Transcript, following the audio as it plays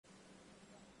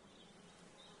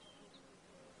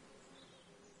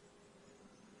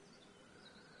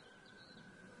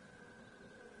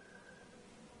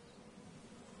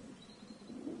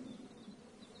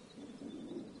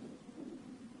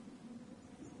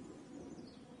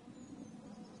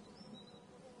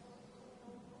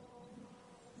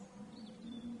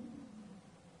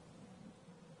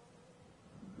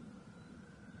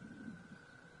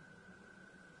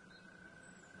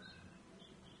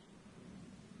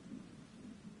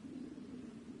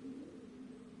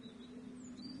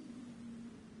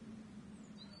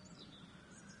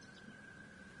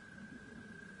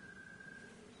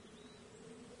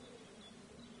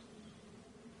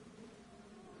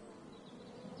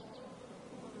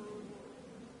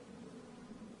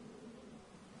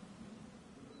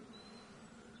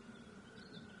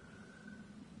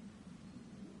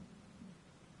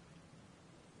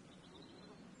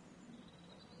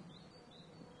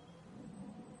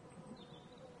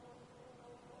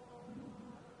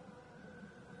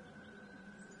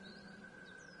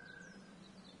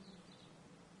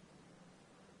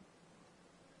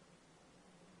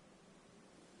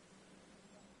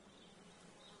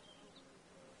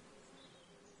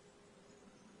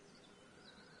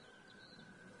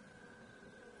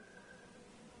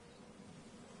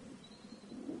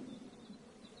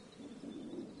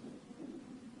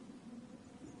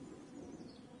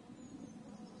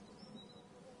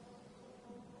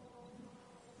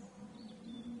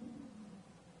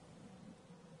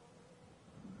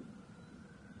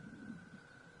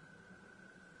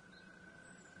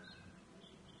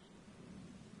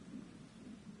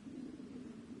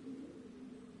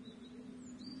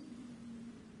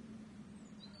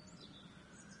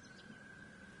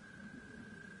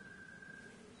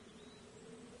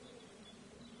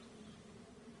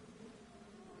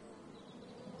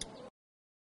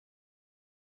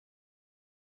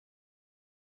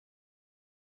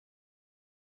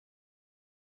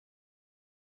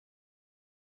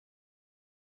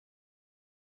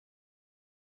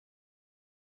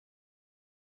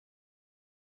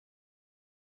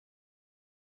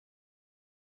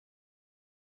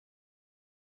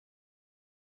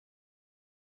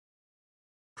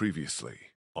Previously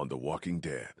on The Walking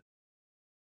Dead.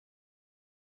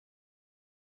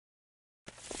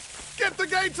 Get the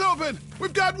gates open!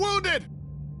 We've got wounded!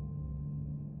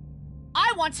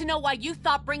 I want to know why you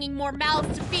thought bringing more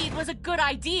mouths to feed was a good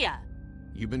idea.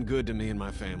 You've been good to me and my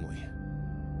family.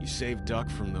 You saved Duck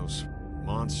from those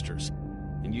monsters,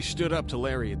 and you stood up to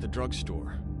Larry at the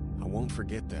drugstore. I won't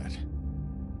forget that.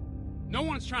 No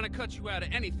one's trying to cut you out of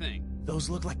anything.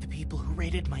 Those look like the people who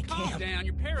raided my camp. Calm down,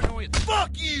 you're paranoid. Fuck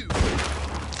you!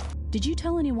 Did you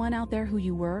tell anyone out there who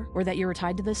you were, or that you were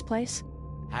tied to this place?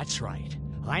 That's right.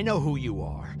 I know who you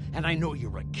are, and I know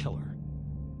you're a killer.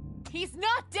 He's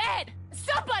not dead!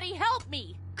 Somebody help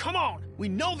me! Come on! We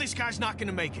know this guy's not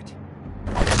gonna make it!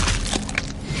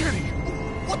 Kenny!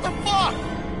 What the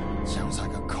fuck? Sounds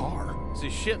like a car. It's a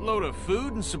shitload of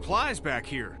food and supplies back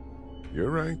here.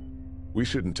 You're right. We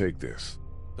shouldn't take this.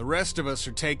 The rest of us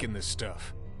are taking this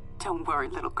stuff. Don't worry,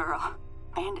 little girl.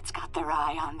 Bandits got their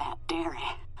eye on that dairy.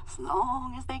 As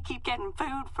long as they keep getting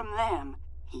food from them,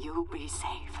 you'll be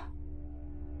safe.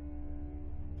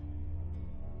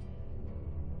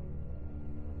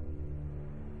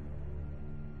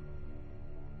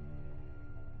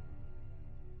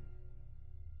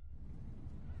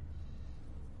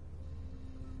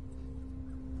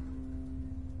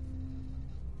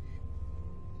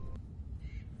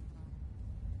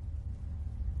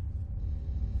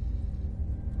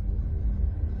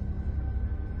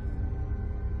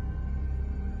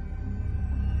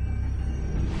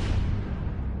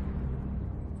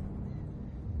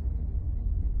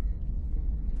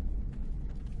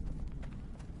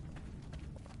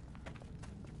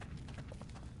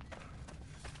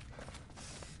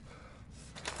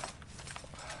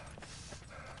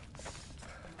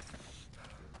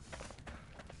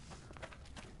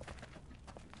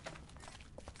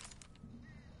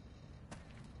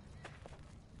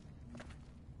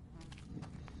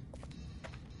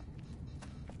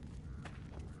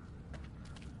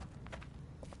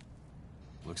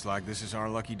 Looks like this is our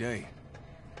lucky day.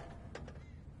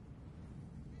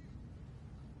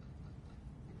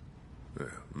 Yeah,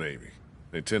 maybe.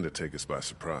 They tend to take us by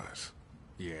surprise.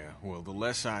 Yeah, well, the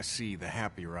less I see, the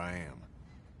happier I am.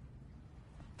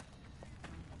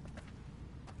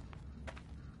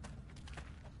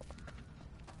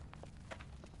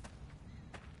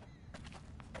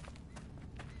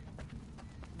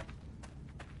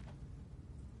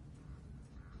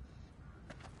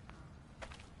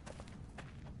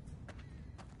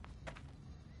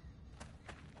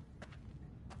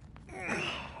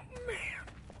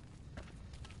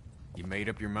 You made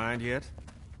up your mind yet?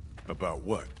 About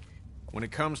what? When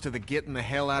it comes to the getting the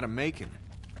hell out of Macon,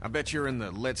 I bet you're in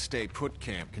the let's stay put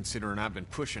camp, considering I've been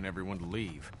pushing everyone to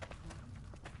leave.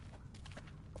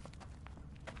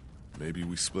 Maybe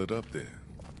we split up then.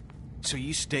 So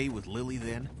you stay with Lily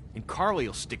then? And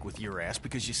Carly'll stick with your ass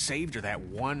because you saved her that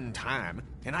one time.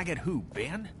 And I get who,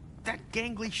 Ben? That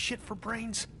gangly shit for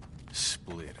brains?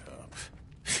 Split up.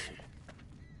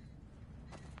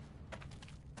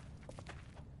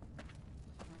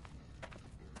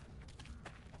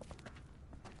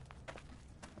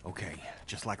 Okay,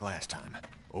 just like last time.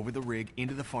 Over the rig,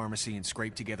 into the pharmacy, and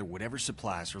scrape together whatever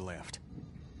supplies are left.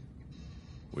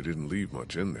 We didn't leave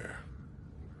much in there.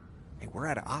 Hey, we're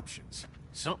out of options.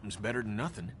 Something's better than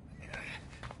nothing.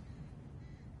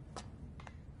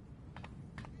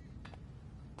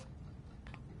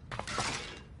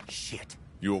 Shit.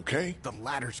 You okay? The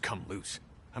ladder's come loose.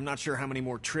 I'm not sure how many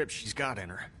more trips she's got in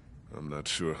her. I'm not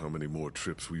sure how many more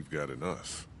trips we've got in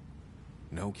us.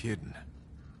 No kidding.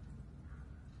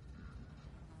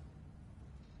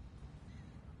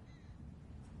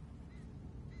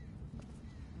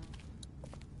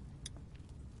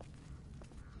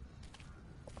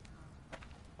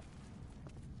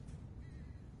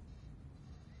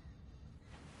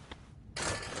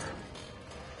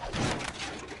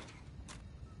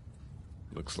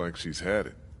 Looks like she's had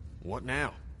it. What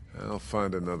now? I'll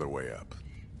find another way up.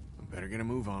 I better get a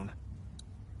move on.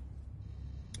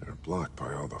 They're blocked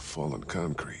by all the fallen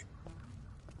concrete.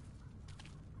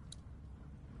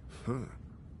 Huh.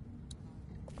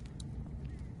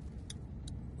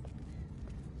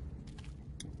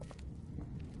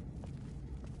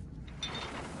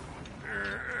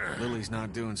 Lily's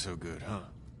not doing so good, huh?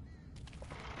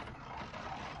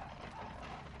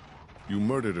 You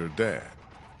murdered her dad.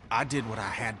 I did what I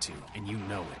had to, and you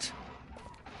know it.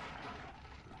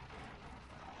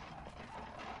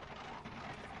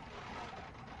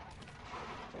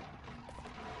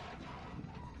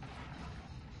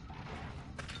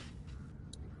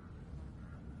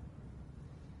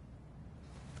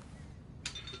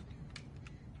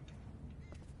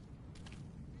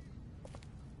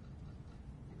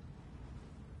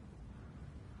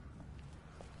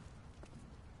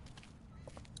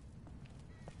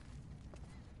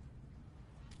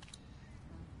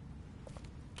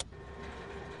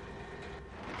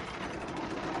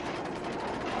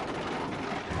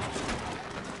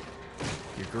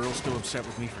 girl still upset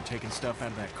with me for taking stuff out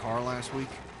of that car last week?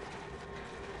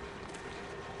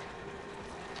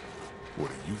 What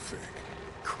do you think?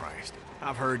 Christ,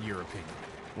 I've heard your opinion.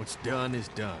 What's done is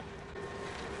done.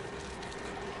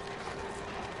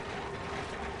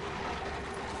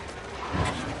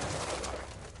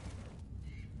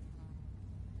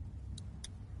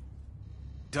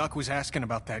 Duck was asking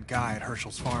about that guy at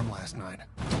Herschel's farm last night.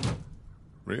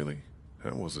 Really?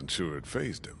 I wasn't sure it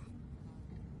fazed him.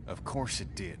 Of course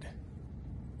it did.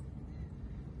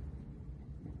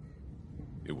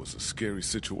 It was a scary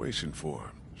situation for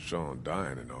him, Sean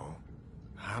dying and all.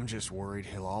 I'm just worried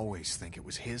he'll always think it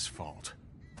was his fault.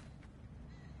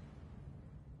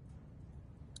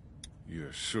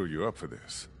 You're sure you're up for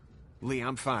this? Lee,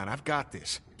 I'm fine. I've got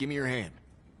this. Give me your hand.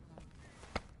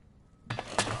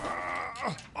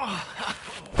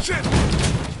 Shit!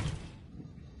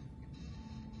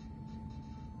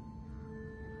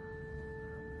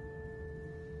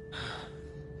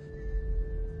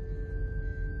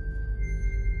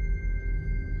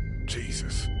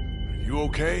 Jesus. Are you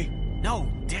okay?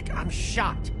 No, Dick, I'm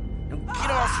shot. Now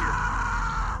get off here.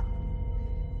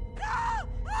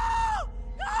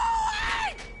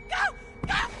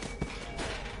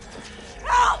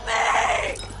 Help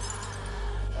me!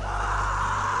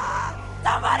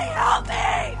 Somebody help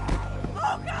me!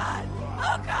 Oh God!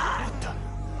 Oh God!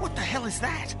 What the hell is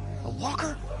that? A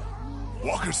walker?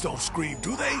 Walkers don't scream,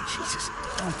 do they? Jesus,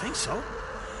 I don't think so.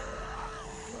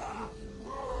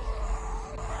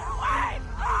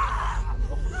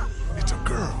 It's a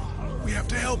girl. We have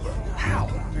to help her. How?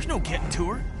 There's no getting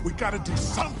to her. We gotta do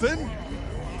something.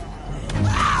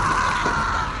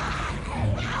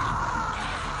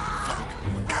 Fuck.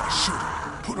 We gotta shoot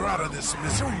her. Put her out of this I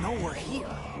misery. don't know we're here.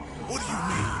 What do you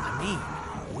mean? I mean,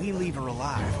 we leave her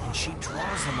alive, and she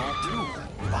draws them all to her,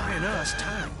 buying us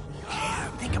time. Yeah,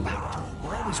 think about it.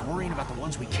 We're always worrying about the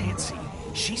ones we can't see.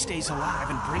 She stays alive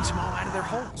and brings them all out of their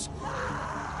holes.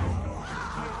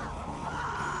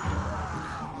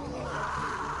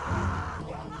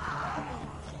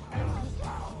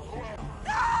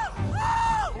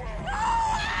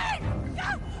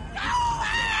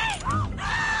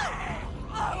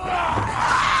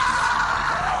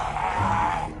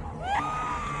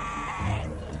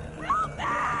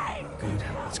 Good,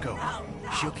 let's go.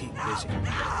 She'll keep busy.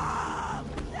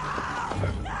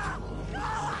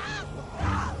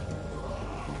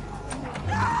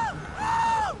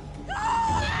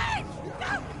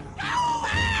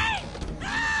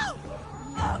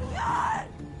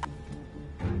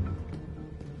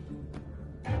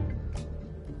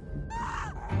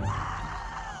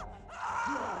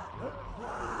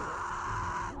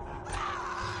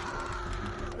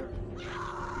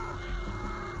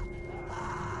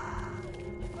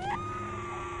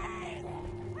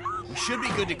 We should be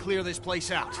good to clear this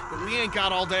place out, but we ain't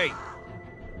got all day.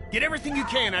 Get everything you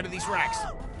can out of these racks.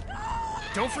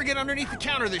 Don't forget underneath the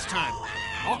counter this time.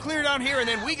 I'll clear down here and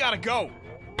then we gotta go.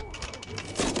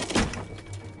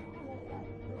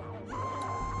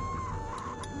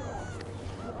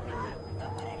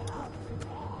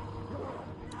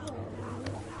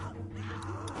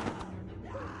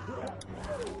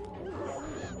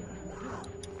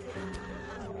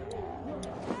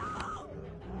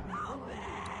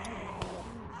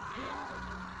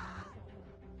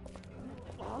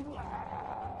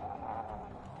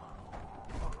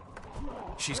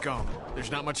 She's gone. There's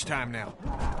not much time now.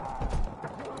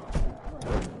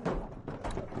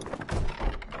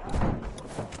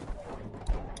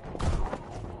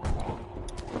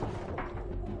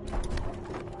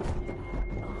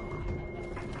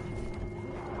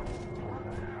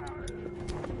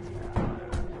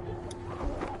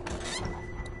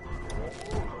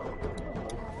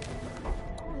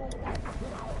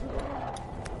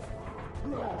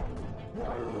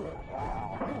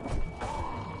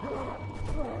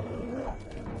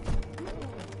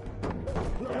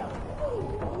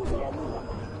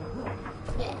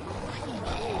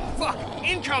 Fuck!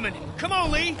 Incoming! Come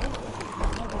on, Lee!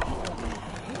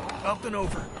 Up and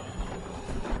over.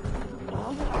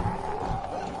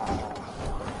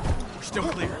 We're still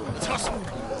clear. Let's hustle.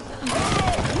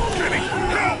 Jimmy,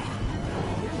 help!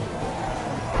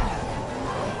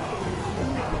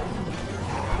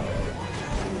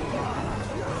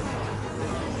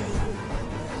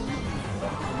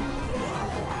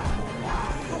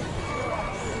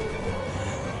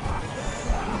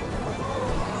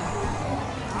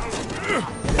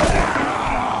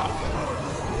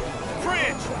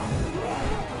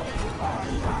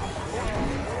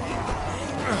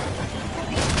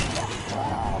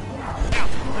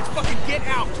 Get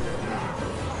out!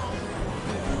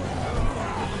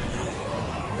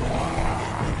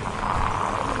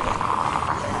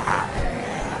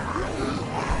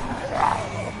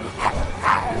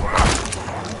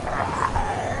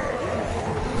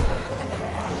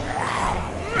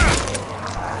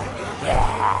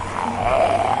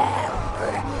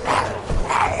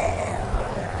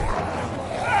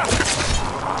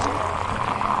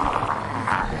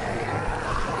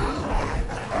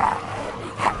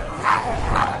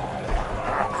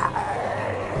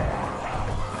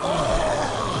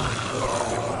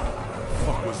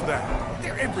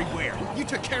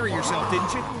 care of yourself,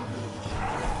 didn't you?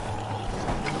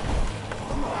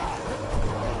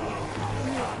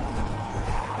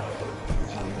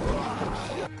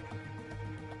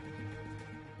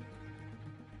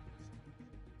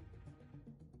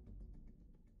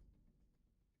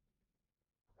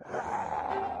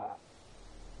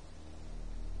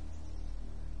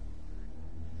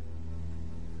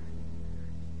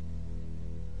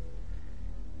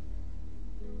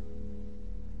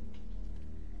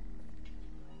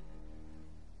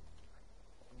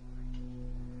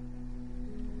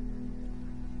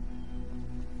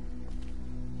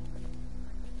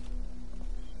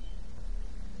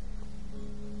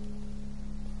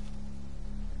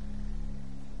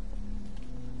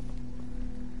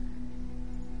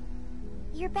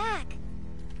 You're back.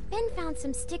 Ben found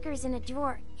some stickers in a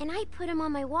drawer, and I put them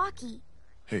on my walkie.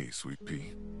 Hey, Sweet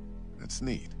Pea. That's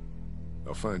neat.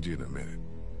 I'll find you in a minute.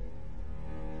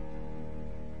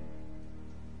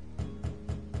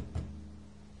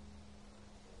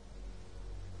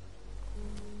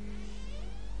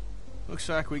 Looks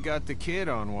like we got the kid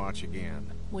on watch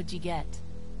again. What'd you get?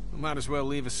 We might as well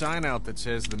leave a sign out that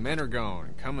says the men are gone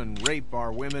and come and rape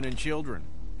our women and children.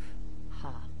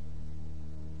 Huh.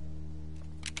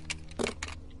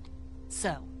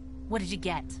 So, what did you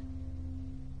get?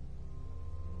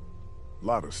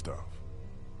 Lot of stuff.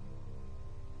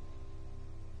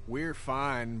 We're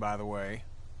fine, by the way.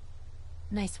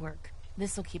 Nice work.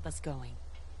 This'll keep us going.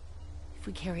 If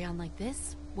we carry on like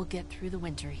this, we'll get through the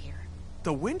winter here.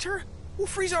 The winter? We'll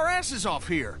freeze our asses off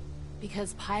here.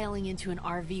 Because piling into an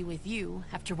RV with you,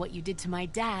 after what you did to my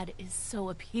dad, is so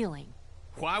appealing.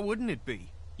 Why wouldn't it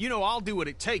be? You know I'll do what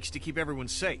it takes to keep everyone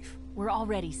safe. We're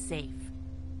already safe.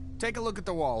 Take a look at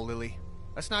the wall, Lily.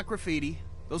 That's not graffiti.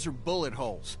 Those are bullet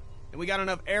holes. And we got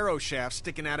enough arrow shafts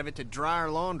sticking out of it to dry our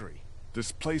laundry.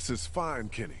 This place is fine,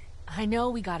 Kenny. I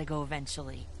know we gotta go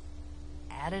eventually.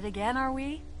 At it again, are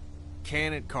we?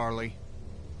 Can it, Carly?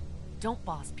 Don't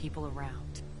boss people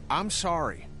around. I'm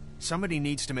sorry. Somebody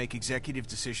needs to make executive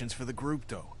decisions for the group,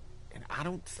 though. And I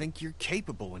don't think you're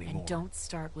capable anymore. And don't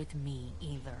start with me,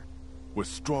 either. We're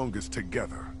strongest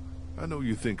together. I know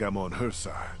you think I'm on her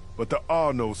side, but there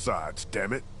are no sides,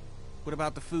 damn it. What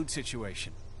about the food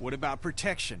situation? What about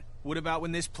protection? What about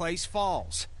when this place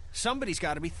falls? Somebody's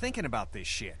got to be thinking about this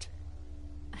shit.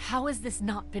 How has this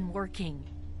not been working?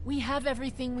 We have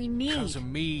everything we need. Because of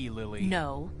me, Lily.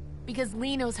 No, because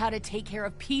Lee knows how to take care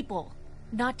of people,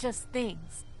 not just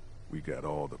things. We got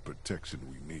all the protection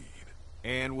we need.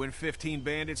 And when 15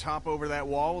 bandits hop over that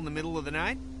wall in the middle of the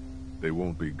night? They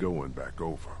won't be going back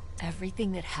over.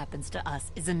 Everything that happens to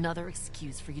us is another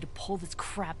excuse for you to pull this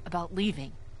crap about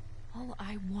leaving. All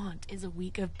I want is a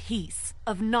week of peace,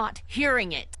 of not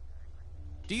hearing it.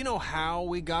 Do you know how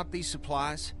we got these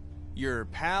supplies? Your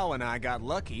pal and I got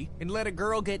lucky and let a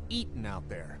girl get eaten out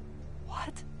there.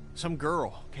 What? Some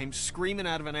girl came screaming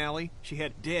out of an alley. She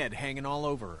had dead hanging all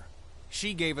over her.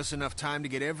 She gave us enough time to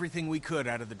get everything we could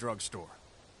out of the drugstore.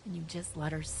 And you just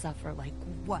let her suffer like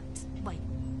what? Like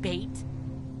bait?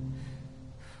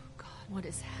 God, what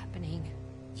is happening?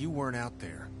 You weren't out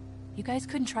there. You guys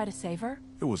couldn't try to save her?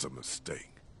 It was a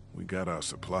mistake. We got our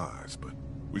supplies, but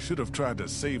we should have tried to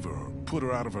save her or put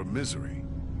her out of her misery.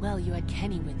 Well, you had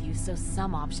Kenny with you, so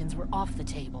some options were off the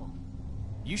table.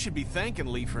 You should be thanking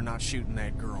Lee for not shooting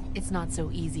that girl. It's not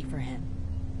so easy for him.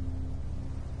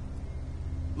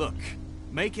 Look,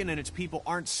 Macon and its people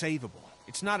aren't savable.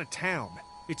 It's not a town.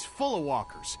 It's full of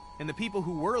walkers, and the people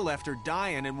who were left are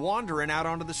dying and wandering out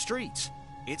onto the streets.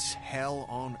 It's hell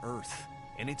on Earth,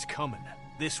 and it's coming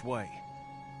this way.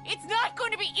 It's not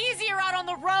going to be easier out on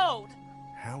the road!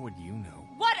 How would you know?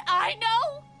 What I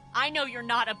know? I know you're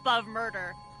not above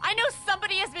murder. I know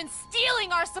somebody has been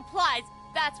stealing our supplies.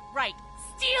 That's right,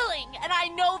 stealing! And I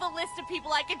know the list of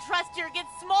people I can trust here gets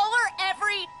smaller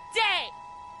every day!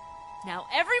 Now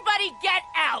everybody get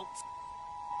out!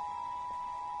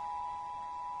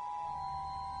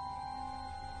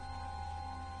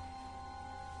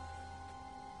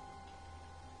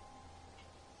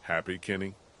 Happy,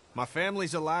 Kenny? My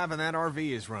family's alive and that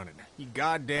RV is running. You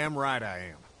goddamn right I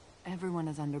am. Everyone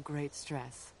is under great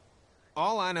stress.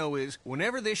 All I know is,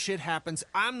 whenever this shit happens,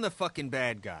 I'm the fucking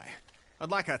bad guy. I'd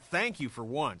like a thank you for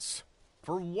once.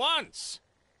 For once!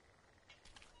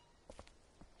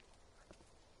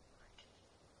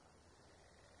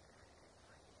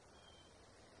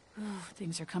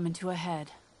 Things are coming to a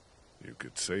head. You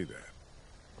could say that.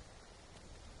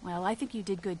 Well, I think you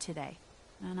did good today.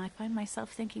 And I find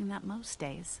myself thinking that most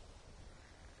days.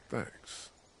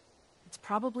 Thanks. It's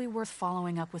probably worth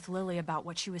following up with Lily about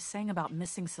what she was saying about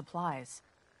missing supplies.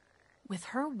 With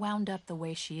her wound up the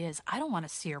way she is, I don't want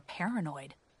to see her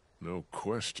paranoid. No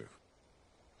question.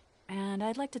 And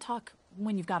I'd like to talk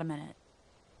when you've got a minute.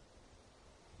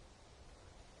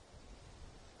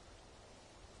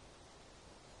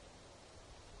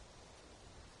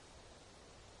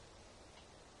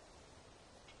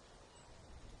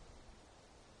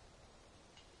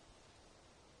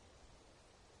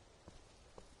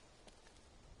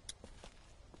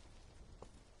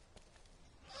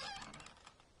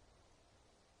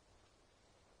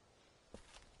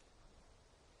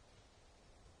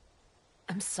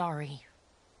 I'm sorry.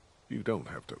 You don't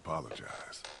have to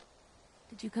apologize.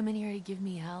 Did you come in here to give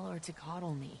me hell or to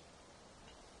coddle me?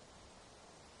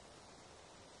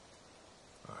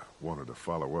 I wanted to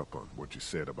follow up on what you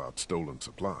said about stolen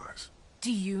supplies.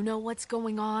 Do you know what's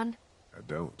going on? I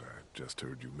don't. I just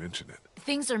heard you mention it.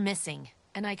 Things are missing,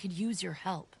 and I could use your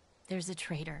help. There's a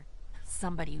traitor.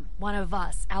 Somebody, one of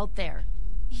us, out there.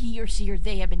 He or she or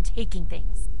they have been taking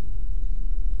things.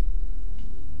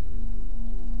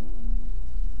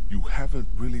 You haven't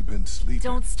really been sleeping.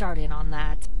 Don't start in on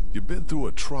that. You've been through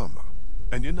a trauma,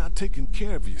 and you're not taking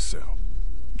care of yourself.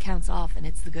 Counts off, and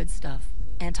it's the good stuff.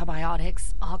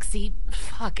 Antibiotics, oxy,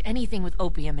 fuck, anything with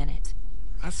opium in it.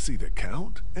 I see the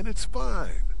count, and it's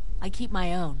fine. I keep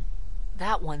my own.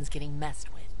 That one's getting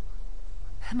messed with.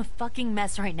 I'm a fucking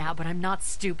mess right now, but I'm not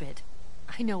stupid.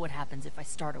 I know what happens if I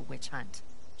start a witch hunt.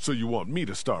 So you want me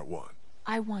to start one?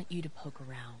 I want you to poke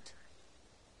around.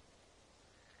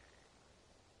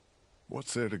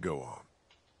 What's there to go on?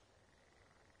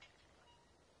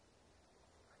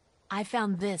 I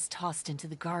found this tossed into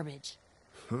the garbage.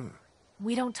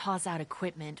 We don't toss out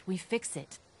equipment, we fix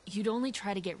it. You'd only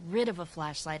try to get rid of a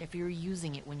flashlight if you were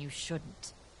using it when you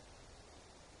shouldn't.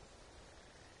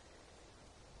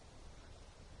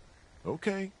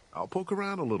 Okay, I'll poke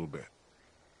around a little bit.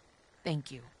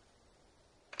 Thank you.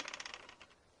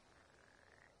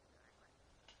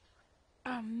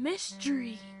 A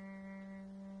mystery.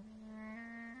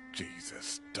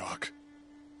 Jesus, Doc.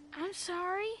 I'm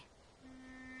sorry.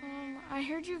 I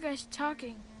heard you guys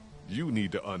talking. You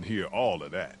need to unhear all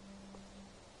of that.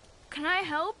 Can I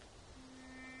help?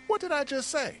 What did I just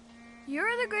say?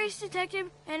 You're the Grace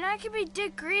Detective, and I can be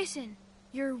Dick Grayson,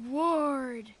 your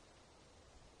ward.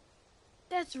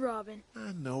 That's Robin.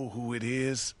 I know who it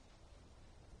is.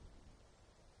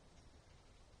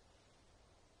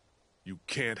 You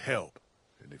can't help.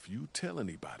 And if you tell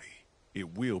anybody,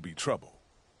 it will be trouble.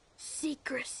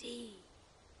 Secrecy.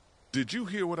 Did you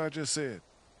hear what I just said?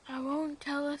 I won't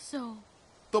tell a soul.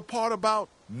 The part about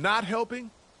not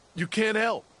helping? You can't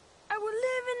help. I will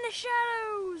live in the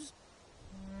shadows.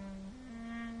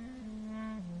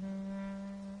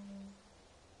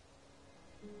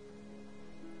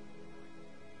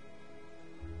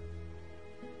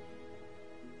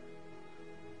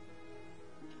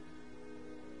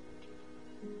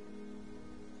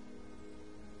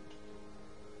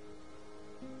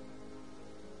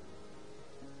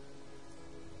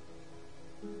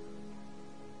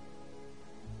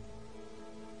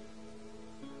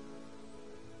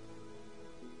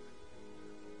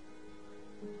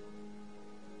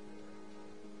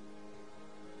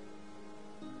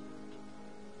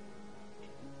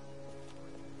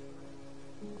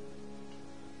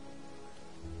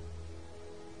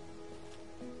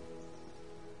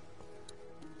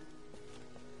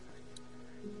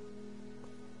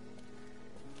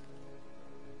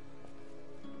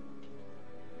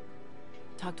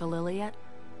 Talk to Lily yet?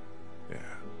 Yeah,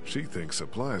 she thinks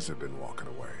supplies have been walking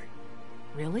away.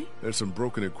 Really? There's some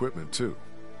broken equipment, too.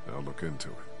 I'll look into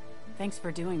it. Thanks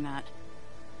for doing that.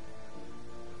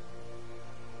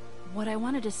 What I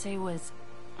wanted to say was,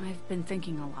 I've been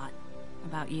thinking a lot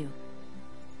about you.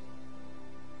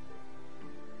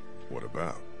 What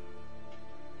about?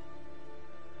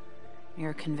 You're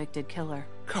a convicted killer.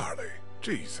 Carly,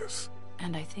 Jesus.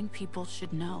 And I think people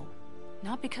should know.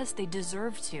 Not because they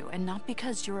deserve to, and not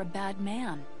because you're a bad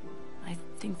man. I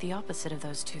think the opposite of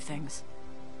those two things.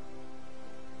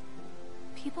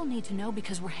 People need to know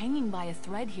because we're hanging by a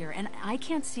thread here, and I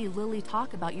can't see Lily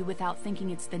talk about you without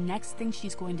thinking it's the next thing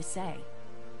she's going to say.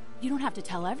 You don't have to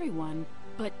tell everyone,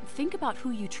 but think about who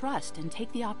you trust and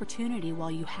take the opportunity while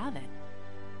you have it.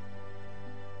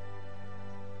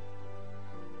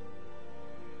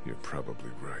 You're probably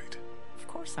right. Of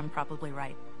course I'm probably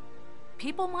right.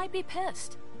 People might be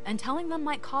pissed, and telling them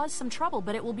might cause some trouble,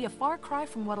 but it will be a far cry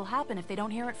from what'll happen if they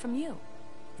don't hear it from you.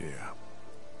 Yeah.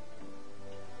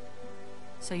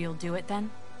 So you'll do it then?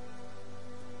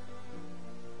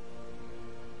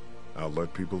 I'll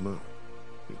let people know.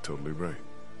 You're totally right.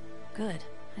 Good.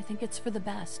 I think it's for the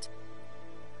best.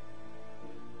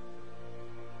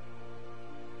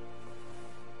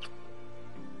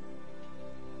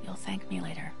 You'll thank me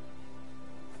later.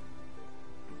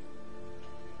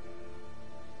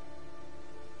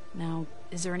 Now,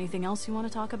 is there anything else you want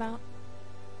to talk about?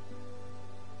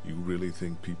 You really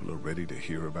think people are ready to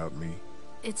hear about me?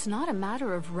 It's not a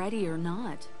matter of ready or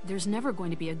not. There's never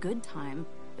going to be a good time,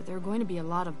 but there are going to be a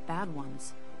lot of bad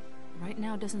ones. Right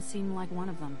now doesn't seem like one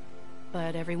of them.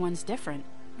 But everyone's different.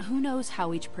 Who knows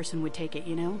how each person would take it,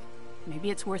 you know?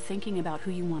 Maybe it's worth thinking about who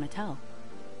you want to tell.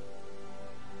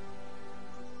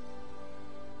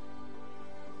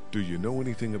 Do you know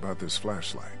anything about this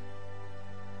flashlight?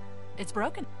 It's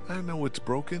broken. I know it's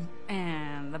broken.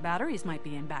 And the batteries might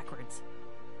be in backwards.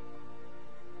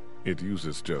 It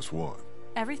uses just one.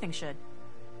 Everything should.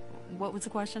 What was the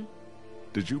question?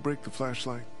 Did you break the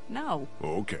flashlight? No.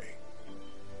 Okay.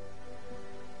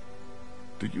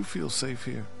 Do you feel safe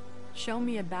here? Show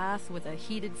me a bath with a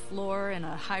heated floor in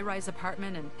a high-rise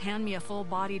apartment and hand me a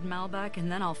full-bodied Malbec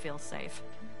and then I'll feel safe.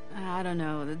 I don't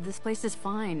know. This place is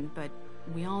fine, but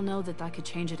we all know that could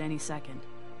change at any second.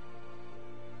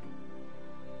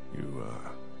 You,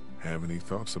 have any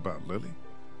thoughts about Lily?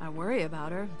 I worry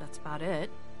about her, that's about it.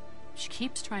 She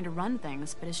keeps trying to run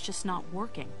things, but it's just not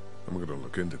working. I'm gonna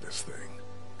look into this thing.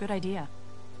 Good idea.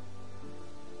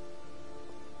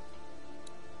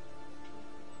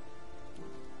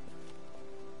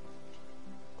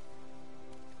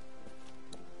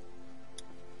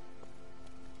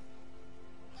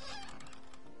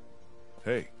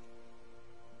 Hey.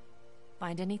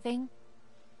 Find anything?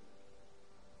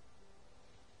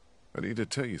 I need to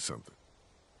tell you something.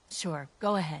 Sure,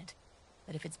 go ahead.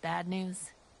 But if it's bad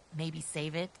news, maybe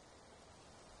save it.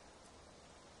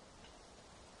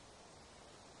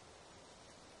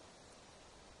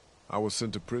 I was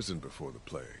sent to prison before the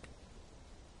plague.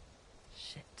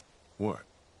 Shit. What?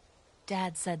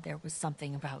 Dad said there was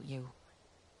something about you.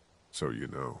 So you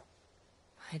know.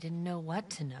 I didn't know what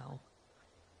to know.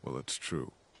 Well, it's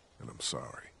true, and I'm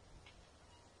sorry.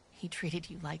 He treated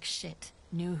you like shit,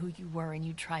 knew who you were, and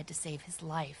you tried to save his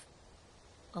life.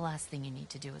 The last thing you need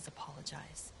to do is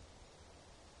apologize.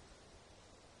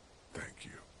 Thank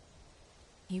you.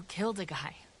 You killed a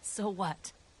guy. So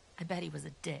what? I bet he was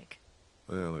a dick.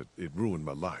 Well, it ruined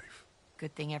my life.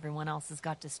 Good thing everyone else's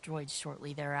got destroyed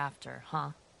shortly thereafter,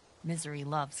 huh? Misery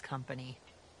loves company.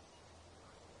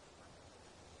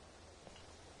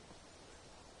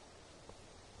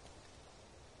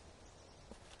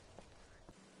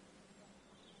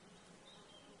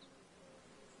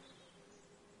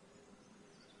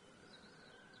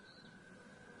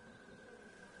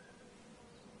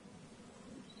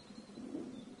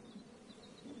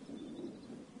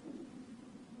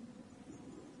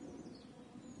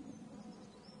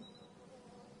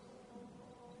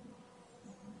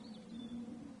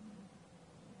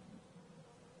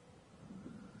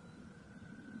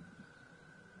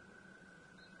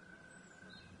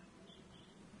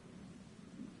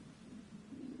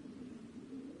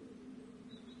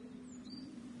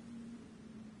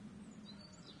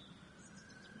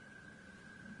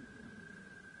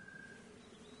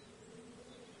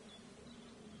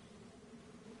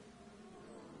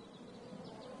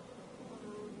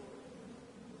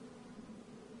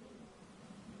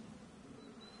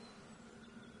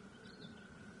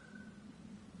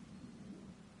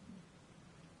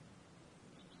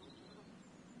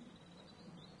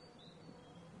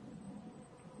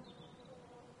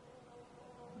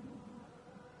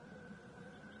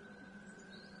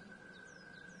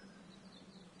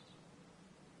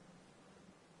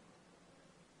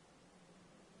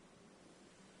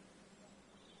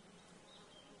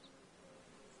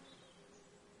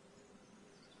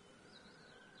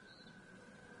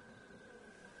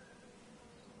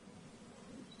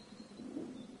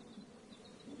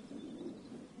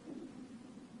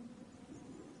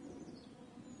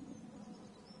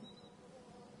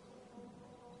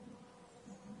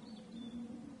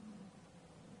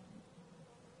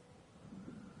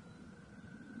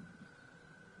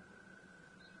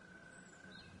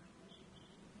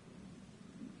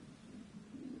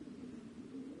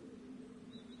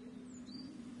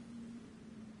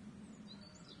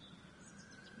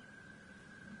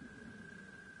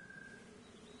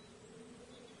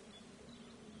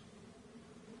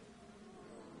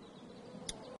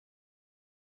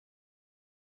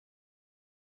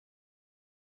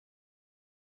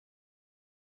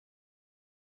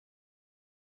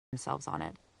 Themselves on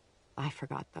it. I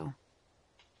forgot, though.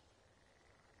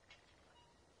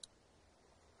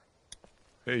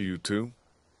 Hey, you two.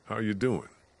 How you doing?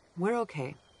 We're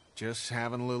okay. Just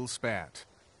having a little spat.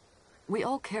 We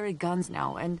all carry guns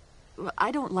now, and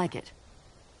I don't like it.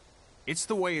 It's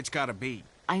the way it's gotta be.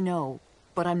 I know,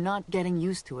 but I'm not getting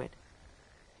used to it.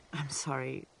 I'm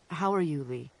sorry. How are you,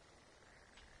 Lee?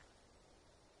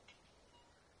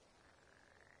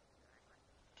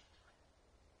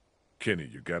 Kenny,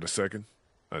 you got a second?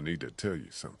 I need to tell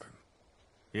you something.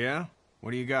 Yeah?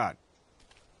 What do you got?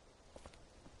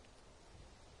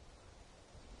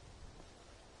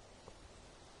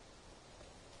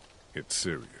 It's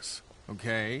serious.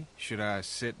 Okay, should I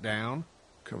sit down?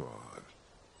 Come on.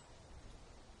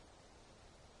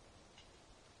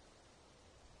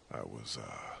 I was,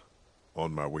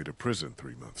 on my way to prison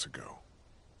 3 months ago.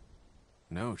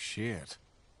 No shit.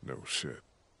 No shit.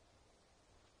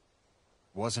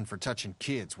 Wasn't for touching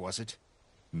kids, was it?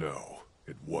 No,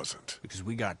 it wasn't. Because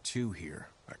we got two here.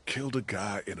 I killed a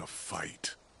guy in a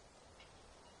fight.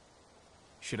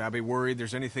 Should I be worried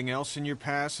there's anything else in your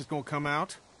past that's gonna come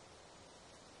out?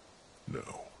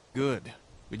 No. Good.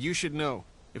 But you should know,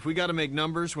 if we gotta make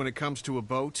numbers when it comes to a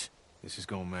boat, this is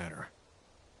gonna matter.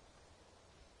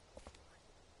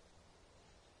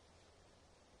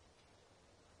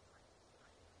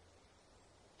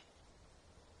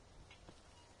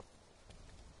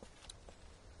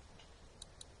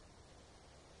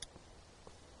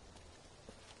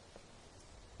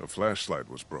 The flashlight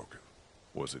was broken.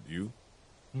 Was it you?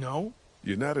 No?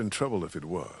 You're not in trouble if it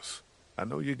was. I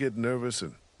know you get nervous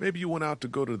and maybe you went out to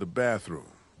go to the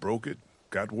bathroom, broke it,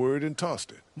 got word and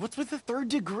tossed it. What's with the third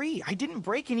degree? I didn't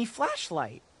break any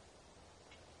flashlight.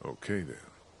 Okay then.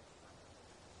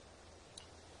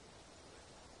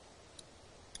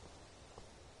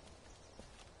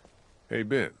 Hey,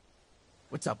 Ben.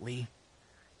 What's up, Lee?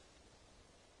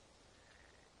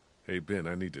 Hey, Ben,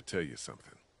 I need to tell you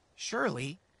something.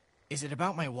 Surely. Is it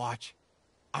about my watch?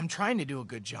 I'm trying to do a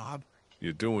good job.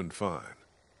 You're doing fine.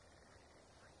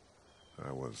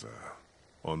 I was,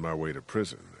 on my way to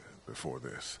prison before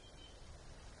this.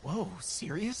 Whoa,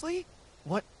 seriously?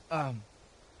 What,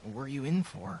 were you in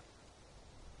for?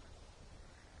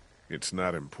 It's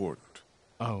not important.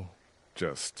 Oh.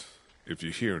 Just, if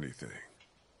you hear anything,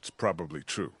 it's probably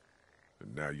true.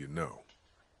 And now you know.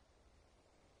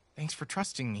 Thanks for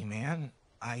trusting me, man.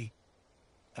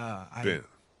 Ben,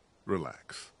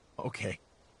 relax. Okay.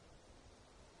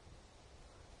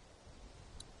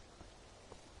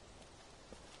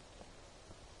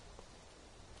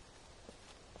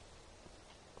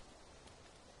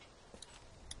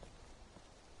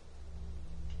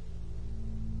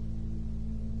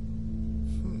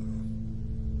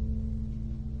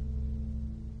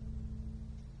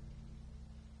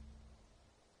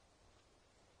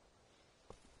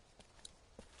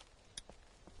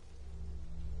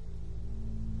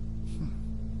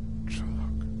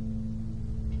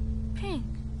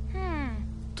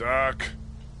 Doc.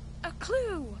 A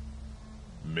clue.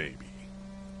 Maybe.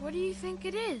 What do you think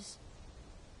it is?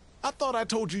 I thought I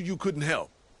told you you couldn't help.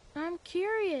 I'm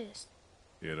curious.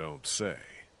 You don't say.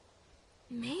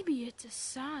 Maybe it's a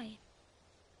sign.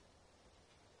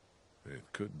 It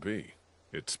could be.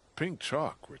 It's pink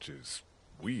chalk, which is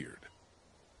weird.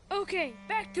 Okay,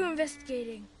 back to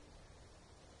investigating.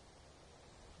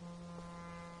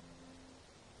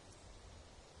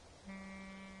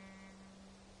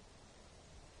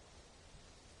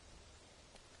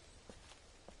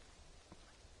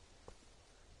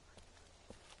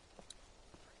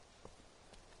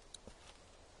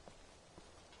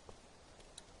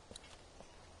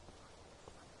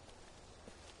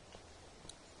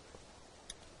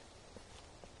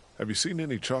 Have you seen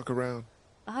any chalk around?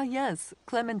 Ah, yes.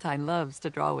 Clementine loves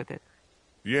to draw with it.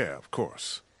 Yeah, of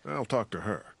course. I'll talk to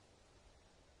her.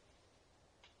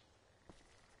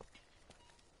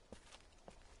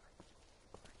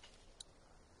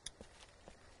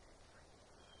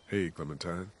 Hey,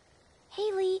 Clementine.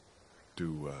 Haley.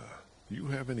 Do, you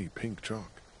have any pink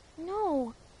chalk?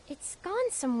 No, it's gone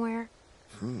somewhere.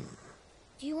 Do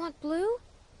you want blue?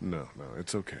 No,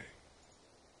 it's okay.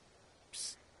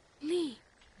 Psst, Lee.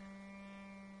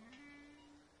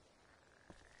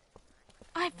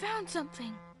 I found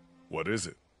something. What is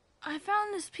it? I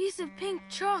found this piece of pink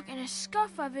chalk and a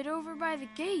scuff of it over by the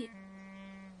gate.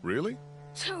 Really?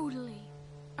 Totally.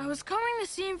 I was combing the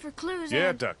scene for clues Yeah,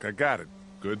 and... Duck, I got it.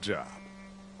 Good job.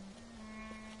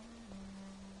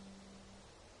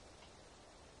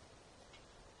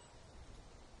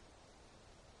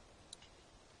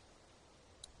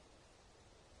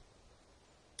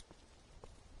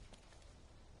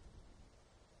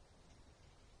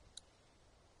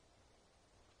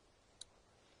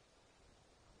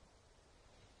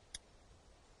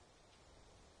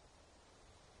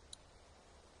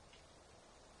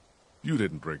 You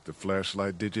didn't break the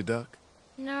flashlight, did you, Duck?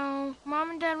 No, Mom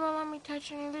and Dad won't let me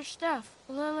touch any of their stuff.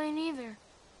 Lily neither.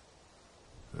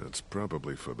 That's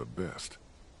probably for the best.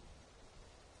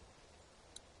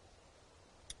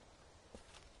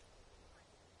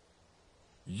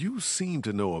 You seem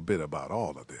to know a bit about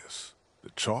all of this.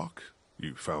 The chalk,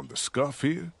 You found the scuff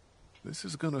here? This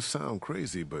is gonna sound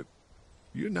crazy, but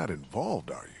you're not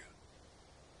involved, are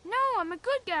you? No, I'm a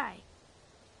good guy.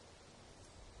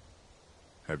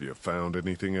 Have you found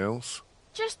anything else?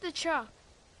 Just the chalk.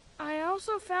 I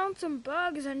also found some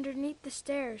bugs underneath the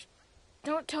stairs.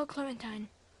 Don't tell Clementine.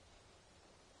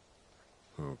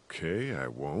 Okay, I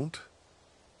won't.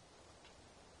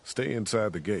 Stay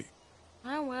inside the gate.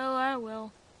 I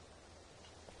will.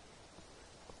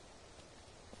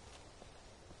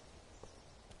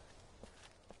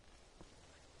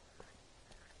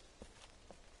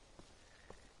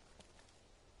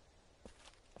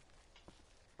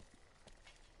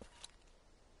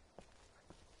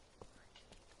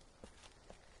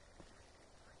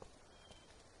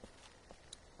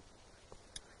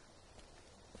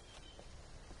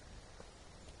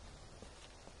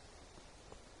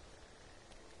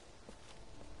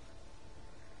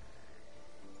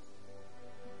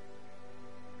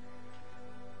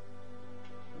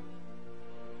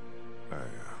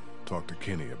 Talk to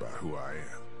Kenny about who I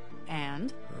am.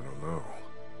 And? I don't know.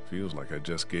 Feels like I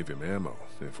just gave him ammo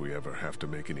if we ever have to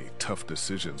make any tough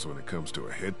decisions when it comes to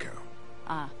a head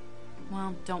count.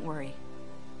 Well, don't worry.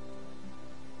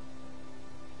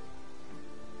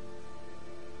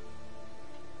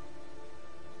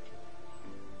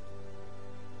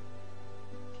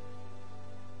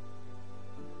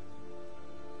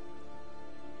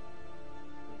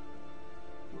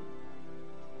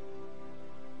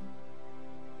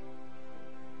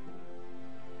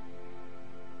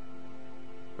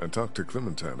 I talked to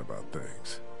Clementine about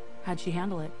things. How'd she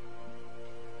handle it?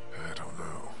 I don't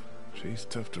know. She's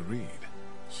tough to read.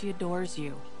 She adores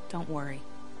you. Don't worry.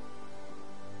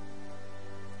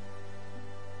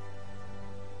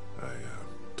 I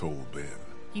told Ben.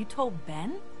 You told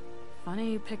Ben?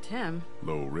 Funny you picked him.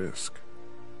 Low risk.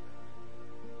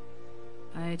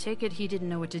 I take it he didn't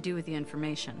know what to do with the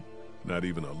information. Not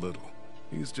even a little.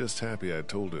 He's just happy I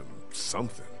told him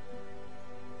something.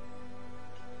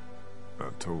 I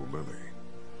told Lily.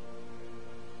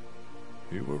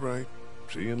 You were right.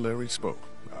 She and Larry spoke,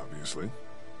 obviously.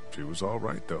 She was all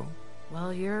right, though.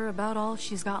 Well, you're about all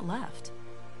she's got left.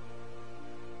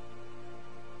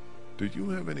 Do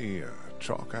you have any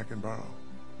chalk I can borrow?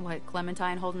 What,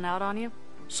 Clementine holding out on you?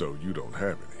 So you don't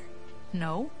have any?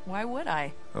 No, why would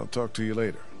I? I'll talk to you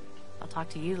later. I'll talk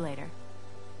to you later.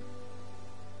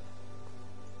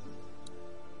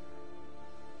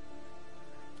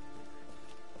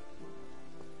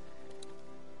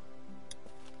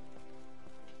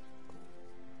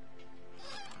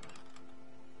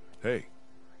 Hey.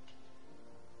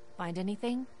 Find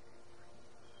anything?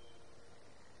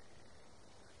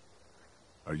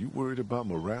 Are you worried about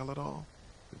morale at all?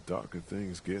 The darker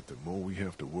things get, the more we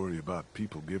have to worry about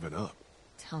people giving up.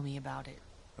 Tell me about it.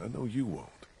 I know you won't.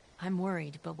 I'm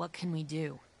worried, but what can we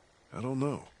do? I don't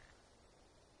know.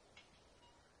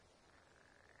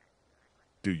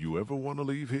 Do you ever want to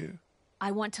leave here?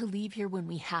 I want to leave here when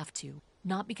we have to,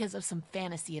 not because of some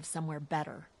fantasy of somewhere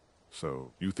better.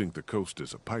 So, you think the coast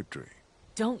is a pipe dream?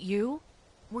 Don't you?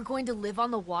 We're going to live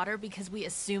on the water because we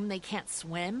assume they can't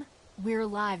swim? We're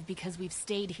alive because we've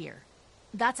stayed here.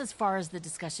 That's as far as the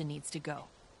discussion needs to go.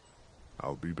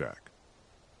 I'll be back.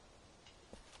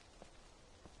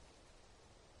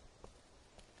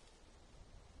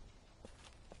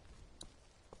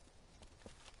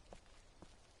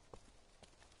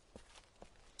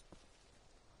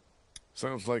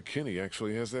 Sounds like Kenny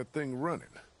actually has that thing running.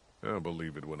 I'll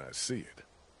believe it when I see it.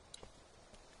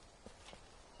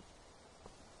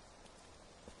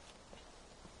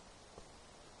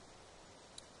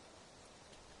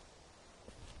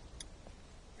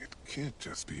 It can't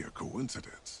just be a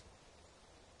coincidence.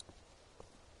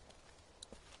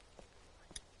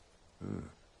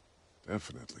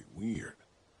 Definitely weird.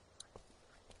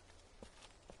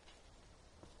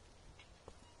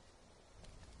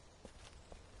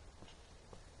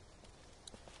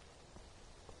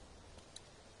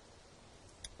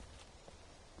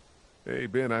 Hey,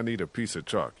 Ben, I need a piece of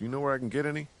chalk. You know where I can get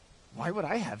any? Why would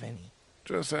I have any?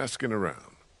 Just asking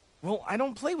around. Well, I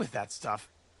don't play with that stuff.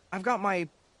 I've got my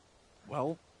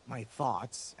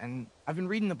thoughts, and I've been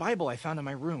reading the Bible I found in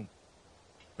my room.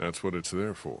 That's what it's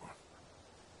there for.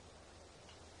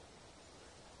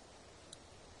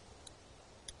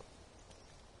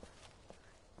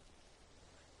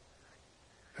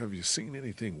 Have you seen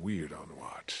anything weird on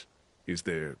watch? Is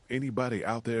there anybody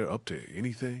out there up to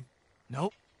anything?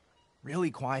 Nope.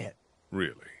 Really quiet.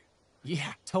 Really?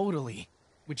 Yeah, totally.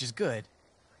 Which is good.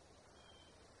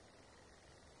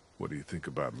 What do you think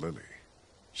about Lily?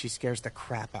 She scares the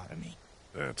crap out of me.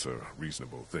 That's a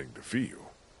reasonable thing to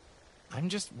feel. I'm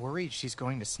just worried she's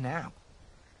going to snap.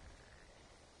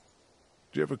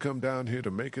 Did you ever come down here to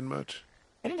Macon much?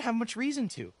 I didn't have much reason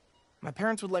to. My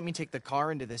parents would let me take the car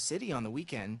into the city on the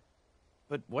weekend.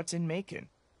 But what's in Macon?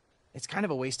 It's kind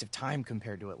of a waste of time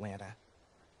compared to Atlanta.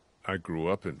 I grew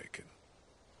up in Macon.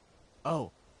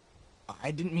 Oh,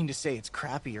 I didn't mean to say it's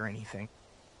crappy or anything.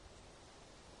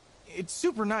 It's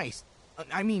super nice.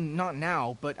 I mean, not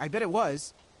now, but I bet it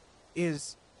was.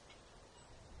 Is...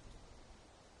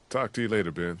 Talk to you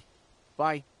later, Ben.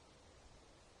 Bye.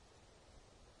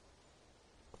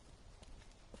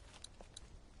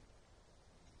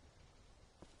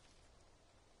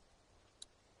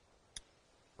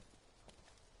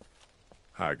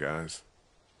 Hi, guys.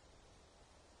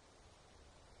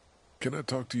 Can I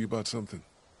talk to you about something?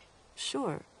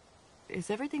 Sure. Is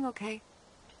everything okay?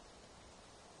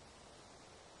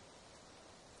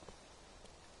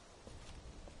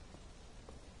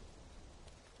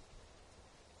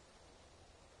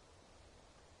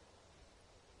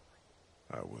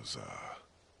 I was,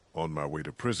 on my way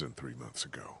to prison 3 months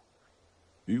ago.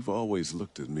 You've always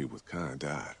looked at me with kind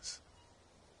eyes.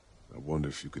 I wonder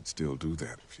if you could still do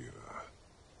that if you,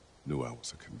 knew I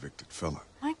was a convicted felon.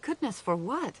 My goodness, for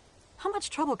what? How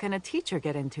much trouble can a teacher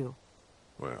get into?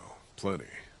 Well, plenty.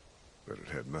 But it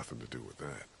had nothing to do with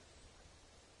that.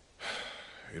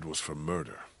 It was for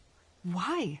murder.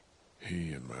 Why?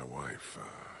 He and my wife,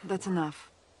 That's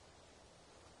enough.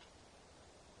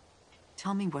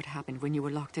 Tell me what happened when you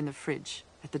were locked in the fridge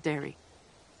at the dairy.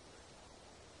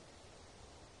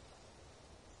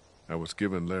 I was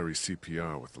giving Larry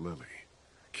CPR with Lily.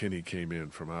 Kenny came in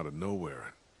from out of nowhere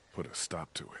and put a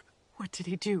stop to it. What did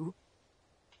he do?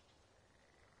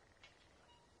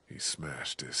 He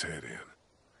smashed his head in.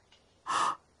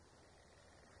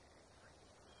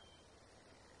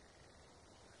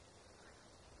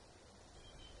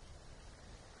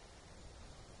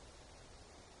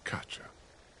 Katja.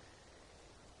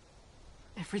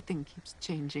 Everything keeps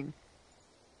changing.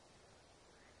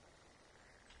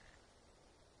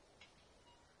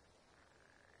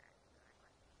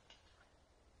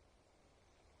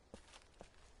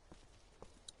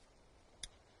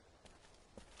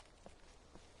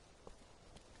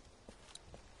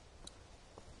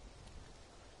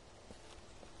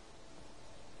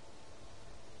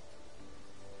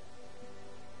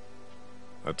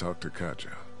 I talked to Katja.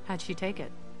 How'd she take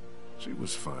it? She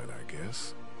was fine, I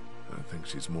guess. I think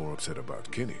she's more upset about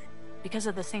Kenny. Because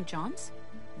of the St. John's?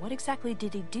 What exactly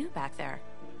did he do back there?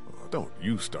 Oh, don't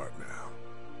you start now.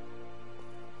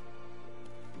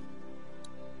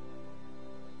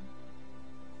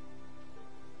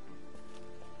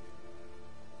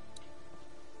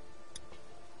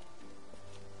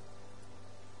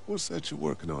 What's that you're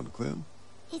working on, Clem?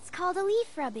 It's called a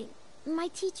leaf rubbing. My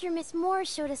teacher, Miss Moore,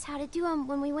 showed us how to do them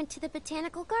when we went to the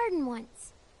botanical garden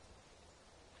once.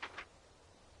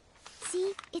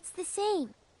 See? It's the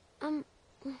same.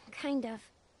 Kind of.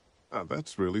 Ah,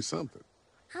 that's really something.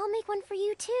 I'll make one for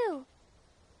you, too.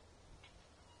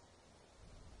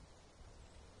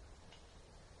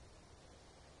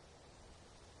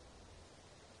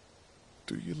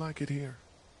 Do you like it here?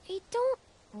 I don't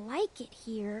like it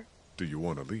here. Do you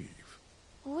want to leave?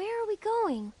 Where are we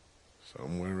going?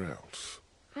 Somewhere else.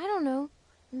 I don't know.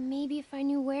 Maybe if I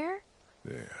knew where?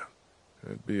 Yeah,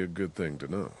 that'd be a good thing to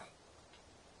know.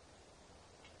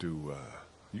 Do,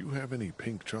 you have any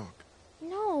pink chalk?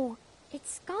 No,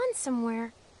 it's gone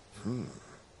somewhere. Do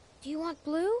you want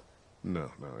blue?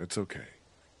 No, it's okay.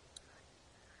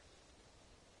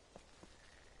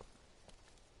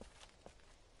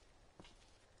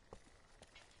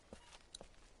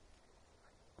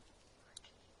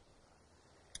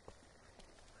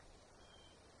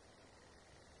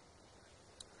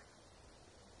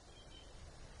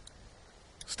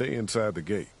 Stay inside the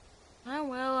gate. I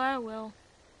will.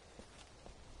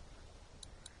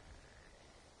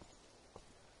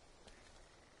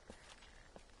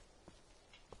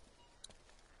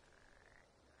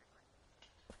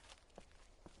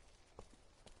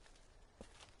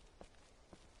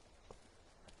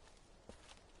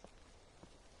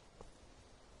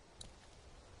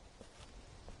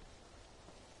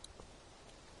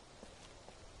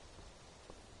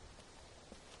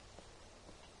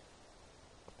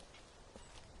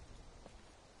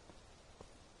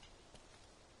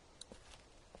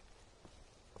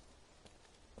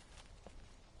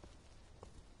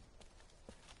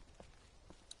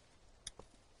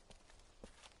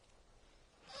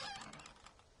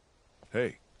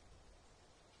 Hey,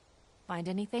 Find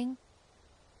anything?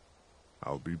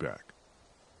 I'll be back.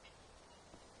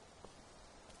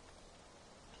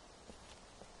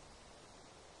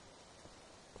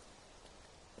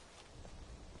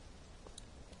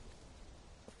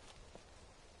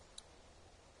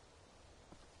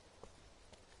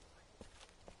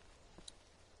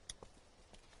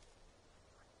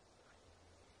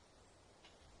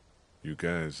 You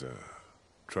guys,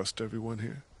 trust everyone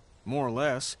here? More or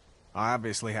less. I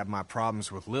obviously have my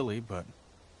problems with Lily, but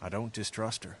I don't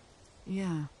distrust her.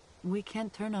 Yeah, we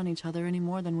can't turn on each other any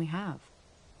more than we have.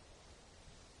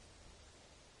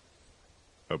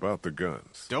 About the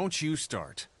guns. Don't you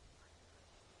start.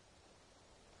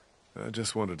 I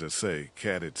just wanted to say,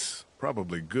 Kat, it's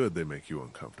probably good they make you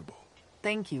uncomfortable.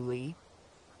 Thank you, Lee.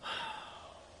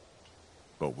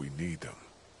 But we need them.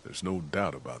 There's no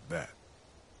doubt about that.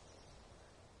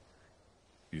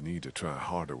 You need to try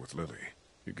harder with Lily.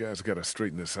 You guys gotta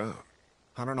straighten this out.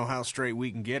 I don't know how straight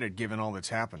we can get it given all that's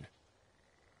happened.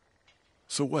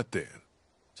 So what then?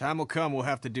 Time will come we'll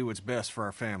have to do what's best for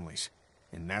our families.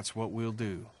 And that's what we'll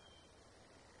do.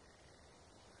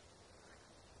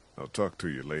 I'll talk to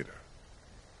you later.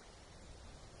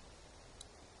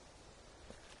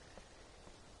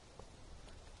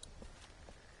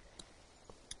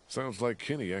 Sounds like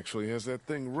Kenny actually has that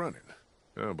thing running.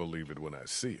 I'll believe it when I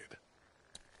see it.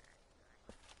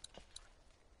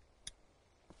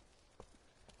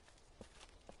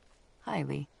 Hi,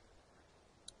 Lee.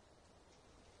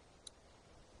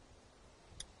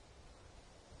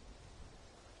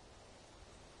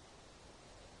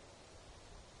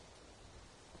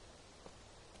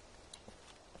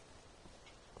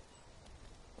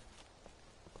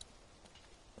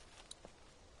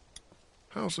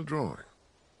 How's the drawing?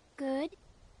 Good.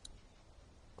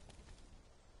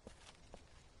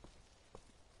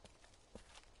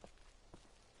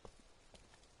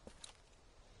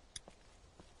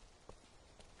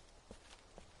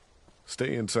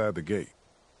 Stay inside the gate.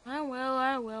 I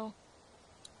will.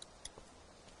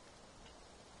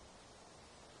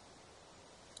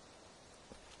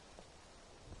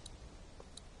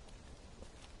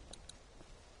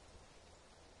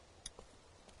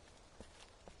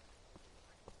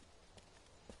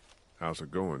 How's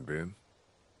it going, Ben?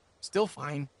 Still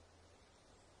fine.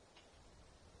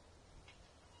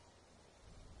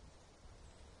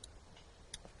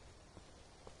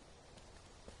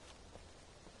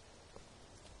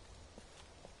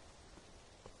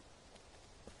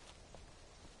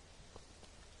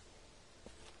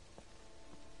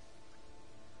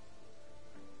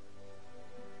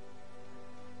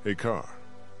 Hey, Carr.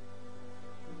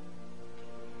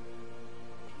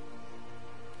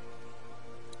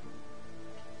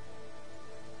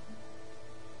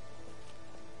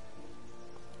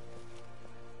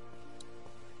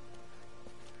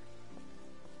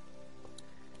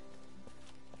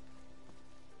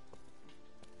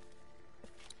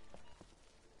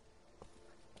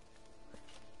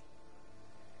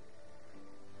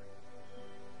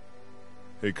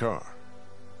 Hey, Carr.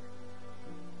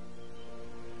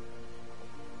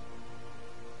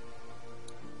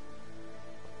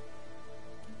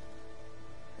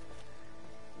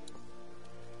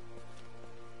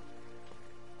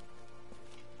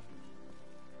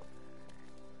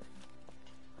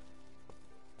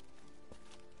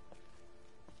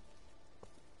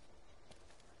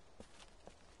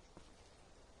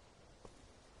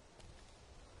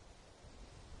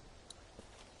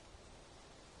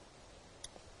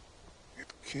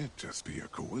 Can't just be a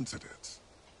coincidence.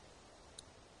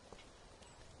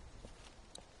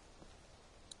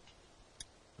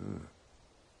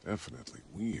 Definitely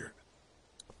weird.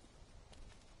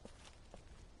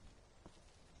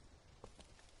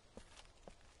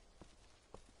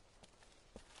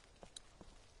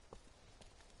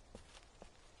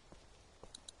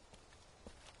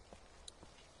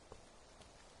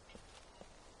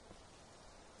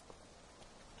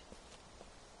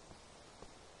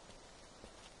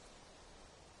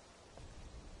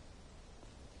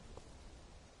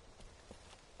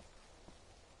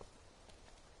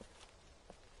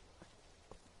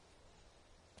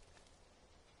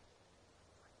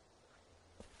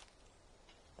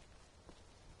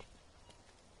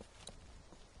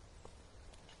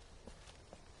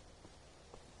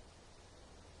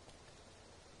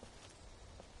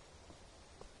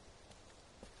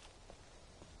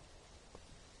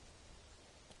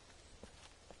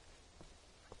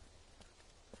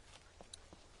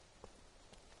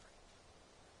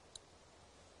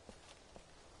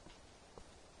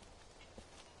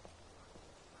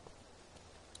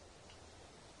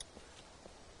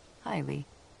 Hi, Lee.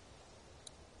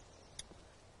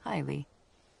 Hi, Lee.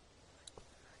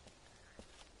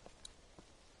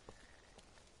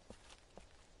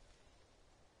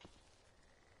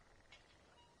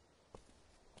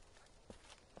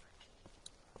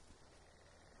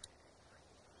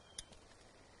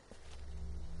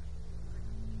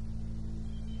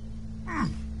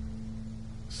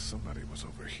 Somebody was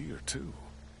over here, too.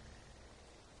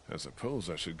 I suppose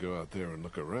I should go out there and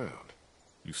look around.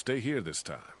 You stay here this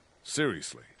time.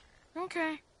 Seriously.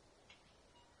 Okay.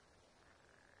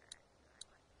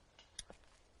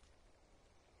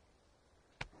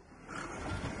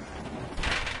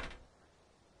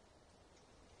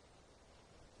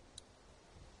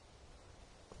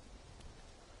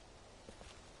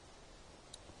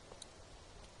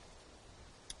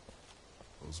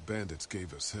 Those bandits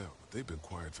gave us hell, but they've been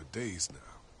quiet for days now.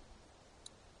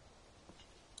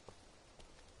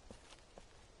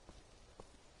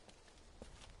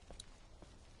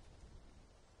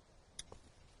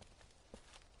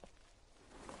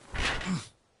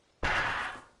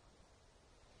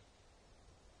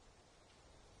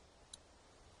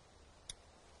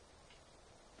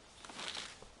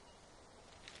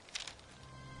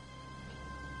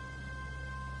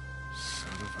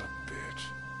 Son of a bitch.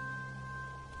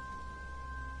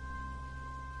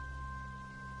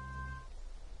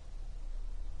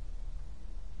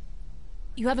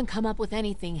 You haven't come up with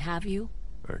anything, have you?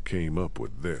 I came up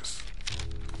with this.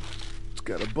 It's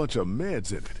got a bunch of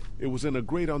meds in it. It was in a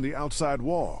grate on the outside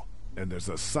wall, and there's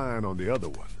a sign on the other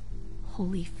one.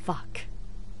 Holy fuck.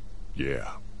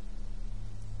 Yeah.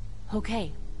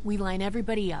 Okay, we line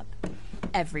everybody up.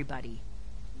 Everybody.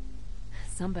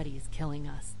 Somebody is killing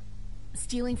us.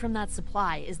 Stealing from that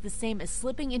supply is the same as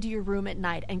slipping into your room at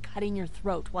night and cutting your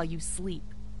throat while you sleep.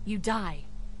 You die.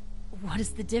 What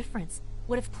is the difference?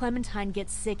 What if Clementine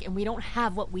gets sick and we don't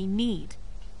have what we need?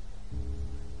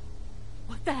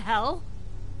 What the hell?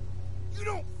 You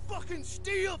don't fucking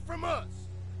steal from us!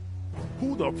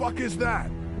 Who the fuck is that?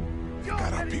 Y'all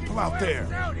Got our people out there.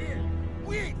 Out here.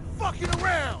 We ain't fucking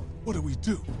around! What do we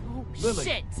do? Oh, Lily.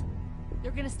 shit!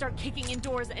 They're gonna start kicking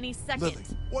indoors any second. Lily,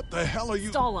 what the hell are you...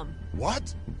 Stall him.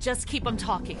 What? Just keep him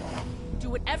talking. Do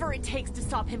whatever it takes to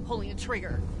stop him pulling the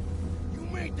trigger. You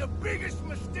made the biggest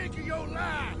mistake of your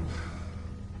life!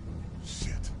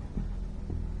 Shit.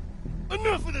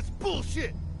 Enough of this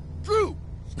bullshit! Drew,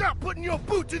 stop putting your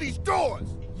boot to these doors!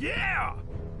 Yeah!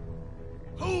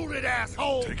 Hold it,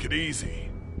 asshole! Take it easy.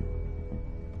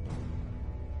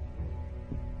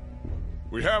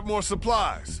 We have more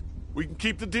supplies. We can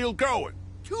keep the deal going.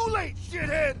 Too late,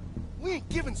 shithead! We ain't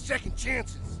giving second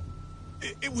chances.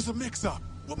 It was a mix-up.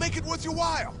 We'll make it worth your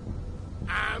while.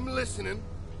 I'm listening.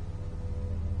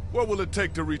 What will it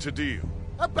take to reach a deal?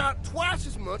 About twice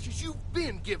as much as you've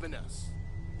been giving us.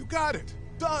 You got it.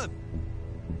 Done.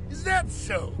 Is that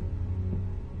so?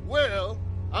 Well,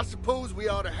 I suppose we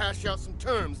ought to hash out some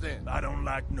terms then. I don't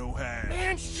like no hash.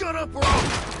 Man, shut up or I'll...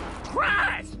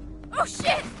 Christ! Oh,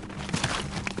 shit!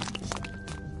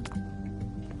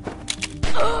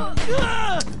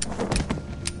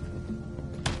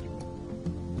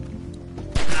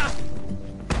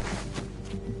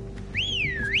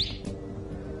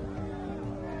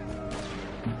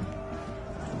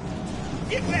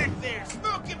 Get back there!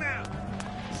 Smoke him out!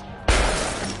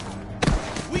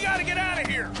 We gotta get out of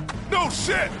here! No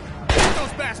shit! Get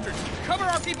those bastards! Cover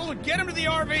our people and get them to the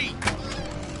RV!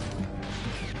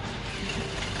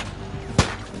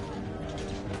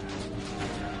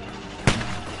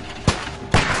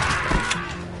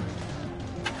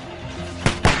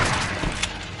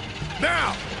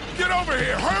 Now! Get over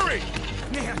here! Hurry!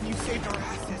 Man, you saved our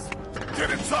asses.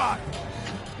 Get inside!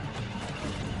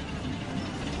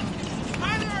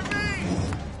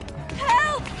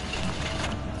 Help!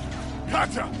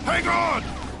 Katja, hang on!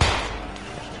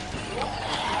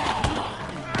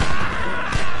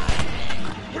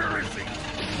 Where is he?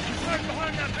 He's right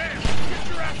behind that van. Get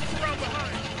your asses around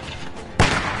behind.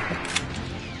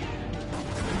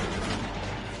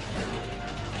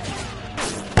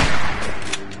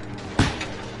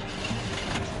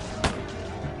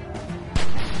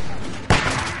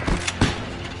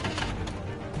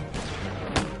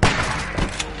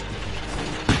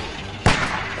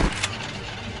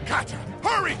 Katja,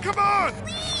 hurry! Come on!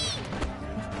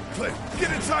 Clint,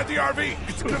 get inside the RV!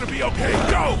 It's gonna be okay!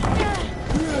 Go!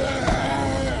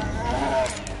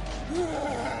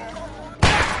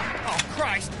 Oh,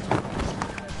 Christ!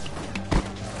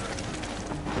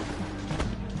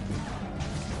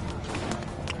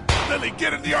 Lily,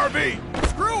 get in the RV!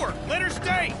 Screw her! Let her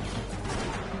stay!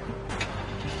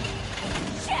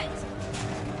 Shit!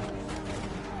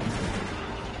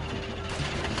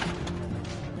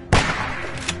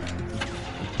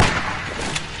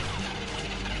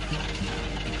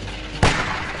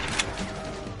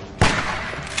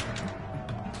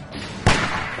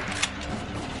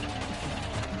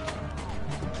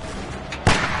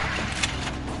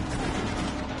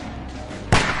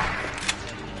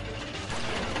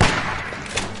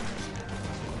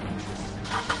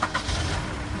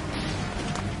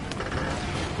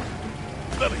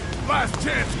 Lily, last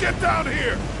chance! Get down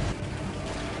here!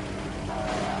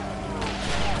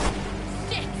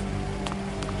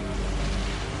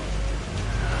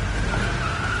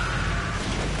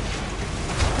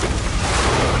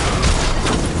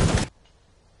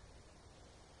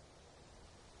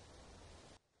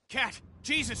 Cat,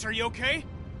 Jesus, are you okay?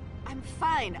 I'm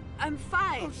fine. I'm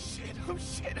fine. Oh shit, oh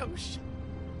shit, oh shit.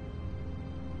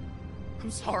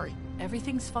 I'm sorry.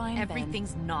 Everything's fine, Ben.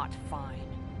 Everything's not fine.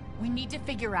 We need to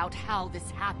figure out how this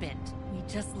happened. We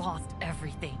just lost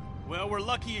everything. Well, we're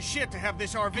lucky as shit to have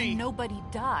this RV. And nobody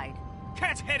died.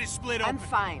 Cat's head is split open. I'm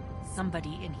fine.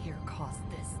 Somebody in here caused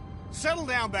this. Settle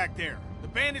down back there. The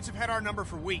bandits have had our number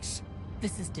for weeks.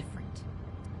 This is different.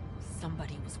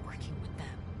 Somebody was working with them.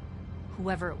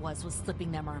 Whoever it was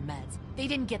slipping them our meds. They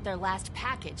didn't get their last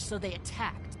package, so they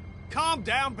attacked. Calm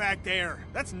down back there.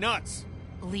 That's nuts.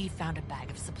 Lee found a bag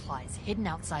of supplies hidden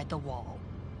outside the wall.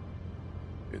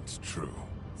 It's true.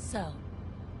 So,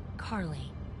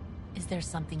 Carly, is there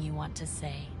something you want to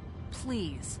say?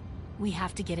 Please. We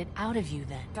have to get it out of you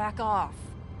then. Back off.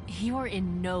 You're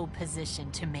in no position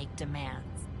to make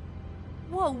demands.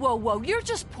 Whoa, whoa, whoa, you're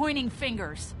just pointing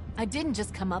fingers. I didn't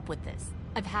just come up with this.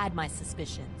 I've had my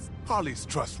suspicions. Harley's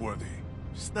trustworthy.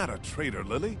 She's not a traitor,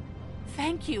 Lily.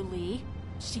 Thank you, Lee.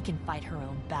 She can fight her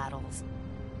own battles.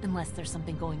 Unless there's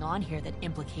something going on here that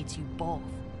implicates you both.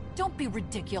 Don't be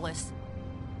ridiculous.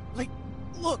 Like,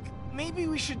 look, maybe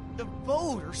we should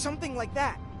vote or something like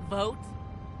that. Vote?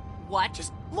 What?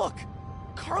 Just look.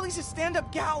 Carly's a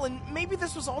stand-up gal, and maybe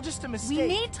this was all just a mistake. We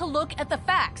need to look at the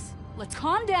facts. Let's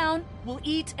calm down, we'll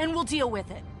eat, and we'll deal with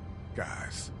it.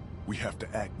 Guys, we have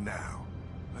to act now.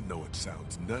 I know it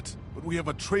sounds nuts, but we have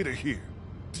a traitor here.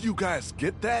 Do you guys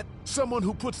get that? Someone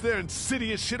who puts their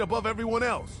insidious shit above everyone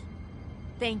else.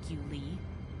 Thank you, Lee.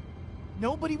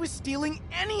 Nobody was stealing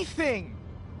anything!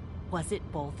 Was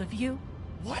it both of you?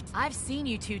 What? I've seen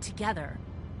you two together.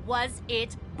 Was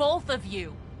it both of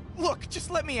you? Look,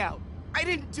 just let me out. I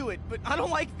didn't do it, but I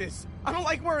don't like this. I don't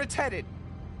like where it's headed.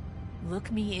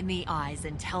 Look me in the eyes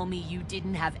and tell me you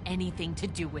didn't have anything to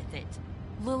do with it.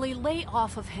 Lily, lay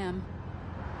off of him.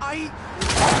 Shit!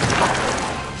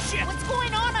 What's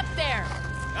going on up there?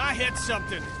 I hit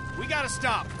something. We gotta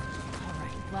stop. All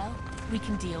right, well, we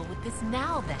can deal with this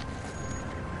now then.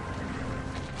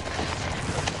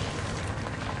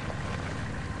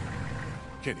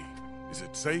 Kenny, is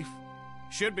it safe?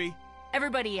 Should be.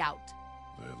 Everybody out.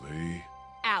 Lily.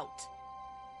 Out.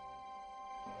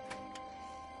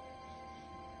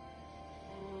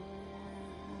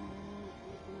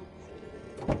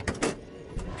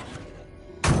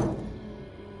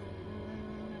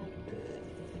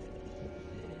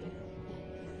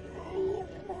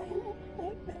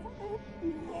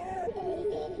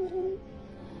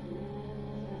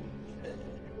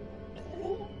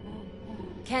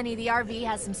 Kenny, the RV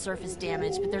has some surface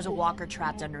damage, but there's a walker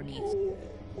trapped underneath.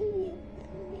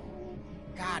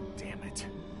 God damn it.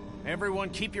 Everyone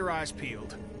keep your eyes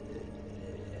peeled.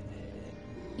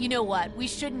 You know what? We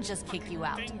shouldn't just kick you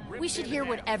out. We should hear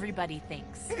what everybody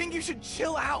thinks. I think you should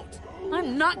chill out.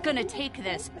 I'm not gonna take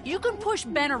this. You can push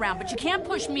Ben around, but you can't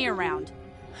push me around.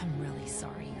 I'm really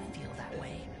sorry you feel that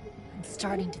way. I'm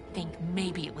starting to think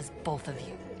maybe it was both of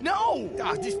you. No!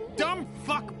 This dumb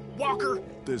fuck Walker!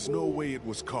 There's no way it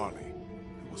was Carly.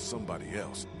 It was somebody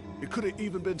else. It could have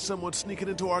even been someone sneaking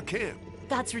into our camp.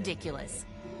 That's ridiculous.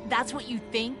 That's what you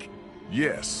think?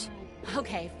 Yes.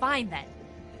 Okay, fine then.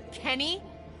 Kenny?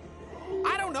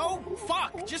 I don't know.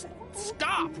 Fuck. Just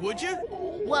stop, would you?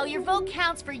 Well, your vote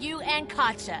counts for you and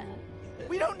Katja.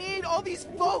 We don't need all these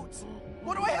votes.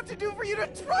 What do I have to do for you to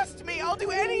trust me? I'll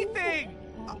do anything.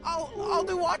 I'll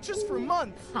do watches for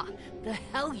months. Huh, the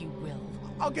hell you will.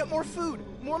 I'll get more food,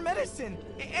 more medicine,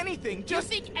 anything.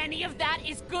 Just You think any of that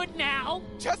is good now?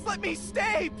 Just let me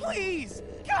stay, please.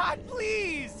 God,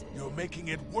 please. You're making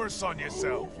it worse on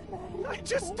yourself. I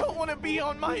just don't want to be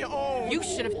on my own. You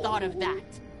should have thought of that.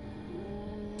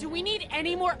 Do we need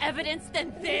any more evidence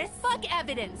than this? Fuck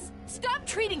evidence. Stop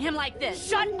treating him like this.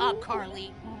 Shut up,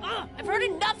 Carly. Ugh, I've heard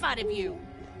enough out of you.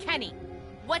 Kenny,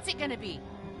 what's it gonna be?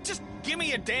 Just give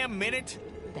me a damn minute.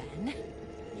 Ben,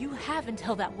 you have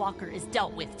until that walker is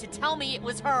dealt with to tell me it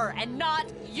was her and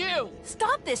not you.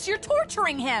 Stop this. You're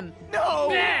torturing him. No!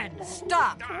 Ben!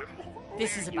 Stop.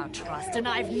 This is about trust, and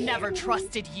I've never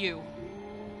trusted you.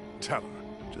 Tell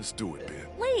her. Just do it, Ben.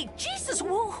 Lee, Jesus,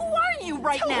 who are you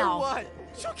right Tell now? her what?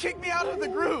 She'll kick me out of the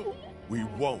group. We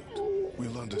won't.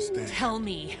 We'll understand. Tell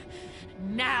me.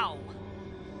 Now.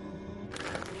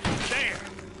 There.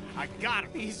 I got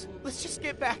him. Please, let's just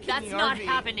get back That's in the not RV.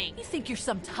 happening. You think you're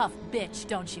some tough bitch,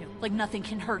 don't you? Like nothing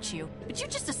can hurt you. But you're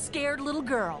just a scared little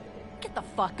girl. Get the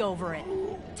fuck over it.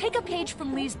 Take a page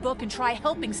from Lee's book and try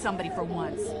helping somebody for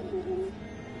once.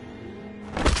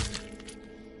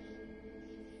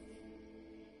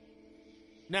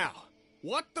 Now,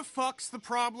 what the fuck's the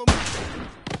problem?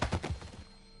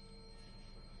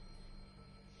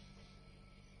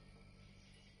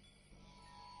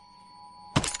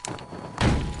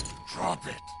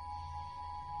 Stop it!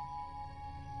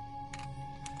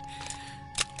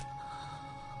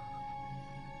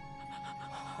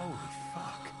 Holy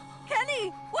fuck.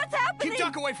 Kenny, what's happening? Keep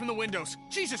duck away from the windows.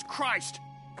 Jesus Christ!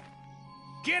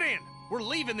 Get in! We're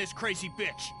leaving this crazy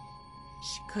bitch.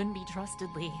 She couldn't be trusted,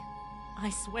 Lee. I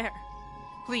swear.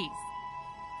 Please.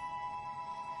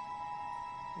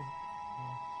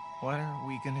 What are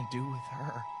we gonna do with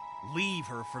her? Leave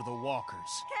her for the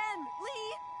walkers. Ken,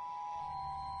 Lee!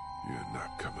 You're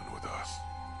not coming with us.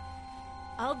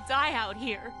 I'll die out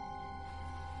here.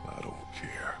 I don't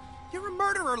care. You're a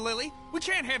murderer, Lily. We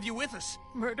can't have you with us.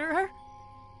 Murderer?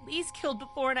 Lee's killed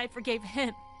before and I forgave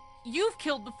him. You've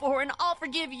killed before and I'll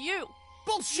forgive you.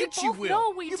 Bullshit, you you both will.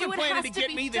 know we You've do been it planning has to to get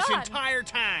be me this done. entire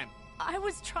time. I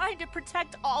was trying to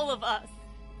protect all of us.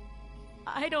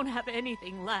 I don't have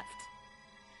anything left.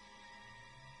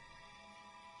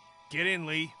 Get in,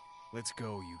 Lee. Let's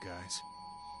go, you guys.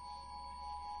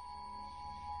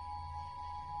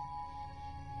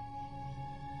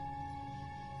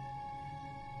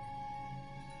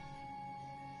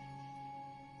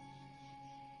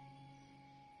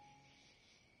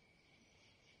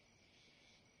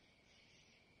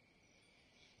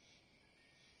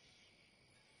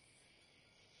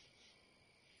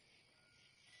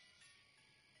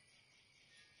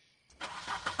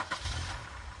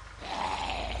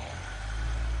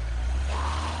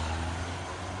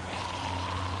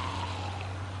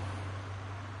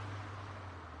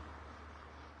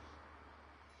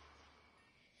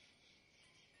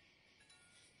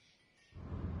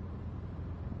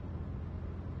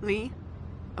 Lee,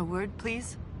 a word,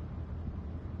 please?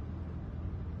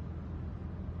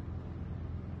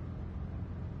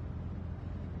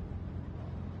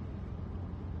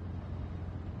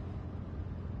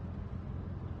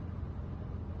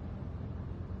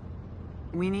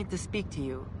 We need to speak to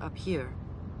you up here.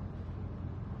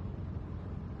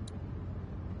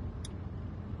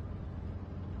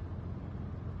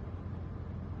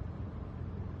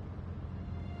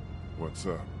 What's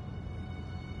up?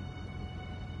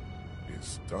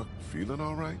 Is Duck feeling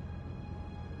all right?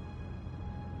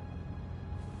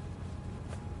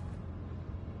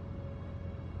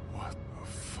 What the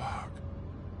fuck?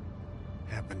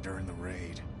 Happened during the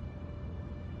raid.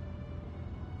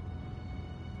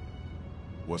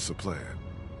 What's the plan?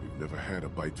 We've never had a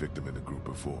bite victim in the group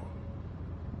before.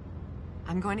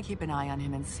 I'm going to keep an eye on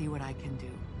him and see what I can do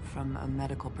from a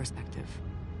medical perspective.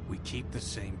 We keep the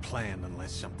same plan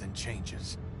unless something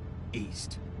changes.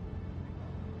 East.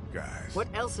 Guys. What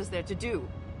else is there to do?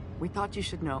 We thought you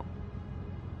should know.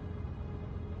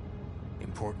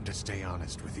 Important to stay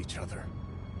honest with each other.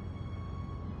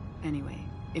 Anyway,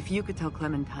 if you could tell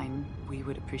Clementine, we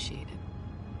would appreciate it.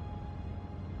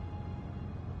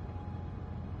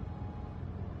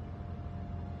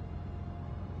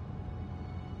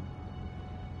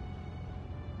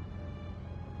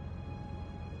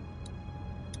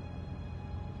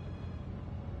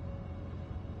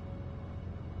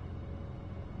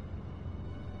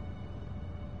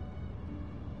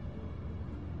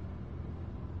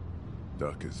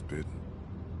 Duck is bitten.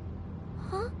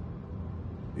 Huh?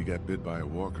 He got bit by a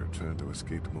walker trying to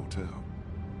escape the motel.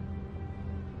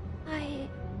 I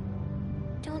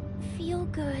don't feel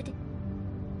good.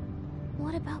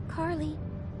 What about Carly?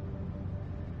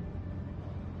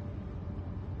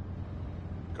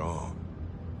 Gone,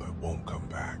 but won't come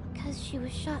back. 'Cause she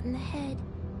was shot in the head.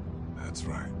 That's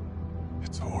right.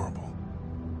 It's horrible.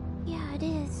 Yeah, it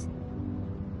is.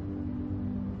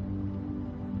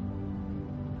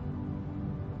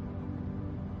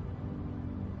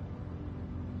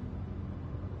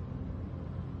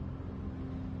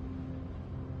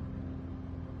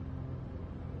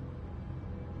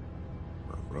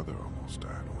 Brother almost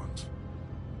died once.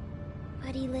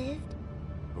 But he lived?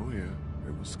 Oh yeah,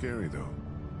 it was scary though.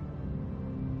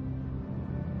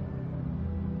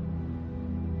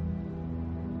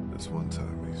 This one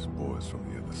time, these boys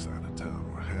from the other side of town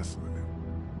were hassling him.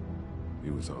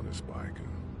 He was on his bike and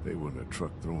they were in a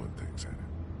truck throwing things at him,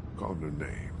 calling their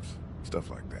names, stuff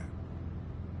like that.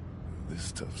 And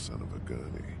this tough son of a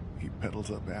gun, he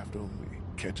pedals up after him, he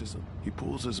catches him, he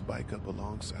pulls his bike up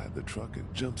alongside the truck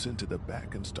and jumps into the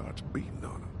back and starts beating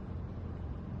on him.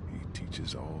 He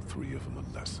teaches all three of them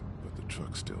a lesson, but the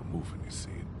truck's still moving, you see.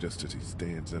 Just as he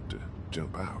stands up to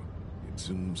jump out, it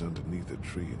zooms underneath a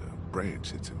tree and a branch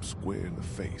hits him square in the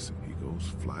face and he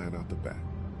goes flying out the back.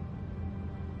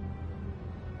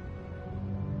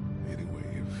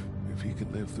 Anyway, if he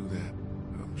can live through that,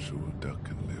 I'm sure Duck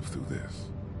can live through this.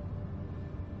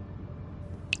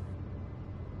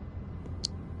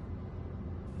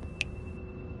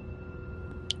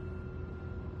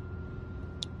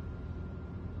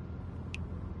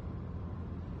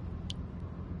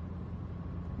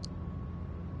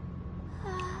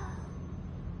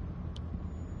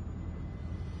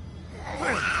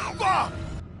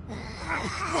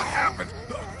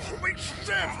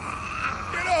 sense!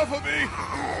 Get off of me!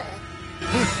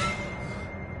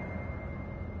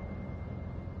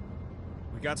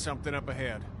 We got something up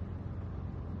ahead.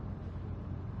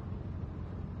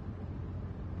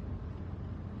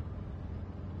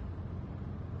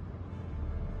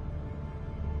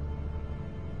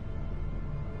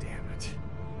 Damn it.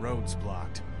 Road's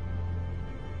blocked.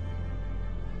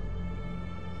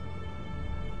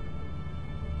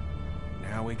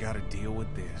 Now we gotta deal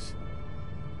with this.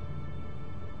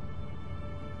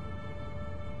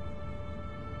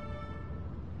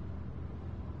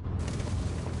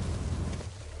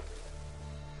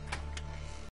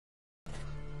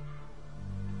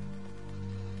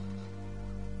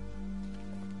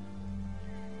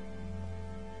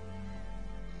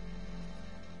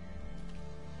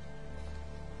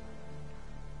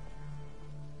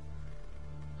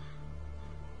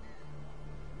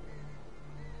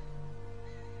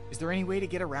 Is there any way to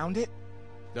get around it?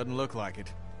 Doesn't look like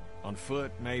it. On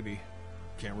foot, maybe.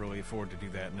 Can't really afford to do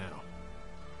that now.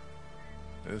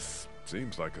 This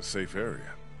seems like a safe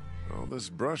area. All this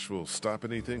brush will stop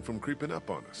anything from creeping up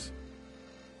on us.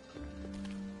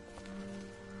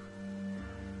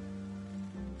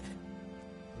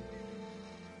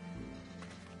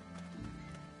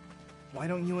 Why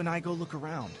don't you and I go look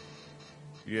around?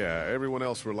 Yeah, everyone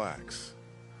else relax.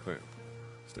 Clem,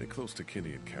 stay close to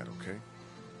Kenny and Kat, okay?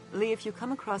 Lee, if you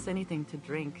come across anything to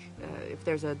drink, if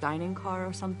there's a dining car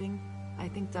or something, I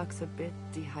think Duck's a bit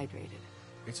dehydrated.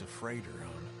 It's a freighter,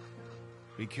 hon.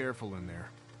 Be careful in there.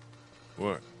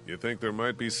 What? You think there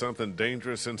might be something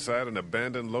dangerous inside an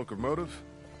abandoned locomotive?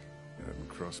 Hadn't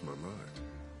crossed my mind.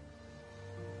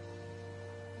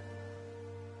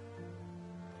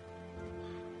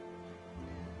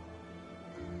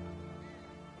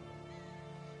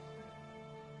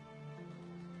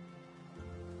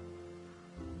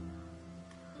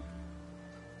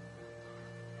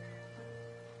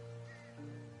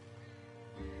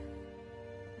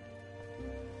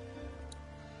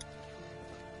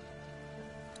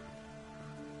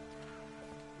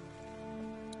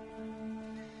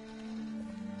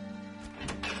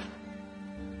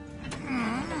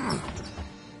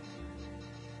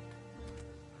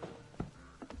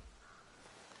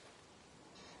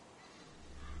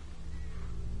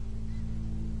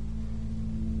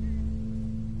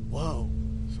 Whoa.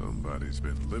 Somebody's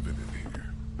been living in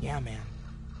here. Yeah, man.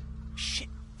 Shit,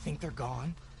 think they're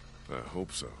gone? I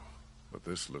hope so, but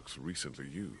this looks recently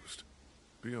used.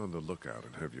 Be on the lookout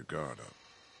and have your guard up.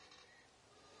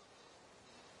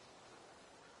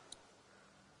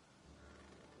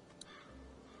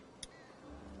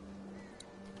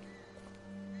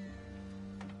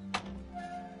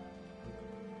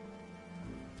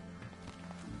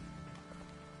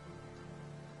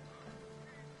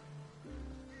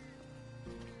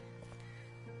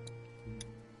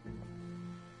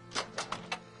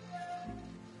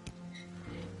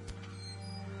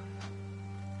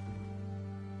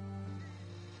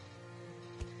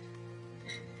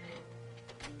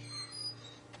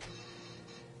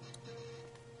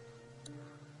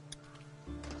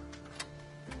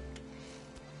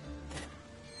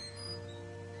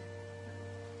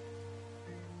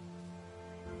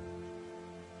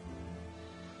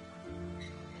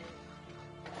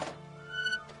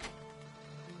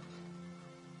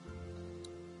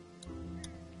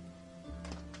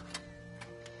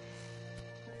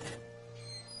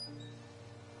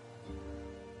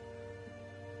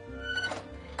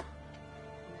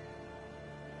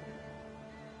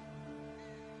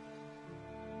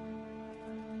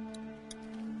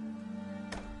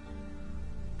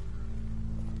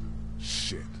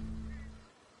 Shit.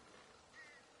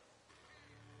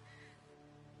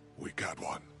 We got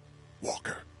one.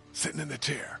 Walker, sitting in the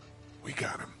chair. We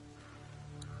got him.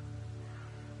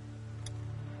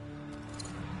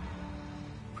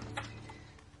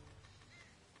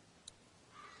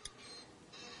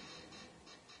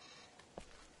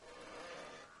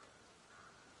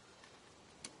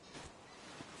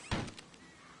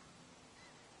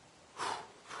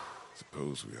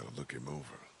 Suppose we ought to look him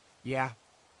over. Yeah.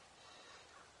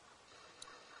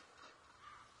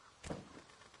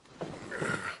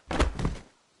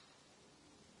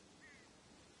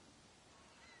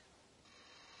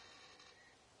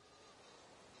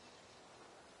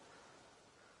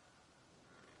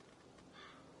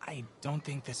 I don't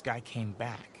think this guy came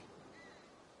back.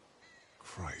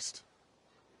 Christ.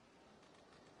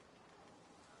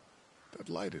 That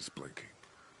light is blinking.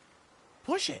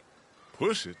 Push it.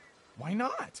 Push it? Why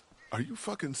not? Are you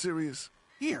fucking serious?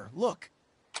 Here, look.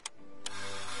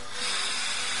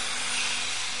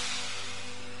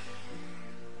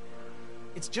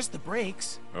 It's just the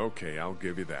brakes. Okay, I'll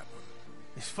give you that one.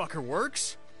 This fucker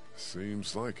works?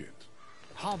 Seems like it.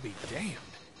 I'll be damned.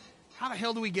 How the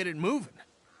hell do we get it moving?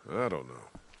 I don't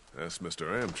know. Ask Mr.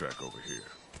 Amtrak over here.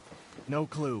 No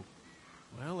clue.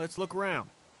 Well, let's look around.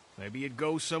 Maybe it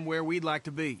goes somewhere we'd like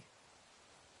to be.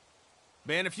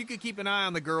 Ben, if you could keep an eye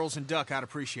on the girls and Duck, I'd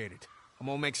appreciate it. I'm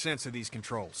gonna make sense of these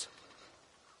controls.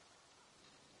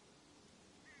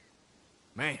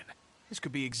 Man, this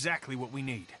could be exactly what we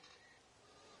need.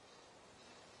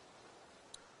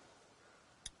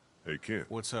 Hey, Kent.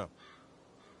 What's up?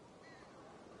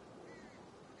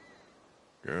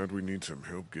 God, we need some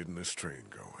help getting this train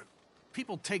going.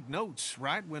 People take notes,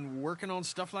 right, when we're working on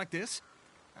stuff like this?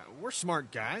 We're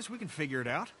smart guys. We can figure it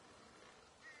out.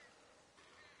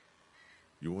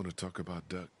 You want to talk about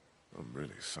Duck? I'm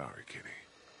really sorry, Kenny.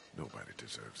 Nobody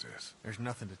deserves this. There's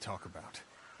nothing to talk about.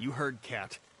 You heard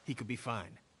Cat. He could be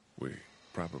fine. We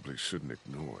probably shouldn't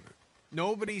ignore it.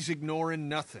 Nobody's ignoring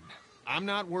nothing. I'm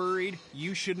not worried.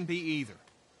 You shouldn't be either.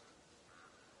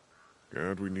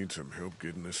 God, we need some help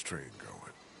getting this train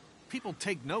going. People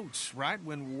take notes, right,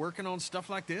 when we're working on stuff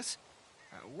like this?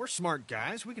 We're smart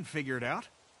guys. We can figure it out.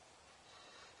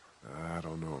 I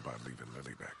don't know about leaving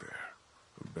Lily back there.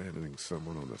 Abandoning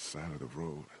someone on the side of the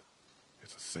road.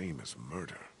 It's the same as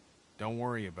murder. Don't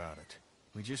worry about it.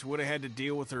 We just would have had to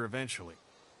deal with her eventually.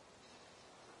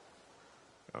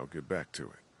 I'll get back to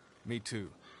it. Me too.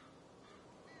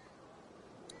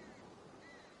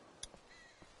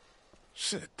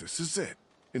 Shit, this is it.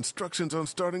 Instructions on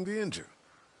starting the engine.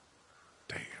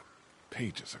 Damn,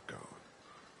 pages are gone.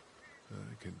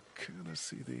 I can kind of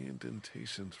see the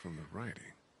indentations from the writing.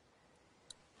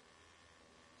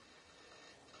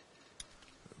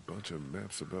 A bunch of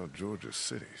maps about Georgia's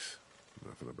cities.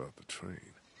 Nothing about the train.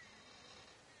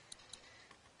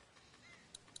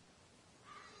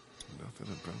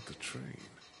 Nothing about the train.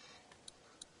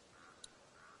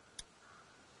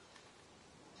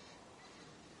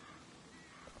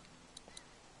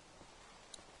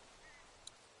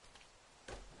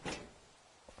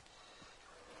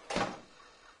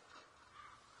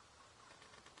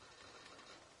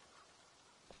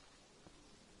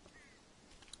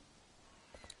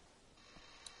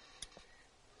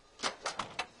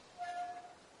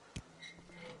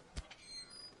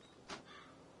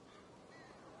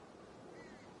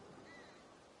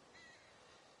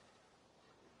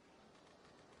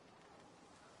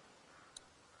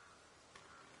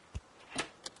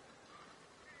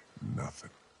 Nothing.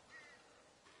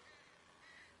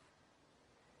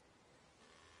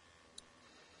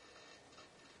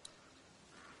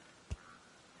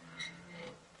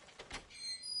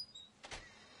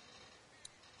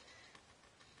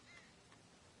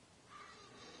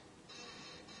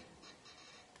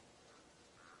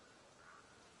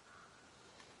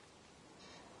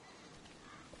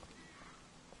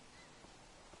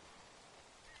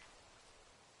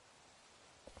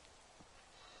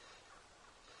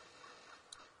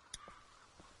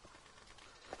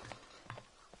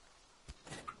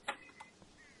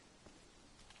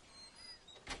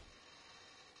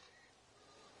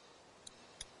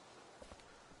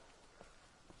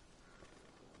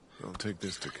 I'll take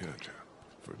this to Katja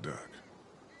for Duck.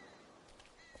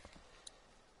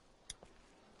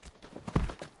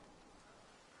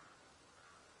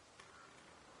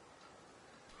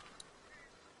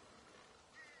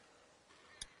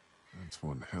 That's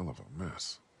one hell of a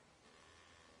mess.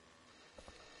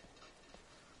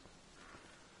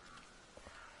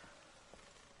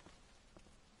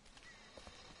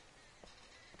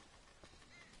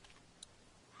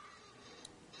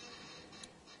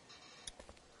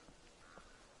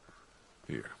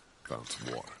 Here, found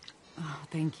some water. Oh,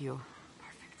 thank you.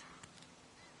 Perfect.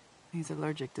 He's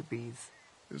allergic to bees.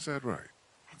 Is that right?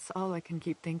 It's all I can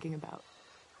keep thinking about.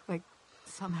 Like,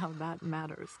 somehow that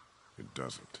matters. It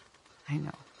doesn't. I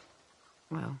know.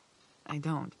 Well, I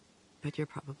don't, but you're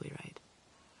probably right.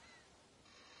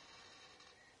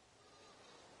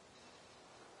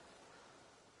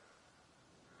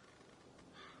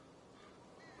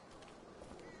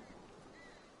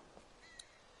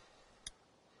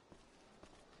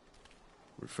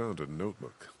 We found a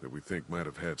notebook that we think might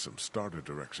have had some starter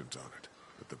directions on it,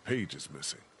 but the page is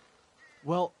missing.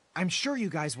 Well, I'm sure you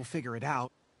guys will figure it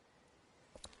out.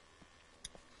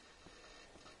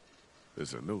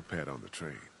 There's a notepad on the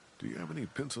train. Do you have any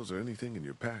pencils or anything in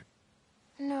your pack?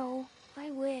 No, I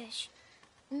wish.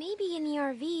 Maybe in the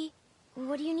RV.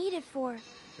 What do you need it for?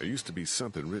 There used to be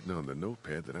something written on the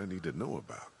notepad that I need to know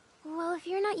about. Well, if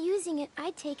you're not using it,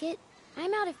 I'd take it.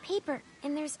 I'm out of paper,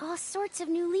 and there's all sorts of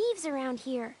new leaves around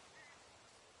here.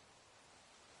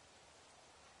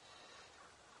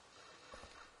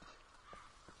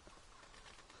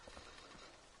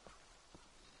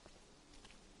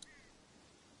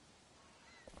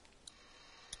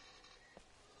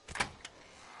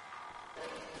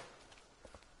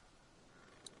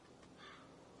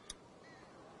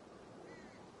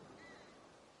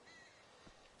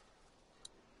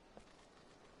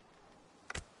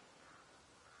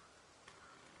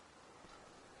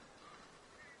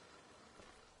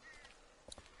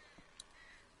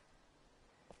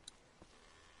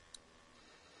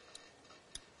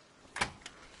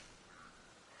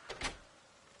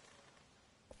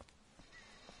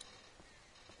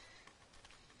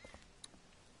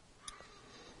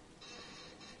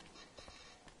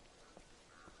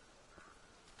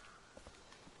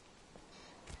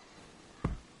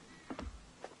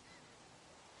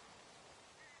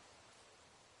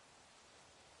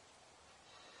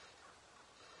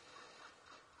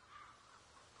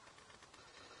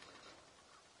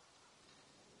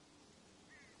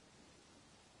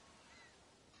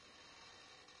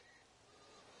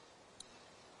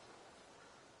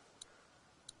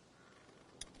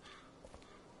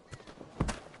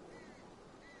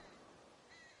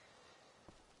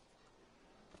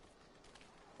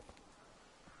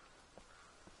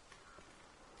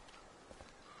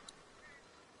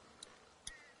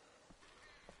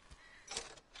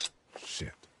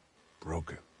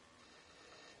 broken.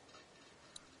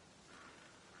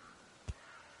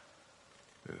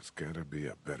 There's gotta be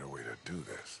a better way to do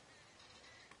this.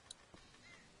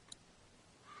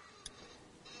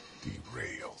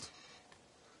 Derailed.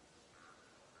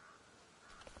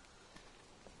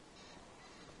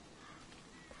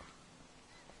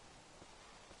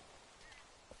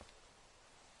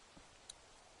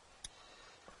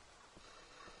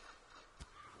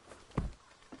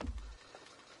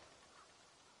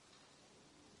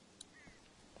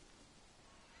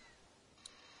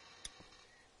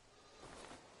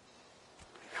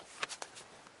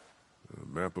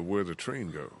 Map of where the train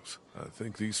goes. I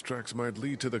think these tracks might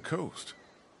lead to the coast.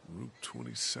 Route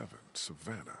 27,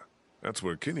 Savannah. That's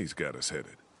where Kenny's got us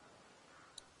headed.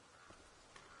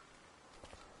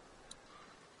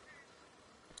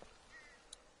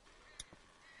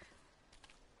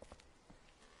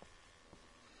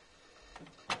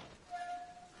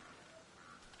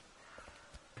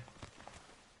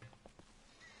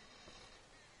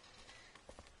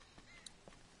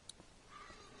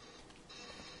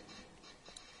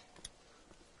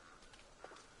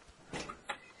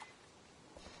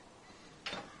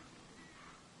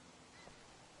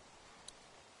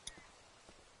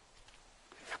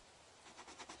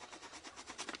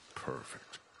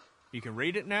 Perfect. You can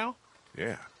read it now?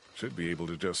 Yeah, should be able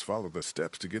to just follow the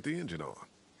steps to get the engine on.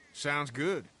 Sounds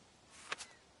good.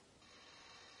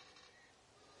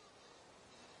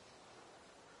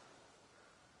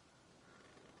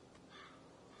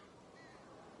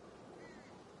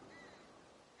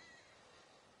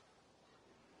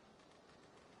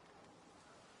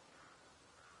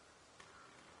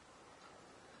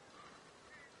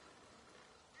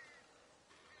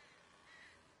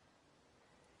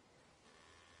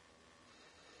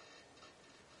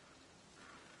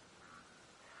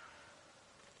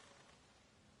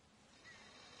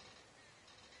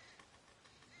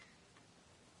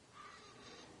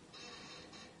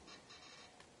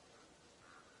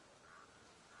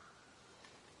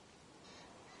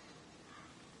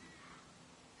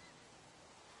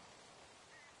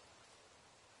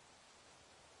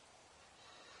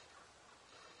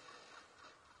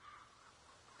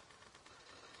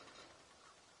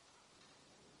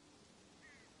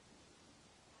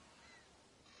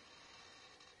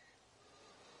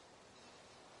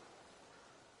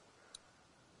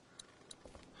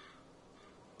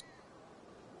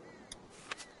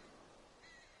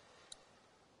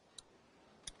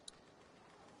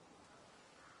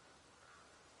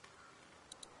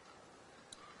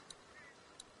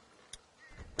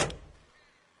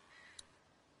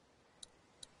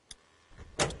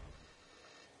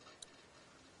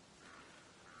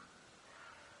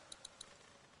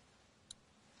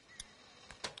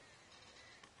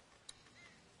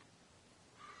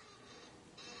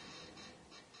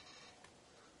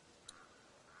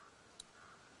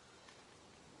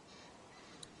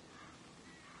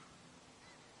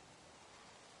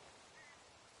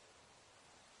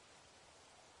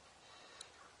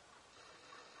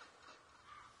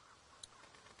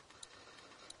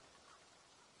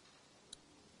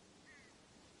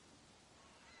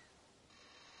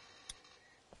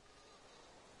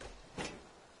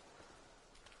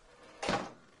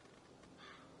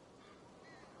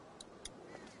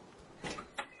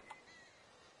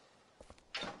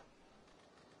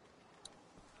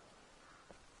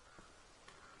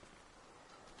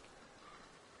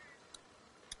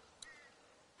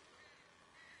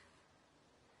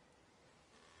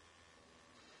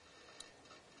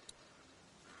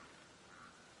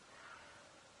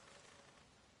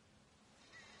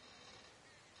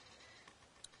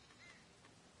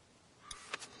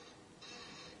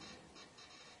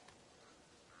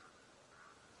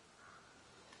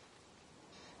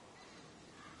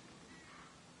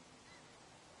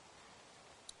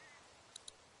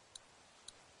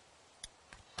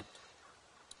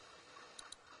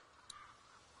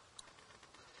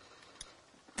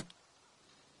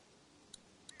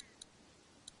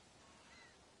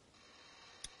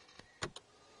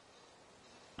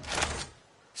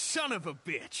 Son of a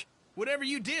bitch! Whatever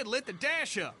you did lit the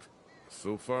dash up.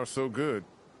 So far, so good.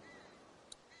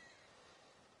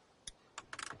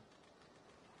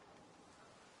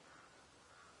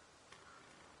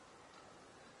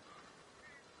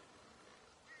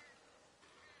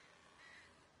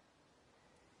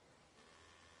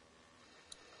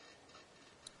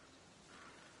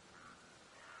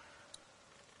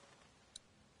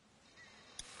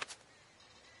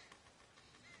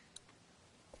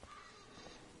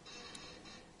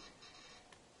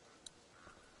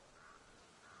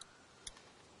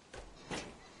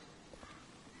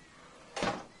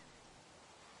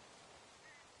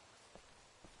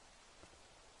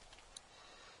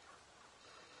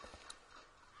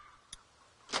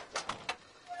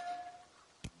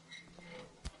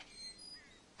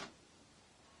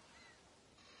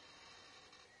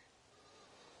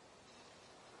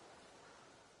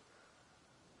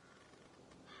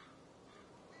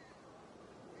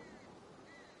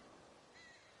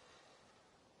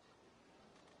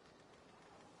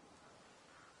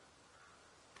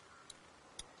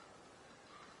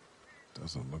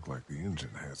 Doesn't look like the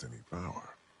engine has any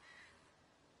power.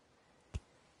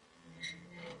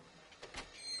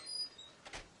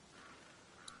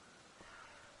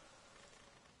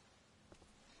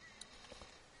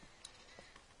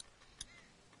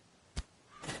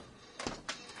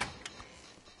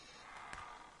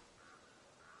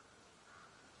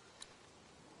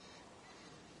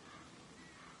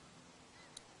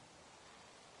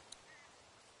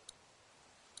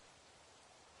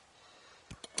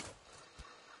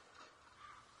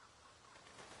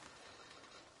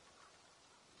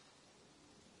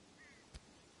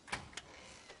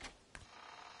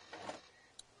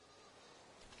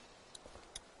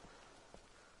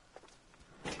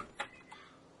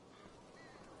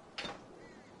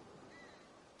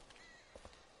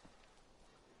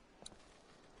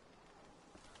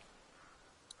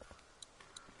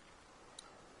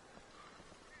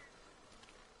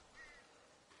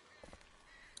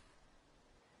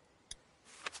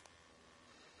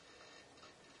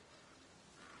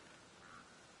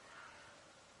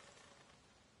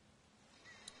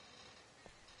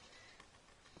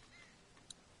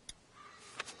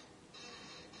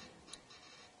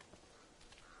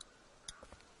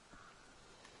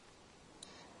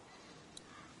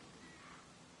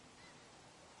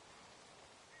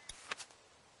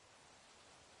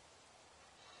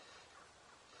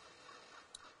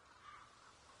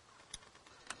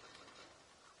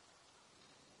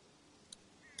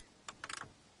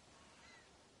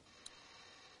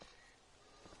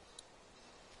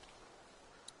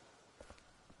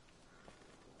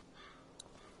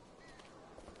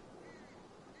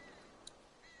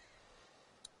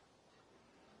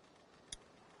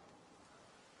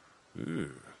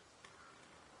 Ew.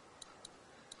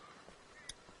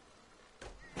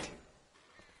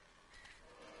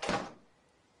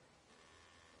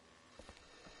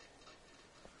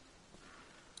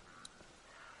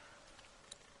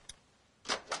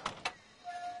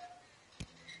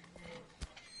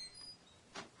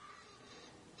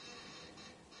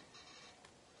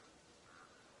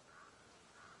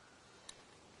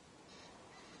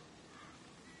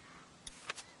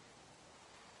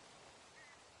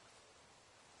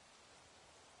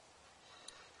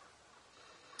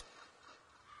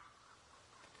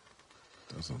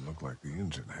 Doesn't look like the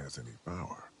engine has any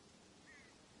power.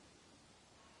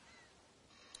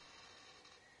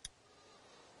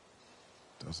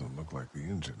 Doesn't look like the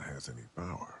engine has any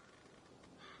power.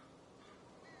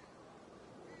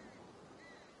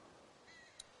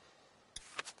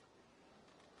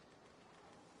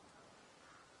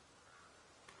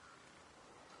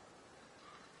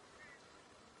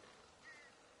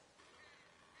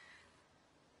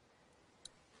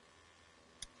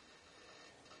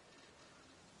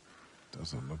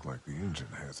 Doesn't look like the engine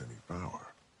has any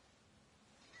power.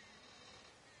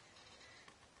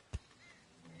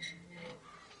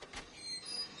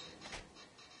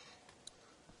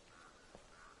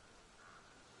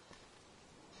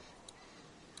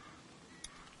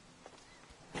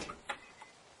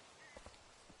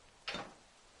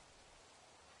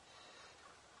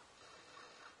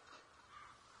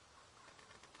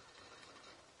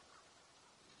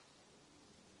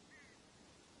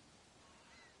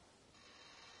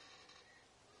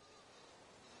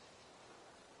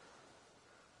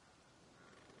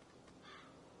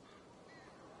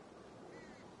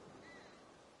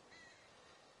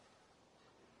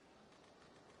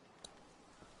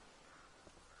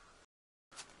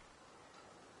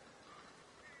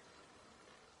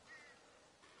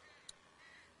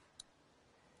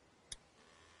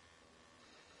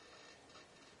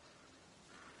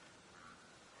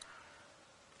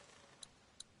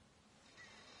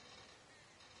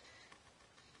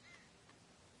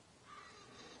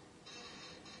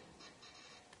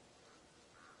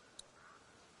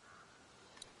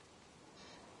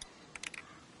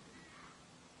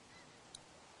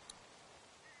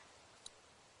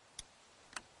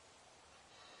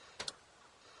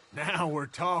 Now we're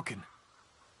talking.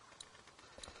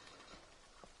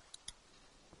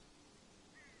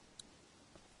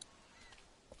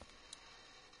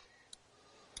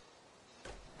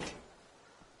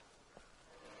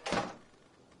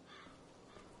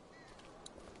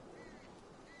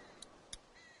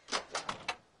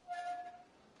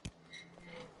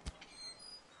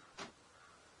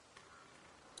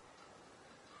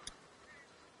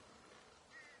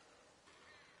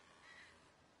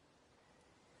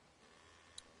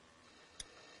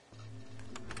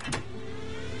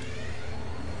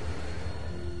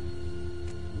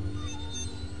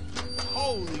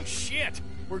 Holy shit!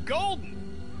 We're golden!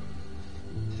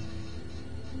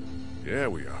 Yeah,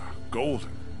 we are. Golden.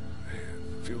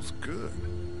 Man, feels good.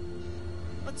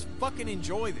 Let's fucking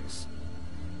enjoy this.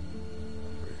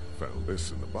 We found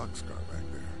this in the boxcar back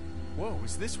there. Whoa,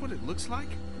 is this what it looks like?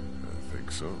 I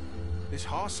think so. This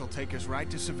hoss will take us right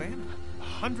to Savannah.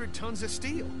 100 tons of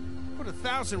steel. Put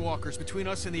 1,000 walkers between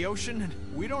us and the ocean, and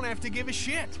we don't have to give a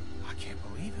shit. I can't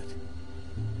believe it.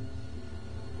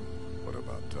 What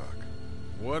about Doc?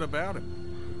 What about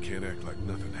him? We can't act like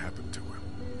nothing happened to him.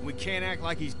 We can't act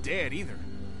like he's dead either.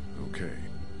 Okay,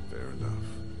 fair enough.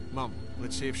 Mom,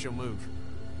 let's see if she'll move.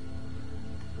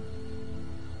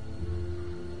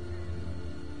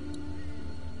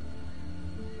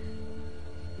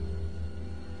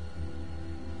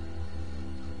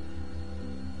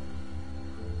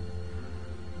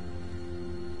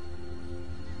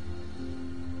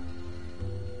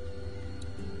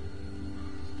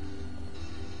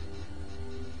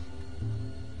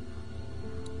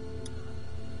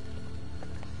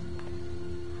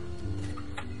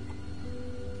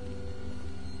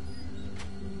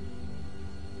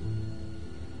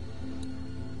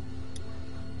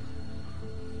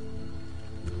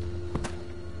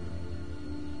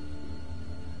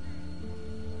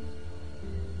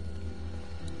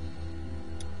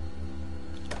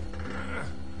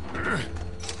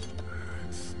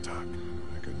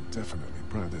 Definitely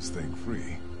pry this thing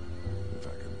free. If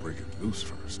I can break it loose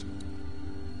first.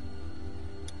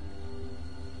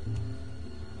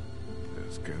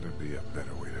 There's gotta be a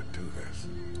better way to do this.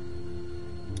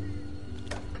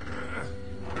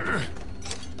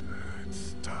 It's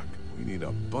stuck. We need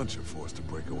a bunch of force to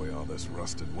break away all this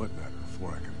rust and whatnot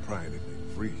before I can pry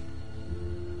anything free.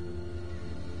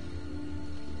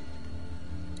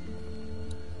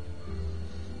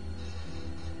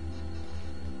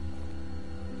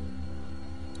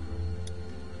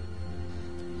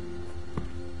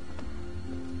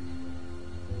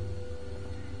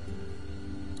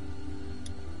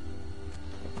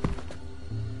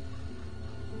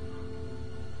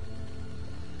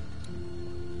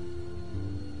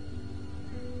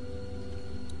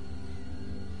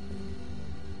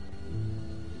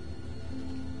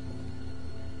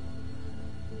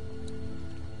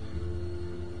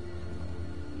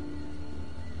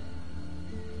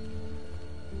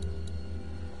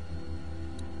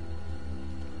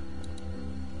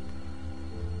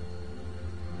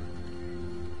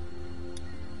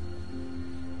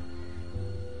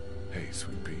 Hey,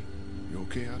 Sweet Pea, you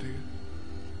okay out here?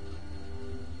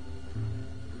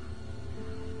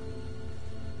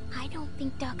 I don't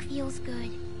think Duck feels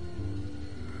good. Me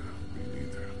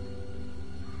neither.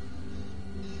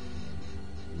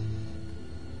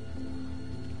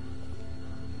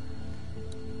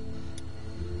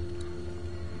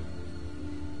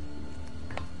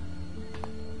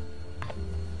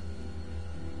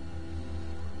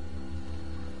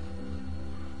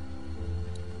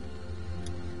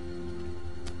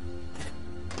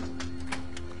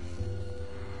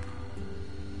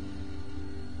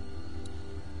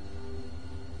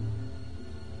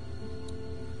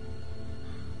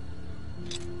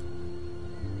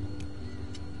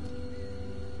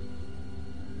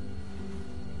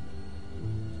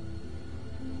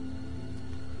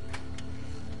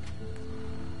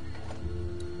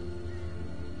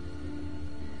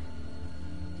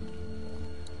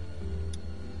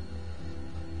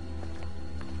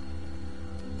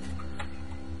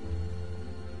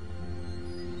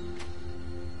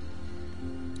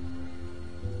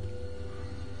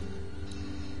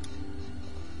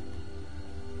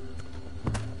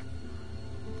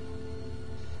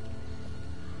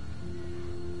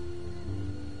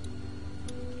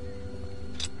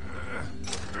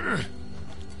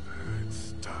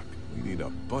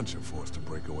 Bunch of force to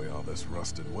break away all this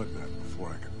rust and whatnot before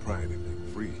I can pry anything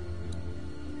free.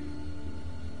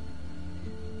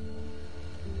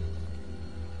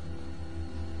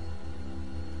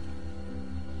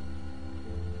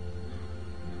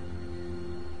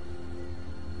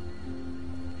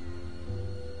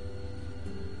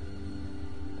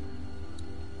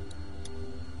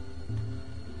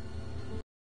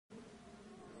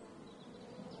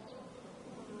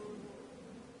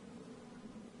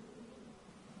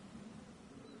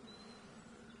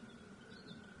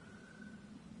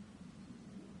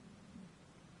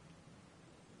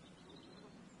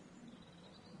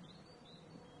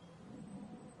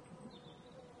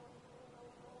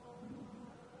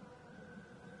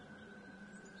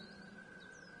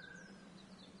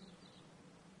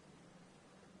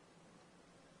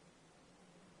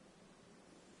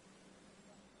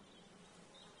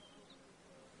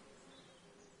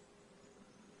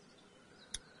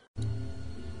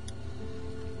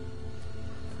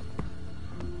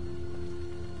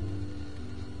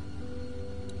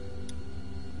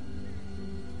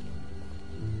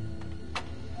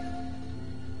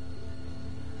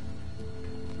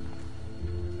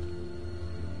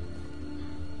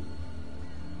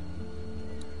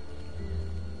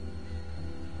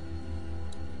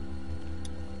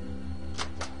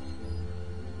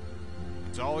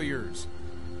 all yours.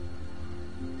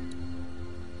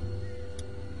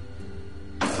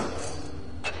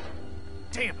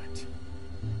 Damn it.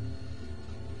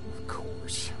 Of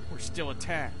course, we're still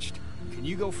attached. Can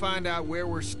you go find out where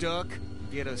we're stuck?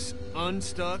 Get us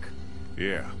unstuck?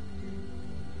 Yeah.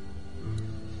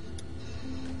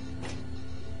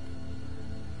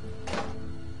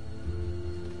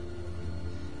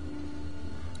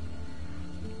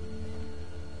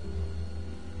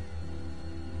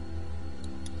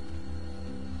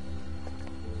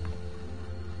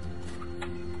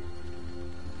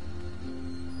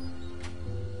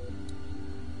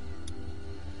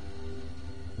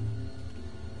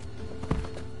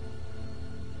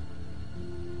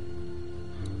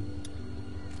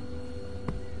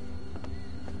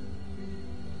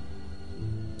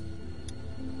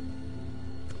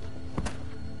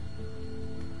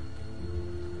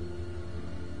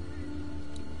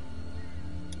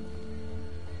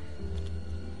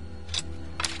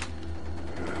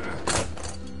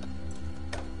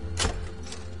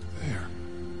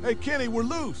 Hey, Kenny, we're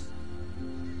loose.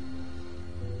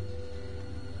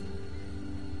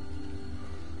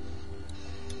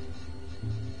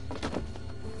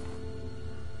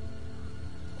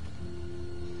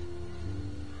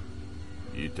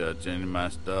 You touch any of my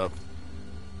stuff?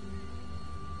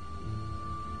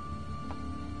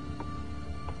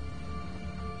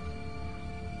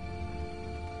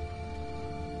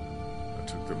 I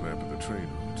took the map of the train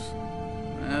routes.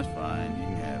 That's fine, you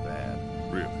can have that.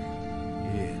 Really?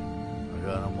 Yeah, I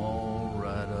got them all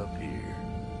right up here.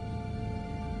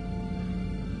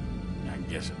 I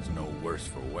guess it's no worse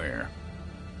for wear.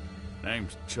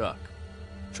 Name's Chuck.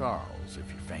 Charles, if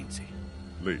you fancy.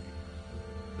 Lee.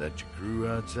 That your crew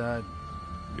outside?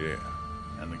 Yeah.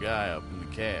 And the guy up in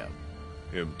the cab?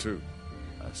 Him too.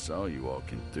 I saw you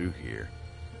walking through here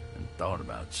and thought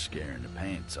about scaring the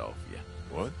pants off you.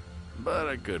 What? But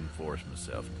I couldn't force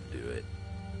myself to do it.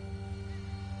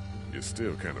 You're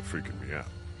still kind of freaking me out.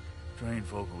 Trained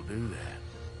folk will do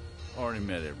that. Already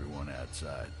met everyone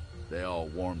outside. They all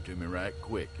warmed to me right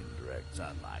quick in direct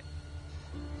sunlight.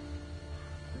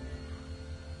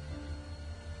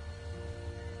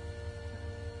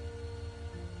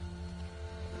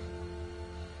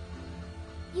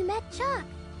 You met Chuck.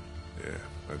 Yeah,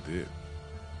 I did.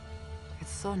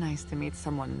 It's so nice to meet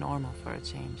someone normal for a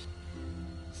change.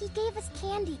 He gave us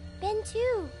candy. Ben,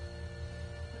 too.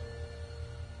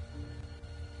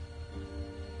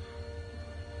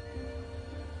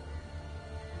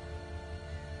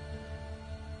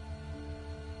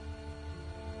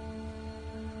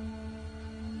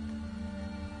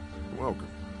 Welcome.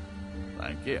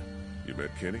 Thank you. You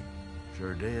met Kenny?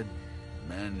 Sure did.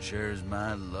 Man shares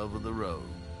my love of the road.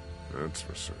 That's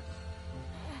for certain.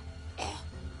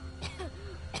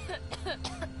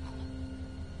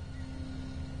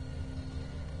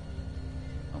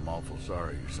 I'm awful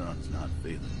sorry your son's not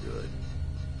feeling good.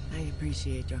 I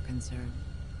appreciate your concern.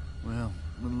 Well,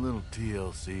 with a little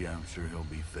TLC, I'm sure he'll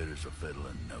be fit as a fiddle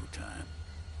in no time.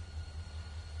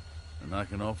 And I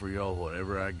can offer y'all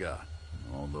whatever I got,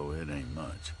 although it ain't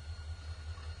much.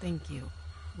 Thank you.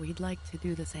 We'd like to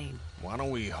do the same. Why don't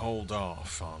we hold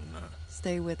off on...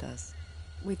 Stay with us.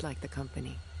 We'd like the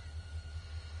company.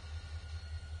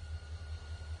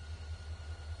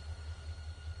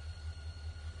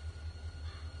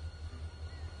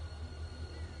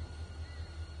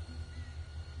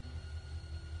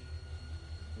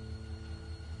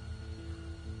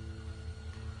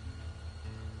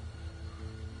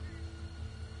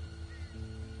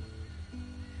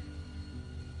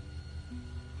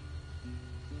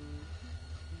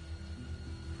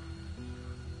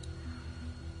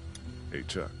 Hey,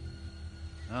 Chuck.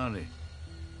 Howdy.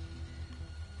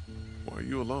 Why are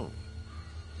you alone?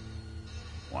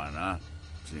 Why not?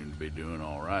 Seem to be doing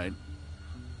all right.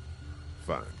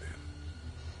 Fine, then.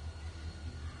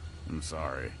 I'm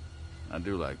sorry. I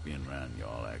do like being around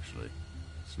y'all, actually.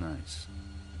 It's nice.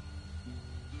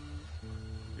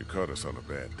 You caught us on a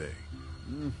bad day.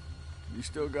 You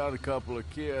still got a couple of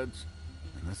kids,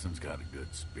 and this one's got a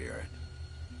good spirit.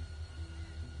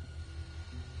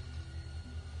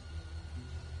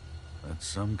 That's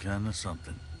some kind of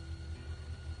something.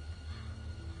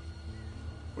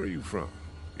 Where are you from?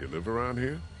 You live around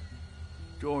here?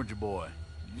 Georgia boy.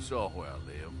 You saw where I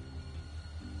live.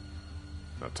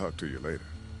 I'll talk to you later.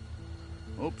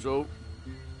 Hope so.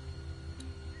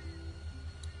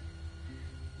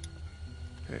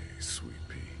 Hey, sweet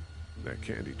pea. That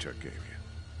candy Chuck gave you.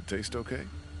 It taste okay?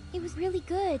 It was really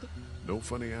good. No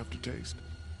funny aftertaste?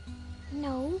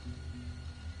 No.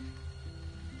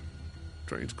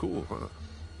 Train's cool, huh?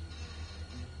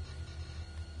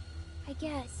 I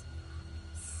guess.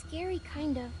 scary,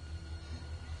 kind of.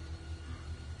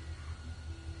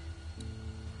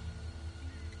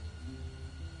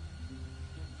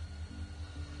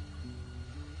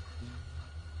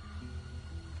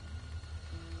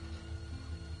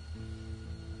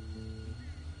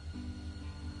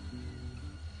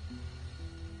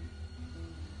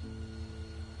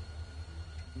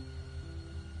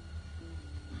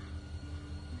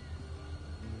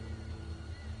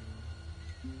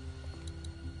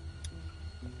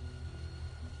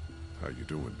 How you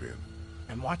doing, Ben?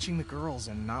 I'm watching the girls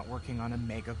and not working on a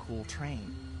mega cool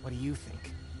train. What do you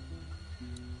think?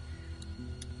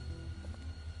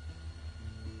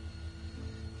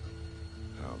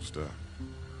 How's Doc?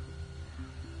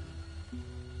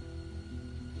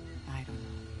 I don't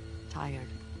know. Tired.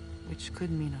 Which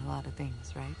could mean a lot of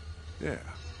things, right? Yeah.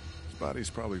 His body's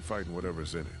probably fighting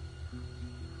whatever's in it.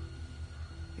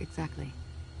 Exactly.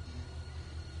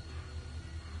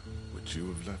 Would you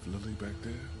have left Lily back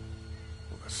there?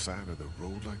 On the side of the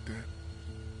road like that?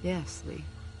 Yes, Lee.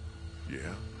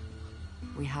 Yeah?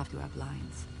 We have to have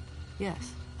lines.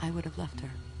 Yes, I would have left her.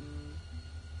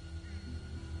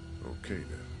 Okay,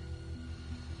 then.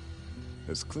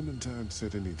 Has Clementine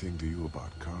said anything to you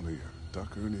about Carly or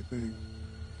Duck or anything?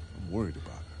 I'm worried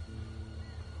about her.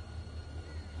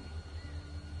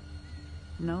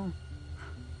 No.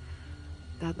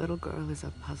 That little girl is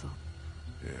a puzzle.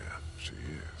 Yeah, she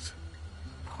is.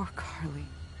 Poor Carly.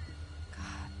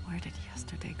 God, where did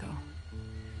yesterday go?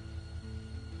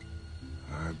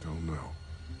 I don't know.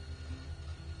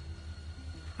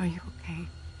 Are you okay?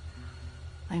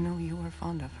 I know you were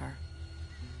fond of her.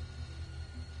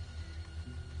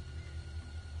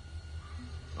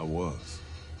 I was.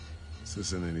 This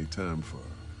isn't any time for,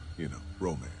 you know,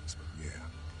 romance, but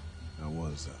yeah. I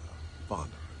was, fond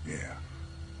of her, yeah.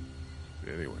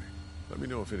 Anyway, let me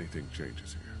know if anything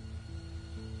changes here.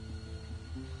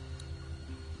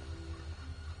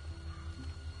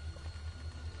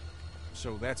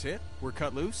 So that's it? We're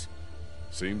cut loose?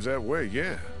 Seems that way,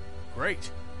 yeah. Great.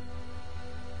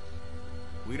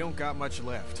 We don't got much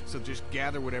left, so just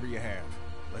gather whatever you have.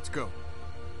 Let's go.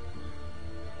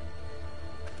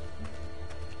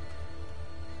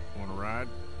 Want to ride?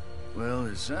 Well,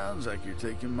 it sounds like you're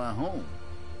taking my home.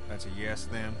 That's a yes,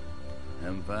 then?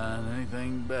 Haven't found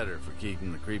anything better for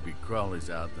keeping the creepy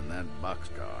crawlies out than that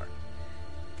boxcar.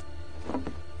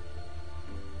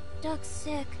 Duck's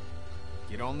sick.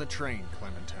 Get on the train,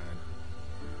 Clementine.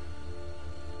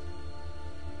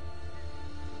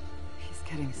 He's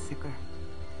getting sicker.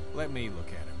 Let me look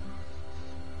at him.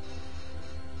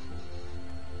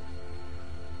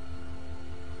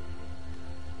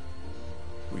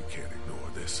 We can't ignore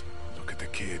this. Look at the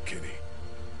kid, Kenny.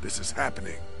 This is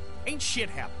happening. Ain't shit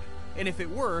happening. And if it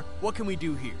were, what can we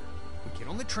do here? We get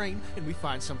on the train and we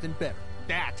find something better.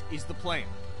 That is the plan.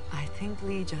 I think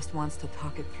Lee just wants to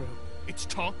talk it through. It's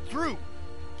talked through.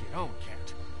 Get on,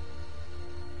 Cat.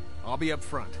 I'll be up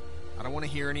front. I don't want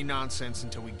to hear any nonsense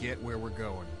until we get where we're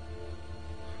going.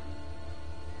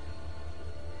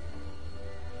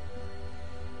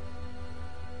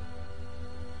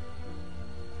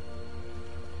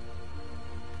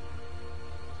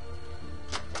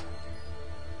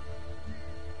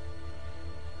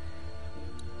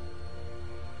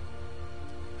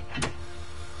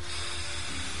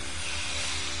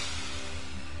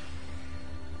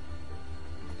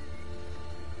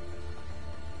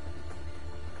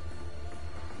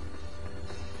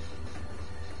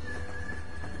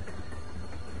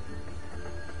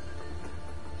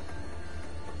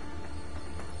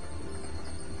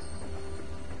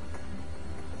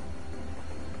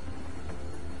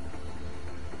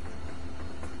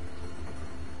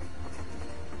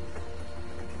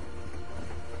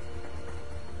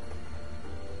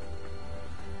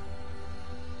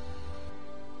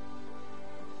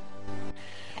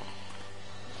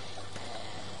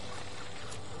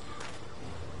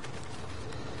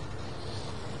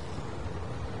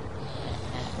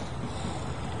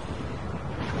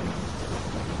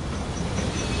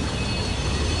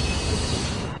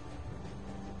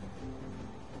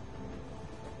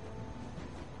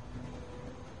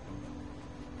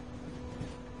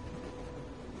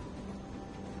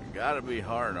 Gotta be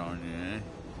hard on you, eh?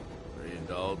 3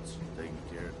 adults, taking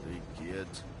care of 3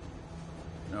 kids.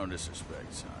 No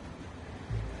disrespect, son.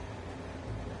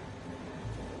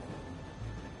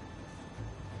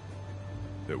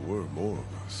 There were more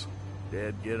of us.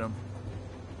 Dad get them?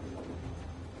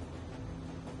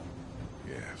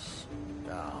 Yes.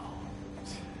 Oh,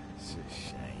 it's a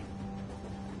shame.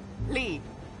 Lee!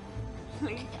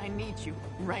 Lee, I need you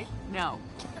right now.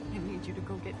 I need you to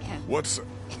go get Ken. What's...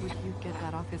 Would you get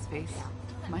that off his face?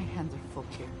 My hands are full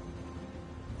here.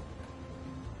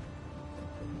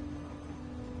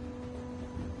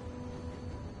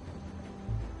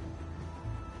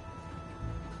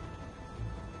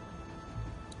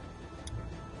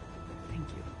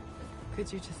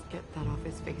 Could you just get that off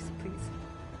his face, please?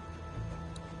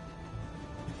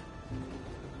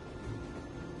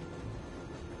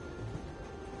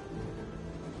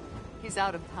 He's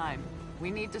out of time.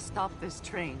 We need to stop this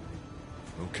train.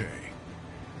 Okay.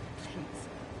 Please.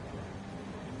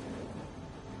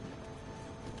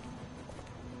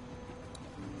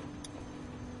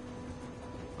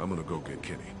 I'm gonna go get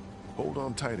Kenny. Hold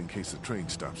on tight in case the train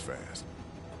stops fast.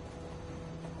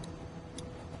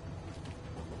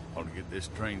 Ought to get this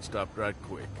train stopped right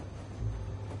quick.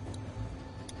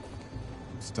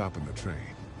 Stopping the train.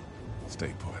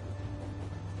 Stay put.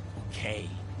 Okay.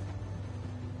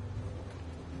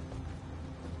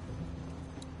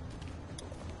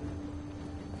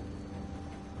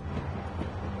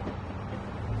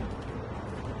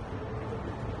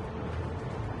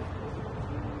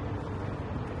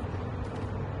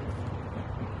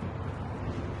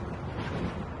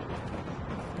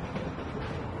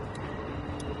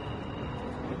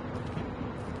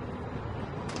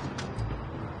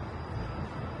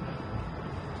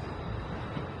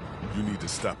 You need to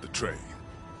stop the train.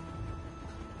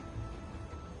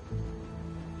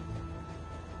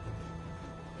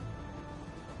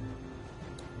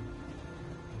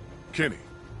 Kenny.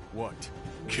 What?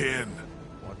 Ken.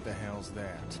 What the hell's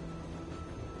that?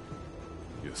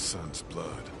 Your son's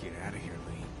blood. Get out of here,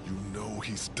 Lee. You know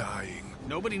he's dying.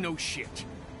 Nobody knows shit.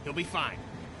 He'll be fine.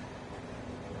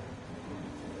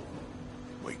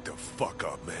 Wake the fuck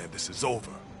up, man. This is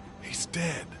over. He's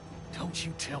dead. Don't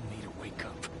you tell me to wake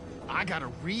up. I got a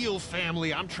real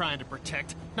family I'm trying to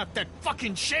protect, not that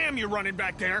fucking sham you're running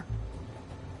back there.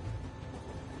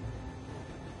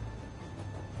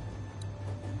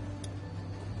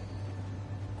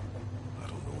 I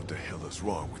don't know what the hell is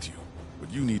wrong with you,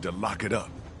 but you need to lock it up.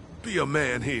 Be a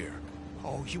man here.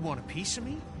 Oh, you want a piece of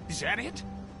me? Is that it?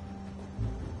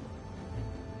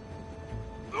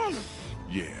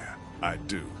 Yeah, I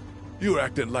do. You're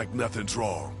acting like nothing's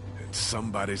wrong, and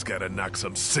somebody's gotta knock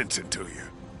some sense into you.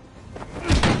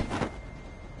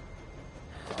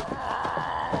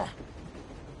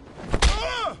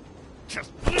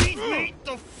 Just leave me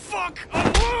the fuck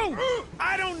alone!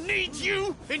 I don't need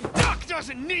you, and Doc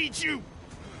doesn't need you!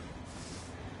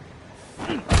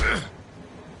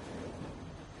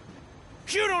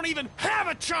 You don't even have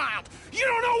a child! You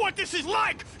don't know what this is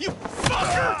like, you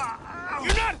fucker!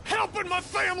 You're not helping my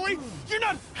family! You're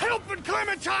not helping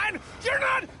Clementine! You're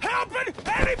not helping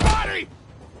anybody!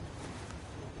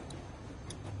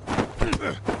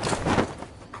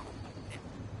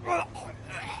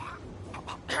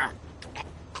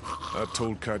 I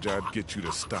told Kaja I'd get you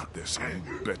to stop this, and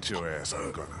you bet your ass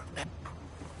I'm gonna.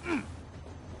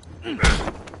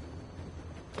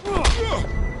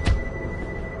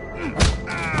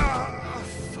 I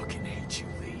fucking hate you,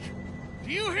 Lee.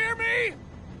 Do you hear me?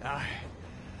 I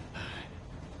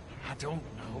don't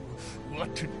know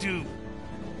what to do.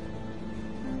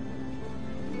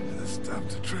 Stop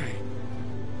the train.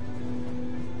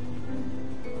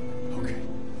 Okay.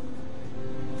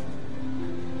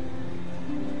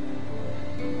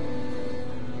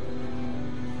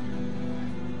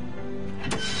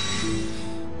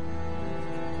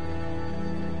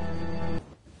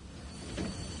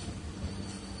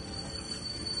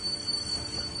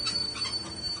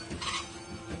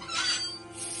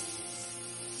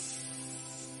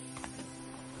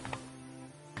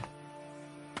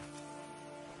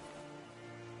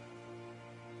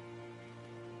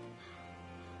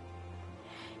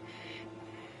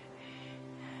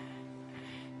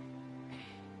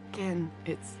 Again,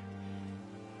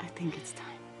 I think it's time.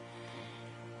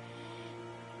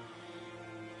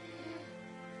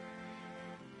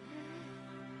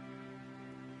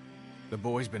 The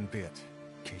boy's been bit,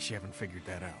 in case you haven't figured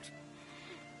that out.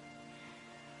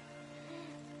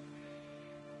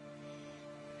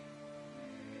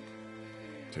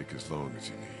 Take as long as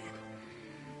you need.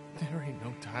 There ain't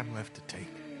no time left to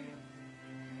take.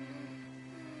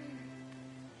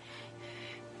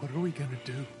 What are we gonna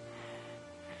do?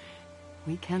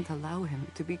 We can't allow him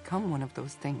to become one of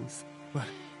those things. But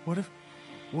what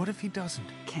if he doesn't?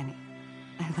 Kenny,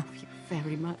 I love you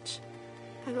very much.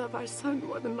 I love our son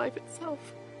more than life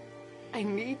itself. I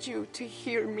need you to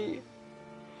hear me.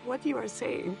 What you are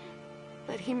saying,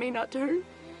 that he may not turn,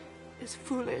 is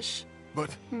foolish.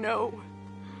 But... No.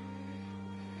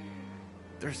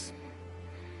 There's...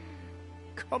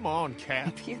 Come on, Kat.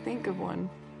 If you think of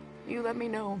one, you let me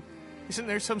know. Isn't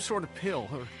there some sort of pill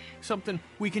or something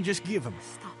we can just give him?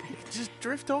 Stop it. Just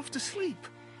drift off to sleep.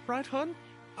 Right, hun?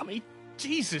 I mean,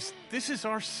 Jesus, this is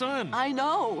our son. I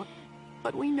know.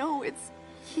 But we know it's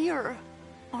here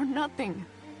or nothing.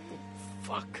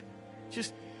 Fuck.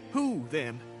 Just who,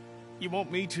 then? You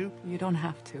want me to? You don't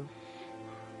have to.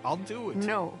 I'll do it.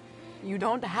 No, you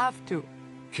don't have to.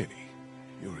 Kenny,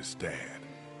 you're his dad.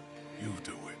 You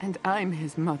do it. And I'm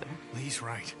his mother. Lee's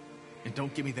right. And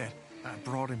don't give me that I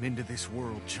brought him into this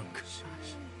world junk.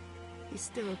 Shush. He's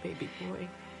still a baby boy.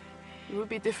 It would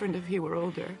be different if he were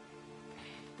older.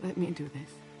 Let me do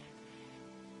this.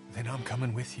 Then I'm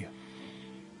coming with you.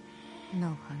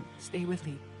 No, hon. Stay with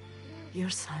Lee.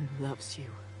 Your son loves you,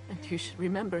 and you should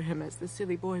remember him as the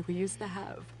silly boy we used to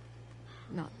have.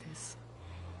 Not this.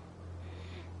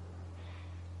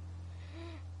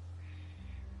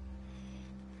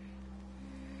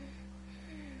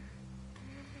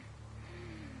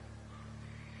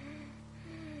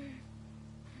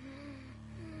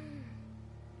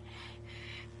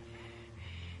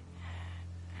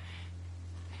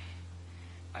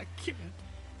 I can't.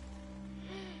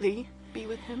 Lee, be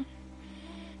with him.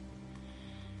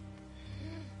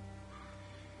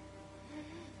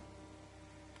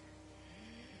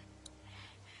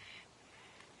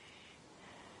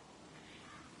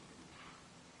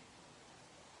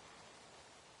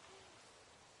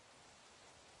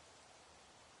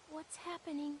 What's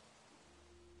happening?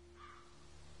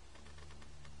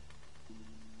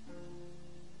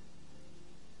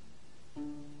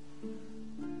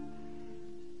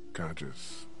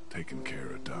 Conjur's taking care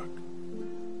of Duck.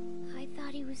 I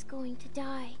thought he was going to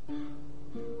die.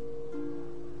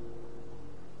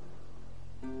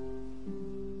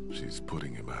 She's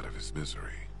putting him out of his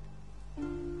misery.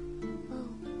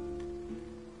 Oh.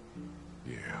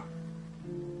 Yeah.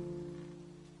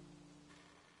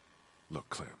 Look,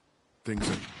 Clem, things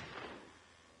are...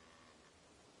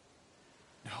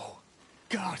 No.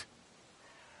 God.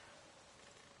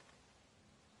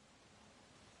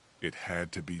 It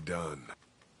had to be done.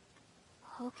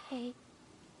 Okay.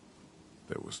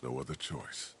 There was no other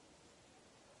choice.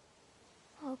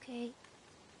 Okay.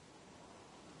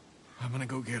 I'm gonna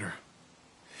go get her.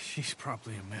 She's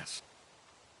probably a mess.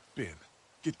 Ben,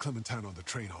 get Clementine on the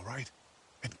train, all right?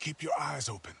 And keep your eyes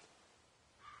open.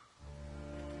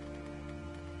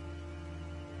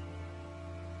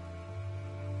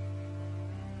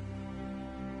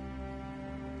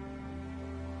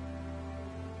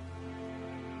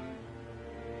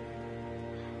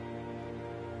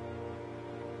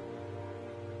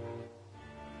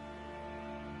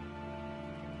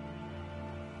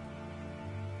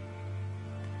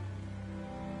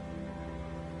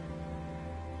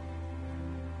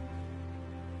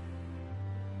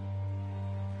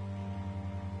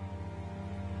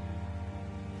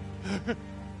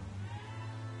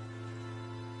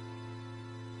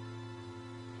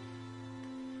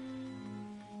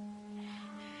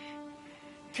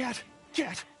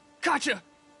 Cat! Gotcha!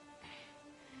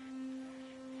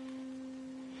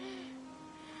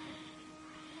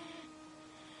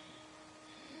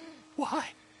 Why?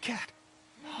 Cat?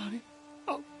 Honey?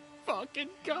 Oh, fucking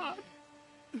God!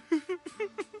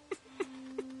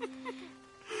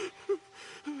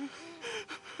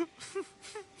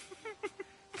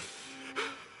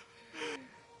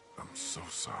 I'm so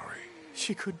sorry.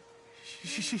 She could...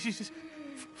 She just...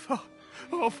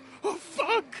 Oh,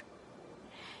 fuck!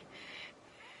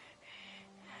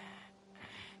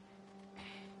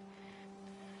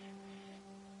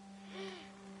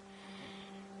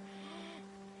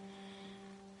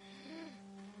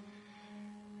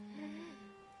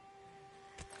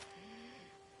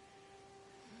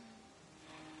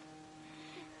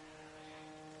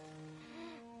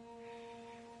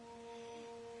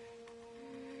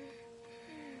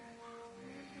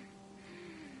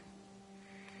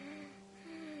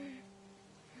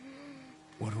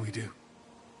 What do we do?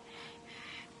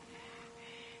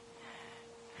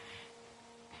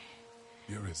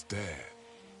 You're his dad.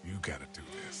 You gotta do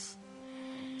this.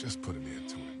 Just put an end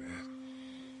to it, man.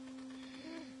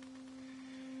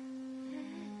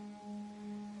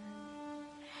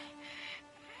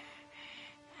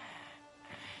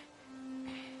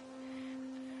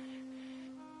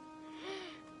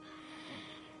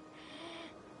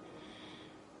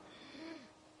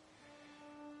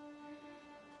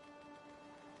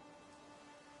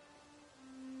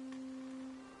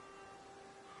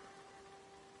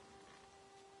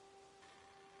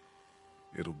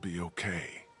 It'll be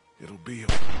okay. It'll be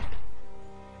okay.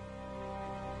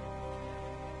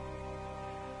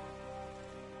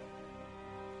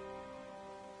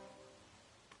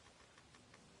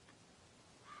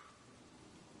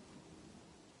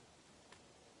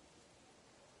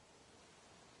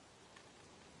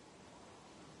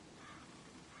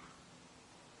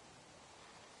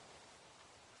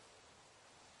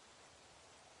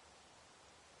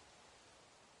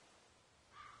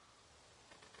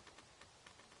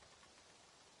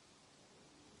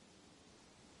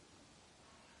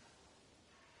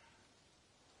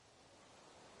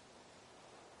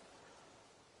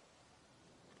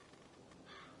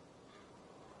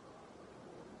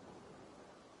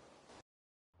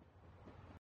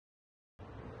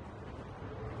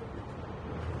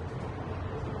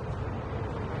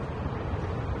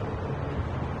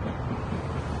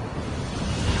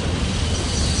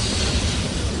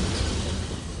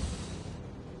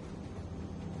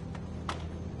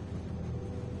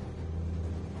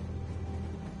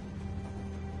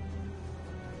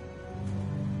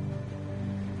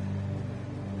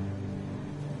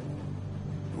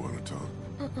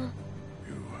 You,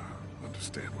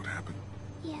 understand what happened?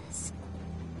 Yes.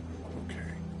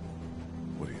 Okay.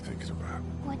 What are you thinking about?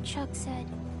 What Chuck said.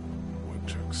 What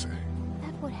Chuck say?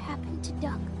 That what happened to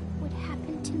Duck would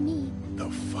happen to me. The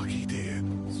fuck he did?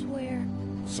 Swear.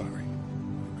 Sorry.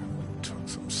 I took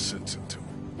some sense into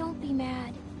him. Don't be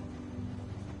mad.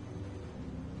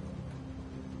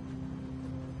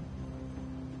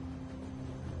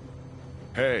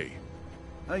 Hey.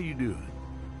 How you doing?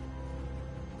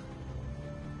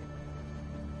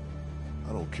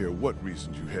 I don't care what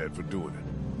reasons you had for doing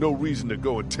it. No reason to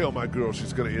go and tell my girl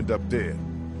she's gonna end up dead.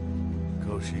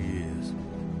 'Cause she is.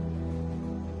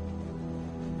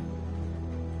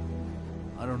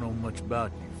 I don't know much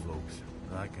about you folks,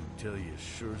 but I can tell you as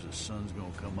sure as the sun's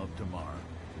gonna come up tomorrow,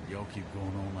 y'all keep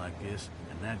going on like this,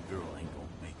 and that girl ain't gonna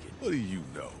make it. What do you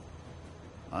know?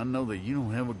 I know that you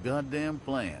don't have a goddamn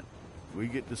plan. We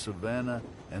get to Savannah,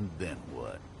 and then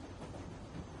what?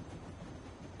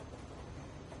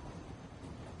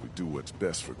 We do what's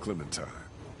best for Clementine.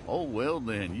 Oh, well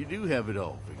then, you do have it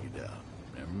all figured out.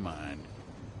 Never mind.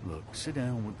 Look, sit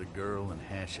down with the girl and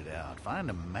hash it out.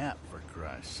 Find a map, for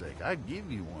Christ's sake. I'd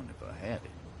give you one if I had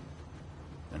it.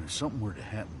 And if something were to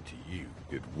happen to you...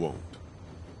 It won't.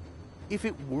 If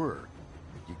it were,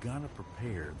 you gotta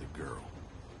prepare the girl.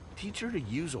 Teach her to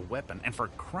use a weapon, and for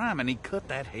criminy, cut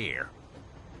that hair.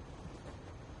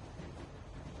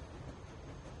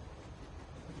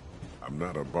 I'm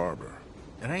not a barber.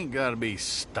 It ain't gotta be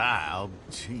styled.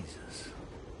 Jesus.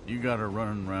 You got her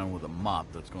running around with a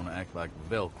mop that's gonna act like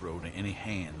Velcro to any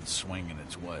hand swinging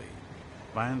its way.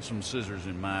 Find some scissors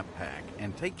in my pack,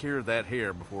 and take care of that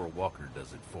hair before a walker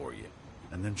does it for you.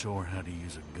 And then show her how to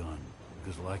use a gun.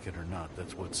 Because like it or not,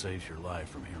 that's what saves your life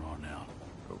from here on out.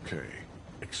 Okay.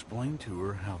 Explain to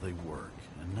her how they work,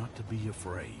 and not to be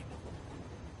afraid.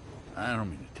 I don't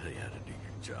mean to tell you how to do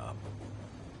your job,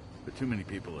 but too many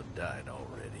people have died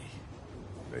already.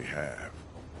 They have.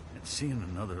 And seeing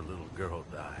another little girl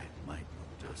die might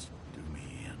just do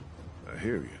me in. I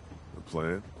hear you. A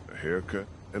plan, a haircut,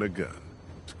 and a gun.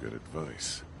 It's good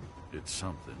advice. It's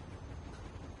something.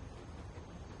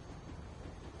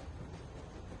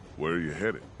 Where are you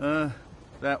headed?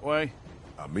 That way?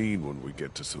 I mean when we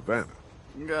get to Savannah.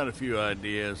 Got a few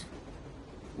ideas.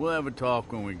 We'll have a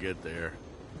talk when we get there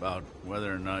about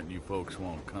whether or not you folks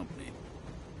want company.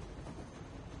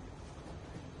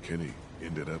 Kenny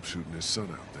ended up shooting his son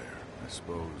out there. I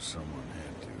suppose someone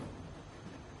had to.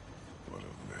 What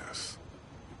a mess.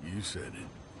 You said it.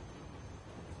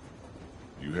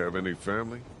 You have any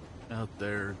family? Out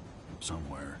there,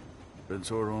 somewhere. Been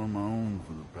sort of on my own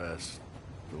for the past,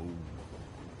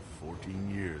 14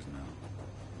 years now.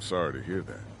 Sorry to hear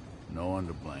that. No one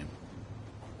to blame.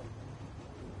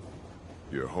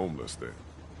 You're homeless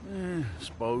then?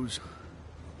 Suppose.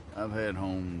 I've had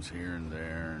homes here and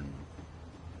there, and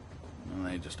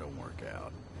well, they just don't work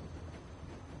out.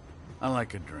 I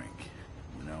like a drink,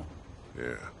 you know?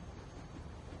 Yeah.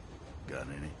 Got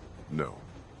any? No.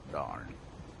 Darn.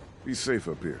 Be safe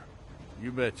up here.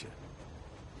 You betcha.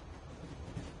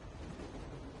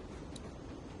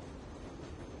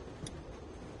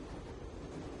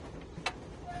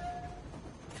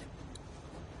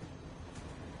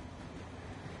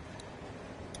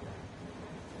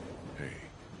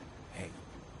 Hey.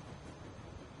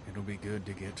 It'll be good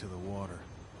to get to the water.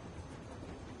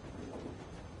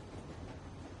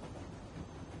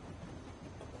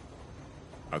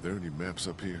 Are there any maps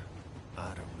up here? I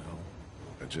don't know.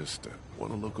 I just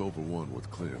want to look over one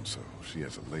with Clem so she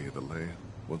has a lay of the land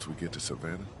once we get to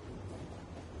Savannah.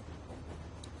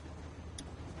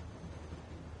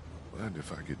 Mind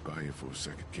if I get by you for a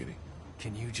second, Kenny?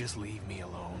 Can you just leave me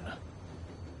alone?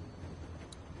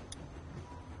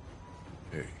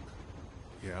 Hey.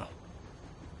 Yeah?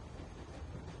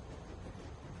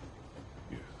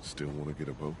 You still want to get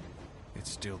a boat?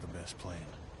 It's still the best plan.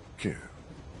 Ken.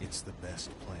 It's the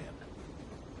best plan.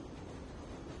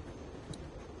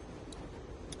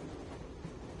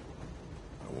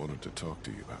 I wanted to talk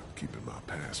to you about keeping my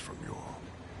past from you all.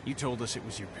 You told us it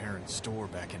was your parents' store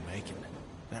back in Macon.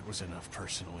 That was enough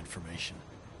personal information.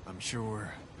 I'm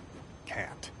sure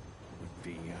Kat would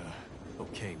be,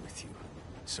 okay with you.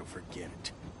 So forget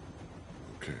it.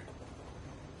 Okay.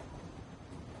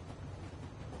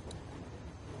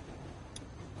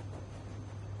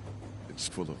 It's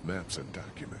full of maps and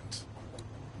documents.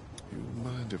 You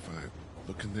mind if I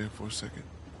look in there for a second?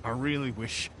 I really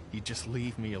wish you'd just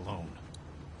leave me alone.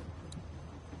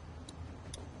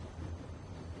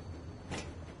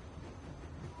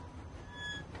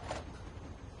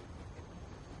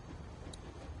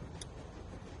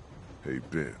 Hey,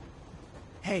 Ben.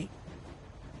 Hey.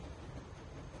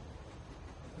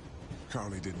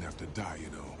 Carly didn't have to die, you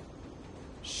know.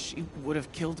 She would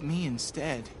have killed me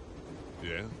instead.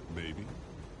 Yeah, maybe.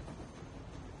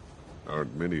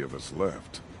 Aren't many of us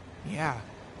left. Yeah.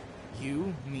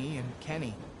 You, me, and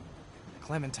Kenny.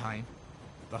 Clementine.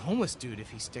 The homeless dude if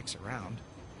he sticks around.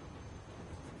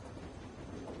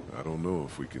 I don't know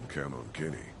if we can count on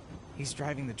Kenny. He's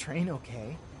driving the train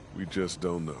okay. We just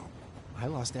don't know. I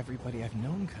lost everybody I've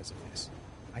known because of this.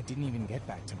 I didn't even get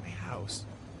back to my house.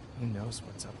 Who knows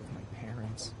what's up with my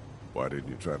parents? Why didn't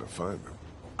you try to find them?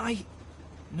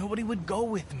 Nobody would go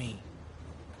with me.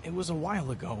 It was a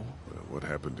while ago. Well, what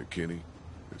happened to Kenny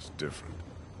is different.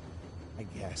 I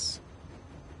guess.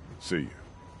 See you.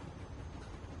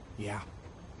 Yeah.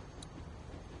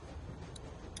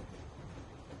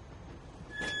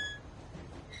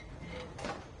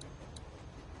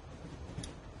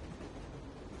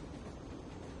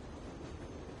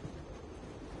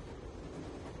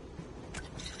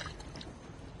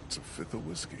 It's a fifth of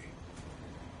whiskey.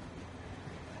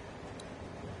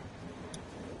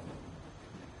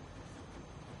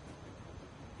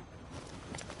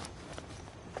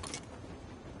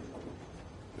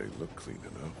 They look clean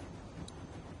enough.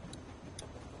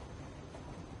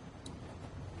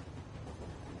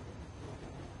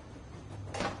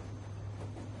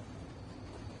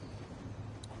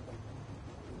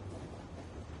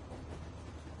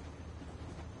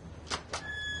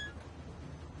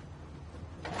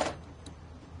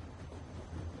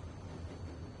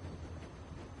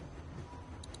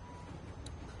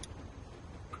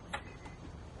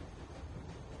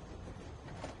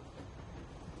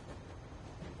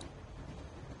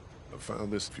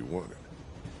 Found this if you want it.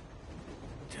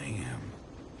 Damn.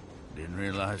 Didn't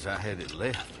realize I had it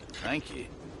left. Thank you.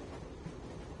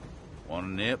 Want a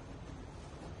nip?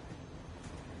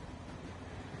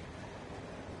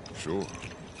 Sure.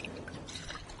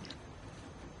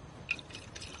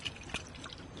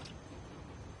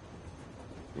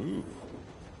 Ooh.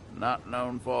 Not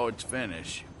known for its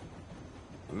finish.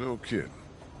 No kidding.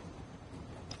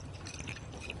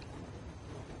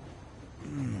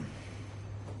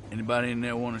 Anybody in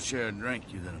there want to share a drink,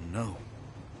 you let them know.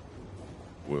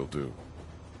 Will do.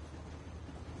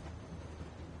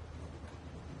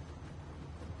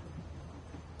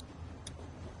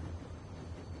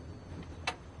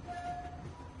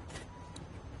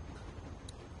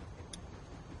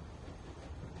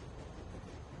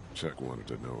 Chuck wanted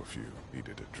to know if you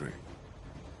needed a drink.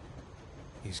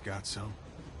 He's got some?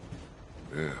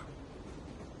 Yeah.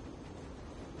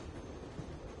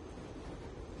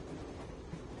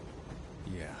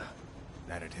 Yeah,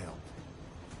 that'd help.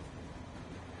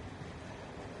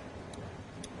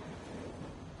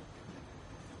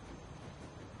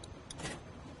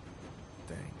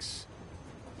 Thanks.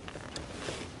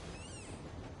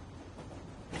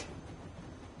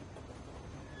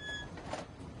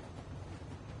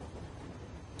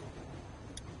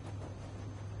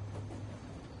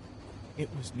 It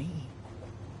was me.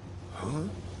 Huh?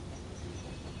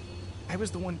 I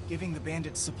was the one giving the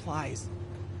bandits supplies.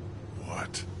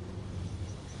 What?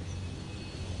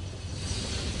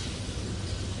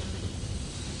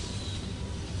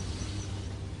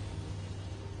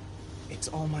 It's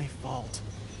all my fault.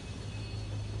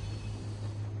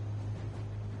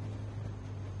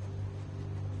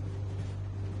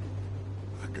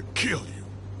 I could kill you.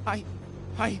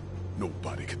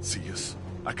 Nobody can see us.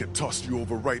 I could toss you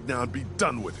over right now and be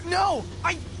done with it. No!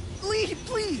 Leave,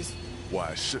 please!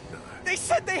 Why shouldn't I? They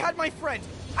said they had my friend.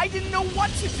 I didn't know what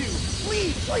to do.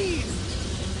 Leave, please!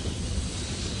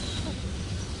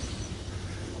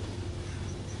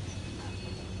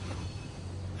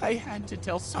 I had to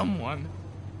tell someone.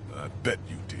 I bet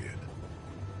you did.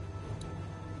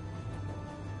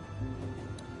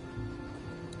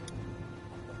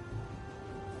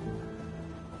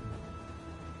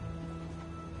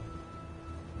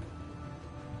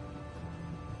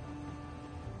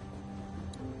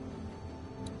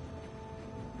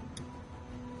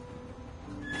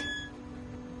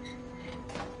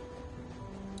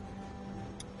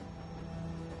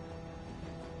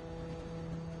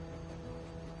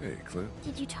 Hey, Clint.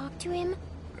 Did you talk to him?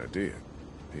 I did.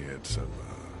 He had some,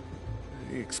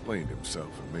 he explained himself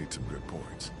and made some good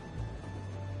points.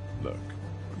 Look,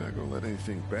 we're not gonna let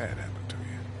anything bad happen to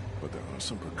you, but there are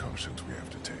some precautions we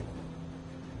have to take.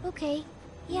 Okay.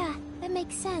 Yeah, that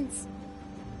makes sense.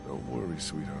 Don't worry,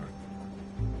 sweetheart.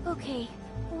 Okay.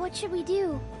 What should we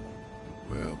do?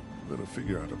 Well, we're gonna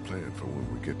figure out a plan for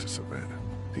when we get to Savannah.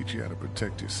 Teach you how to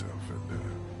protect yourself and,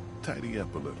 tidy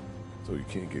up a little, so you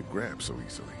can't get grabbed so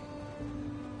easily.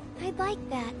 I'd like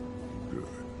that. Good.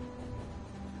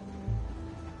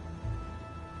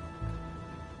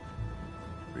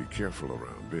 Be careful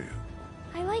around Ben.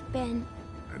 I like Ben.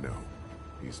 I know.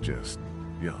 He's just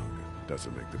young and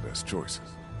doesn't make the best choices.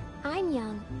 I'm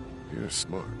young. You're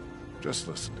smart. Just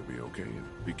listen to me, okay?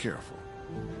 And be careful.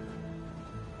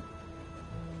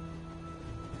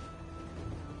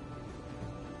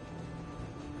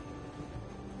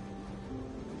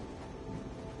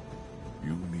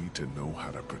 You need to know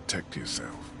how to protect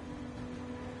yourself.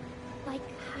 Like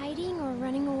hiding or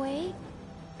running away?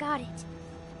 Got it.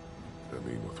 I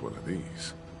mean, with one of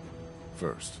these.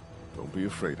 First, don't be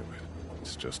afraid of it.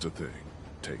 It's just a thing.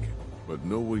 Take it. But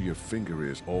know where your finger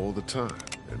is all the time.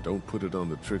 And don't put it on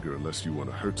the trigger unless you want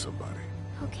to hurt somebody.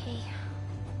 Okay.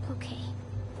 Okay.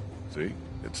 See?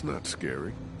 It's not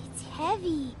scary. It's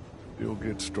heavy. You'll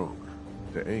get stronger.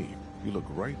 To aim, you look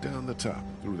right down the top,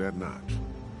 through that notch.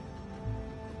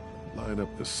 Line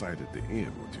up the sight at the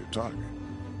end with your target.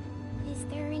 Is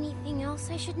there anything else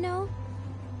I should know?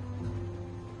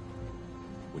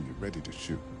 When you're ready to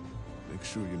shoot, make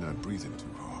sure you're not breathing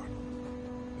too hard.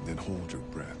 And then hold your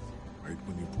breath, right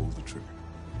when you pull the trigger.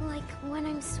 Like when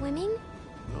I'm swimming?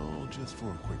 No, just for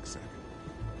a quick second.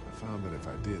 I found that if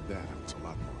I did that, it was a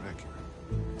lot more accurate.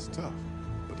 It's tough,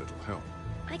 but it'll help.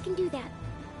 I can do that.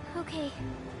 Okay.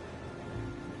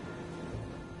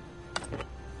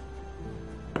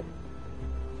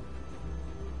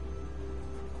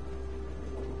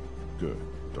 Good.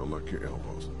 Don't lock your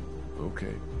elbows.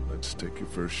 Okay, let's take your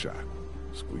first shot.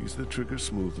 Squeeze the trigger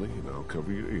smoothly, and I'll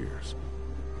cover your ears.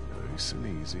 Nice and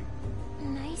easy.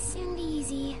 Nice and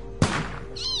easy.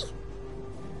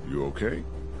 You okay?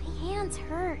 My hands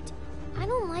hurt. I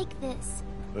don't like this.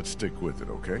 Let's stick with it,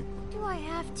 okay? Do I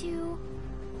have to?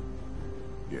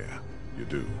 Yeah, you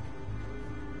do.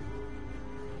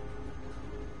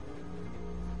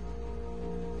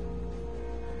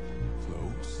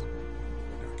 Close.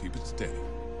 Now keep it steady.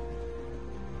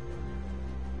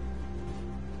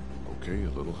 Okay, a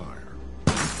little higher.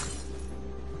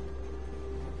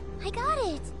 I got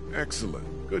it!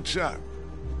 Excellent. Good shot.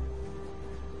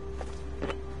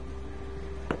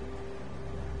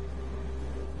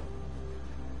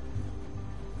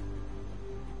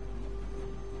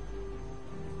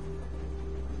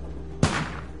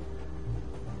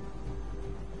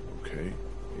 Okay,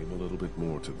 aim a little bit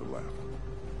more to the left.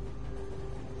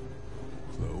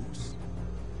 Close.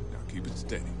 Now keep it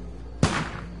steady. A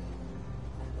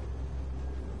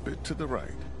bit to the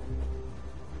right.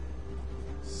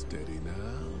 Steady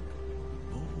now.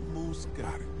 Almost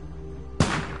got it.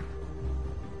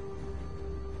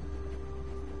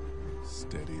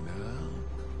 Steady now.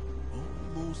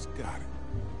 Almost got it.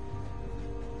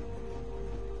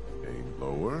 Aim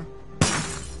lower.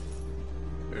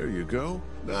 There you go.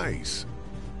 Nice.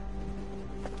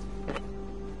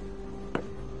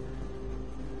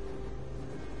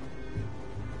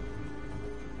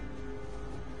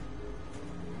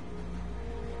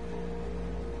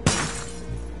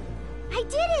 I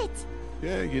did it!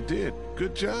 Yeah, you did.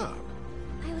 Good job.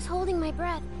 I was holding my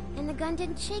breath, and the gun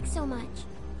didn't shake so much.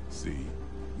 See?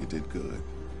 You did good.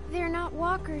 They're not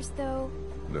walkers, though.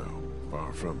 No,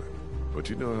 far from it. But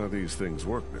you know how these things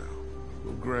work now.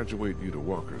 We'll graduate you to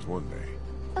walkers one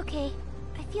day. Okay,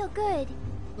 I feel good.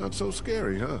 Not so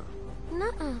scary, huh?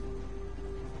 Nuh-uh.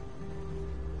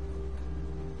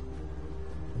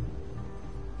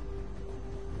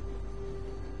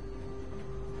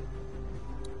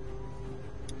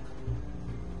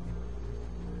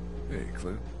 Hey,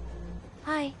 Clint.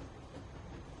 Hi.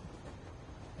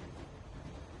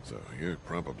 So you're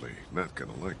probably not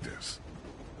gonna like this.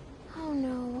 Oh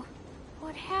no.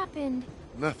 What happened?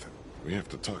 Nothing. We have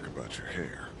to talk about your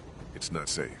hair. It's not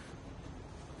safe.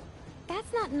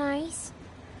 That's not nice.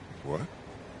 What?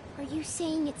 Are you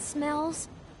saying it smells?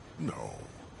 No.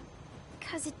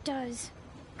 'Cause it does.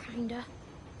 Kinda.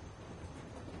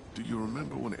 Do you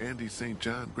remember when Andy St.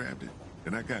 John grabbed it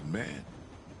and I got mad?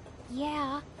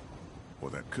 Yeah.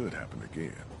 Well, that could happen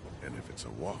again. And if it's a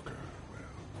walker, well,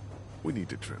 we need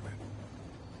to trim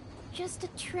it. Just a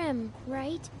trim,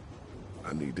 right?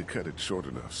 I need to cut it short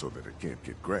enough so that it can't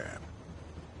get grabbed.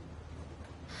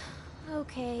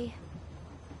 Okay.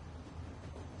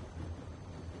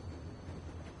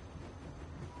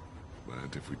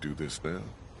 Mind if we do this now?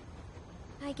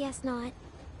 I guess not.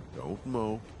 Don't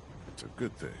mow. It's a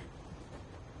good thing.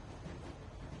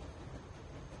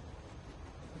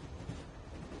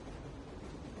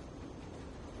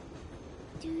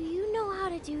 Do you know how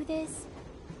to do this?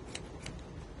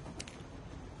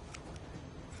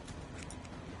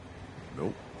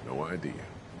 Nope, no idea.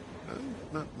 I'm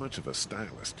not much of a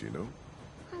stylist, you know?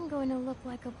 I'm going to look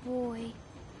like a boy.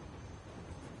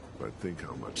 But think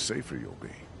how much safer you'll be.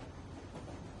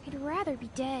 I'd rather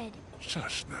be dead.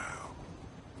 Shush now.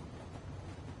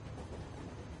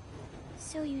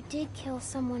 So you did kill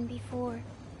someone before.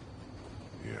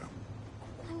 Yeah,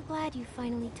 I'm glad you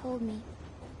finally told me.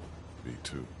 me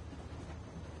too.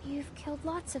 You've killed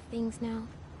lots of things now.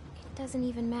 It doesn't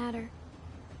even matter.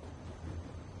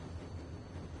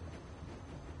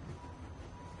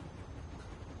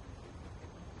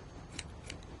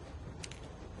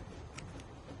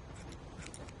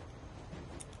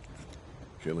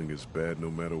 Killing is bad no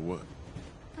matter what.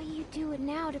 But you do it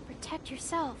now to protect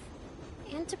yourself.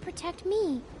 And to protect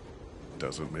me.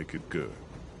 Doesn't make it good.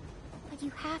 But you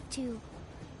have to.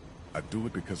 I do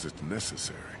it because it's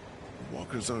necessary.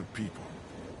 Walkers aren't people.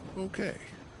 Okay,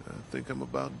 I think I'm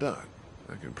about done.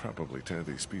 I can probably tie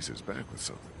these pieces back with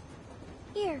something.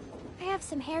 Here, I have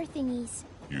some hair thingies.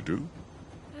 You do?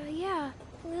 Yeah.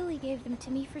 Lily gave them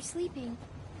to me for sleeping.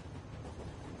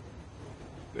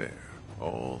 There,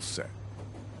 all set.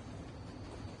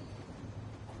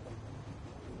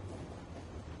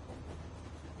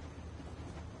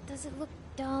 Does it look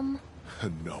dumb?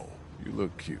 No, you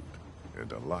look cute.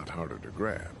 And a lot harder to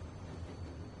grab.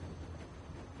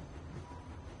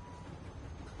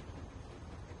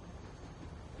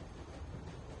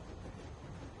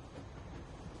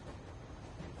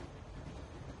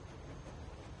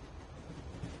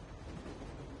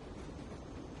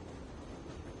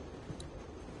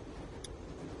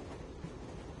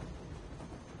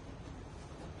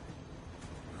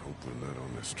 I hope we're not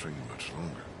on this train much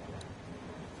longer.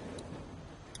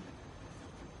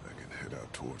 I can head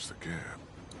out towards the cab.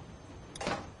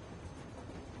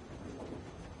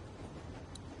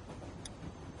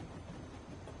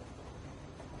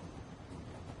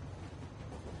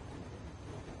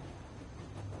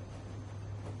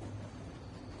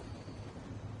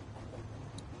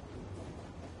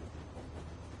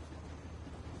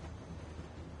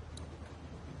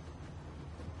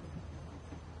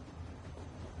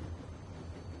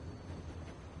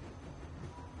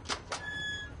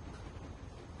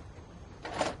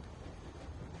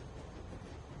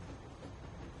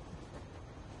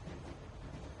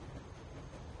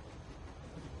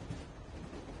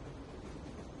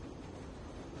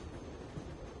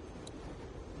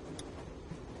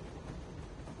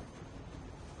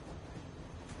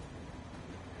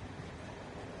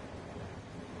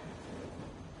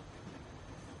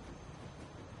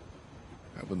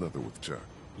 Have another with Chuck.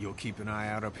 You'll keep an eye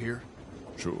out up here?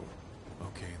 Sure.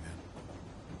 Okay, then.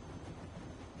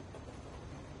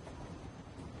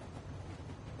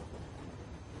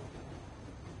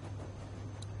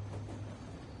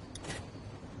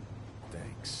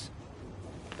 Thanks.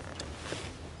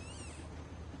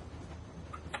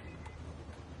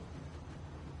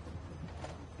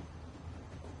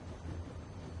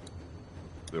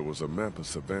 There was a map of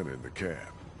Savannah in the cab.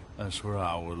 That's where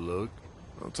I would look.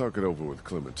 I'll talk it over with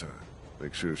Clementine.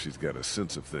 Make sure she's got a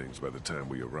sense of things by the time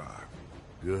we arrive.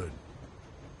 Good.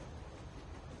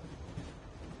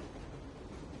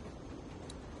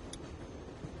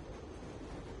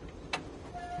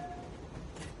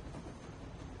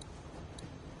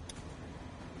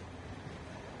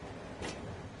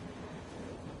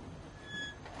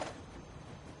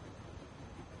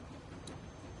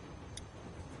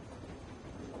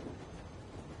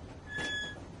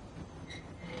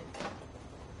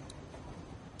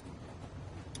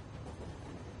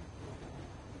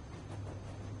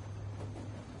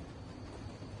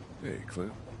 Hey,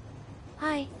 Clint.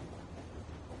 Hi.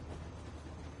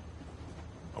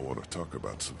 I want to talk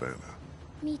about Savannah.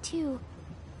 Me too.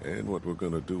 And what we're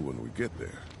gonna do when we get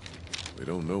there. We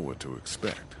don't know what to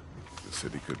expect. The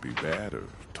city could be bad or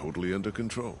totally under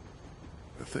control.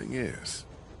 The thing is,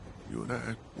 you and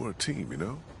I, we're a team, you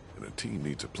know? And a team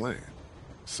needs a plan.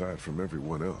 Aside from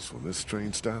everyone else, when this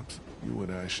train stops, you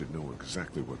and I should know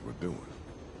exactly what we're doing.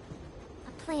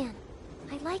 A plan.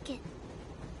 I like it.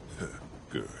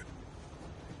 Good.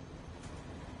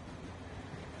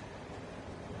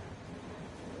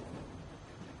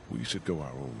 We should go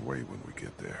our own way when we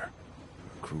get there.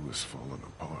 Our crew is falling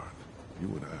apart. You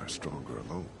and I are stronger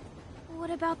alone. What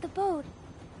about the boat?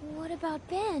 What about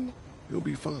Ben? You'll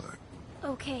be fine.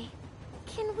 Okay.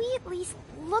 Can we at least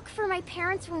look for my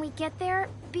parents when we get there,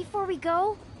 before we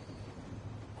go?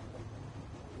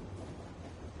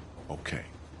 Okay,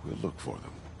 we'll look for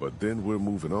them. But then we're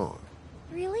moving on.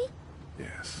 Really?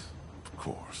 Yes, of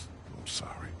course. I'm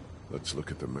sorry. Let's look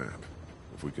at the map.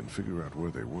 If we can figure out where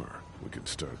they were, we can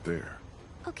start there.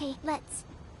 Okay, let's.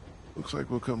 Looks like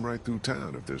we'll come right through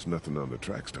town if there's nothing on the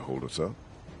tracks to hold us up.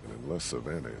 And unless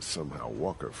Savannah is somehow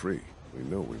walker-free, we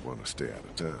know we want to stay out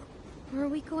of town. Are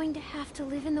we going to have to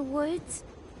live in the woods?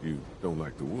 You don't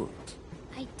like the woods?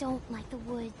 I don't like the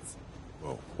woods.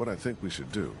 Well, what I think we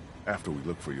should do, after we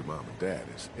look for your mom and dad,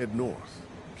 is head north.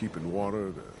 keeping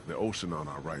water, the ocean on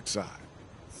our right side.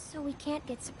 So we can't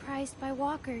get surprised by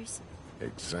walkers.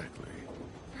 Exactly.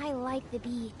 I like the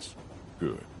beach.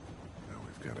 Good. Now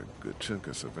we've got a good chunk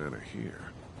of savannah here.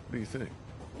 What do you think?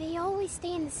 They always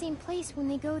stay in the same place when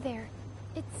they go there.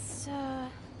 It's,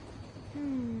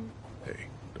 Hey,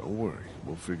 don't worry.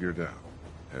 We'll figure it out.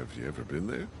 Have you ever been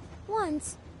there?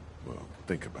 Once. Well,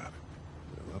 think about it.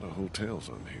 There are a lot of hotels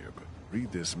on here, but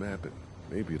read this map and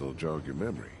maybe it'll jog your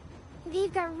memory.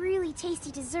 They've got really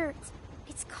tasty desserts.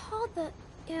 It's called the,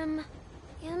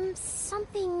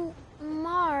 something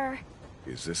Mar.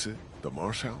 Is this it? The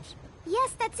Marsh House?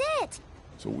 Yes, that's it!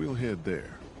 So we'll head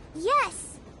there.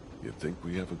 Yes! You think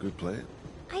we have a good plan?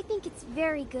 I think it's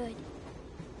very good.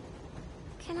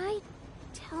 Can I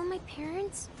tell my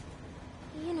parents?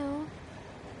 You know.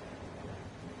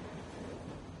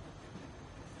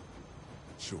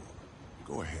 Sure.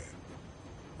 Go ahead.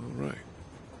 All right.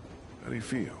 How do you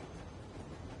feel?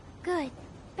 Good.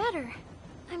 Better.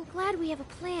 I'm glad we have a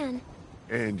plan.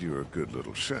 And you're a good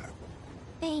little shot.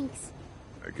 Thanks.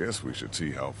 I guess we should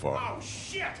see how far. Oh,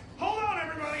 shit! Hold on,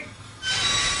 everybody!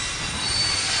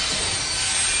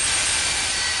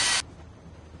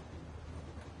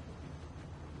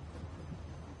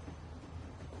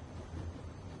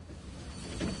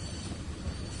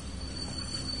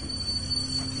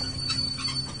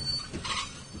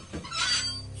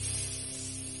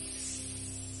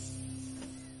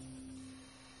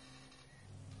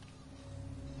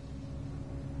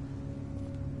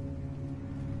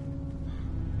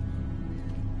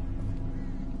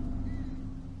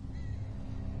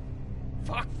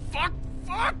 Fuck, fuck,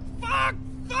 fuck, fuck,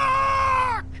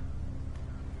 fuck!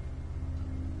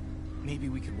 Maybe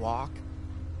we could walk?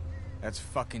 That's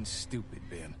fucking stupid,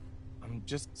 Ben. I'm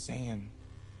just saying.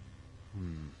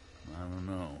 I don't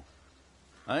know.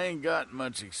 I ain't got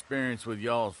much experience with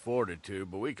y'all's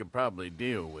fortitude, but we could probably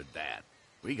deal with that.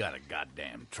 We got a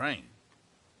goddamn train.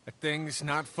 That thing's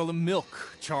not full of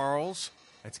milk, Charles.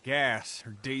 That's gas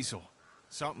or diesel.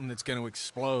 Something that's gonna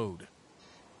explode.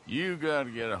 You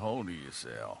gotta get a hold of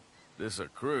yourself. This a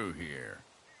crew here.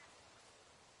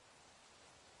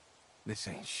 This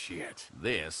ain't shit.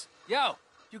 This? Yo,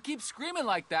 you keep screaming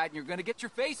like that and you're gonna get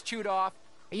your face chewed off.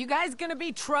 Are you guys gonna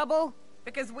be trouble?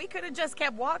 Because we could have just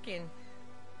kept walking.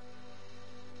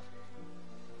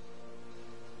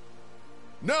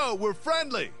 No, we're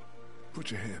friendly! Put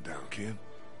your hand down, kid.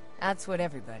 That's what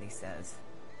everybody says.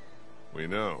 We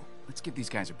know. Let's give these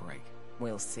guys a break.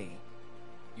 We'll see.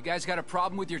 You guys got a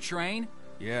problem with your train?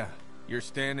 Yeah, you're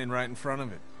standing right in front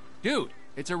of it. Dude,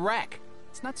 it's a wreck.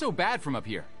 It's not so bad from up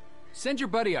here. Send your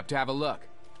buddy up to have a look.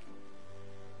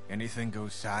 Anything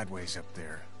goes sideways up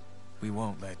there, we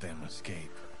won't let them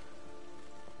escape.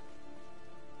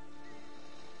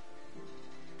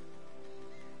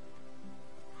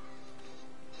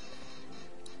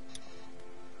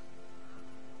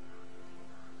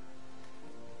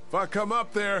 If I come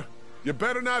up there, you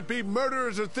better not be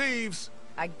murderers or thieves.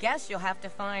 I guess you'll have to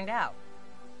find out.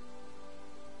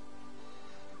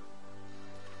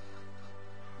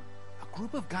 A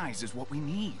group of guys is what we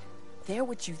need. They're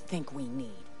what you think we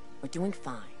need. We're doing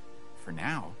fine. For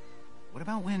now. What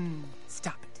about when...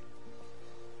 Stop it.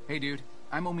 Hey, dude.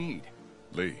 I'm Omid.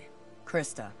 Lee.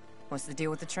 Krista, what's the deal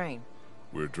with the train?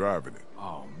 We're driving it.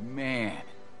 Oh, man.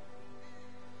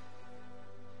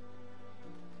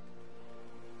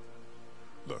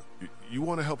 Look, you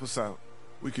want to help us out?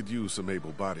 We could use some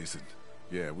able bodies and...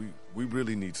 Yeah, we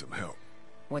really need some help.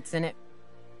 What's in it?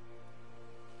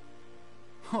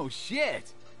 Oh,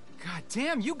 shit. God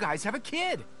damn, you guys have a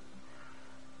kid.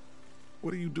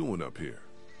 What are you doing up here?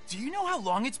 Do you know how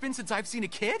long it's been since I've seen a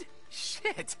kid?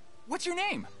 Shit. What's your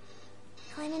name?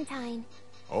 Clementine.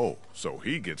 Oh, so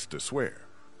he gets to swear.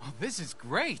 Oh, this is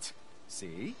great.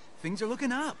 See? Things are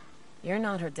looking up. You're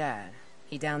not her dad.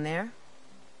 He down there?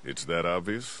 It's that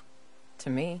obvious? To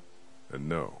me. And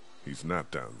no, he's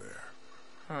not down there.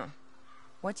 Huh.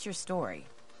 What's your story?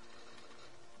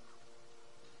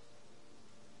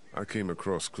 I came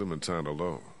across Clementine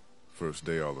alone. First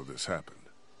day all of this happened.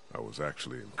 I was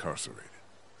actually incarcerated.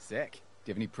 Sick. Do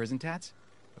you have any prison tats?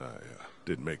 I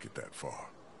didn't make it that far.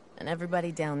 And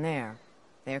everybody down there,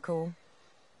 they're cool?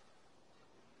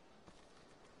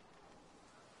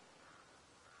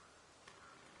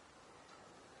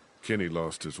 Kenny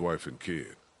lost his wife and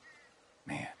kid.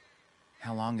 Man,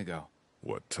 how long ago?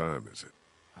 What time is it?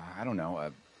 I don't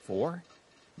know, 4?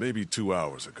 Maybe 2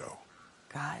 hours ago.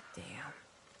 God damn.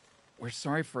 We're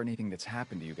sorry for anything that's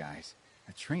happened to you guys.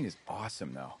 That train is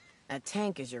awesome, though. That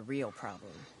tank is your real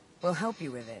problem. We'll help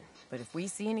you with it, but if we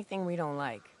see anything we don't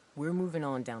like, we're moving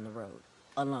on down the road.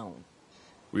 Alone.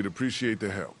 We'd appreciate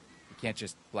the help. We Can't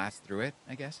just blast through it,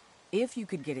 I guess? If you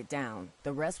could get it down,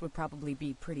 the rest would probably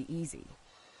be pretty easy.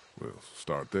 We'll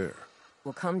start there.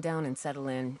 We'll come down and settle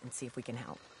in and see if we can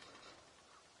help.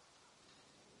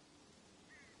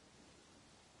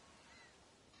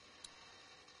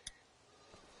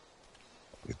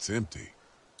 It's empty.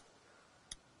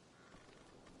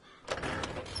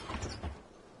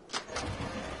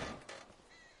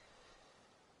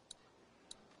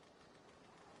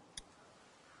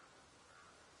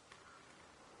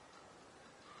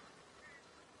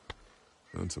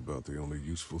 That's about the only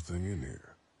useful thing in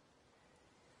here.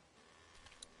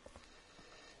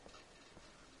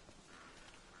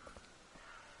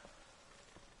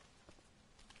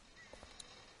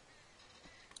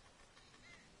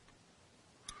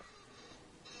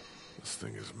 This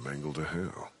thing is mangled to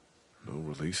hell. No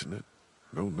releasing it.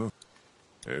 No nothing.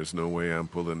 There's no way I'm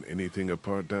pulling anything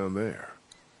apart down there.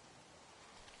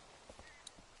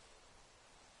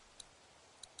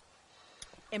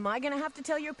 Am I gonna have to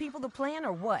tell your people the plan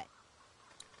or what?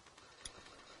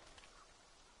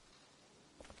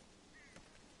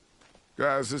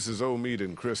 Guys, this is Omid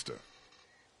and Krista.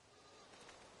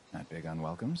 Not big on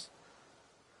welcomes.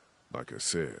 Like I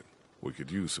said, we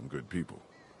could use some good people.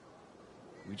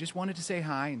 We just wanted to say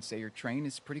hi and say your train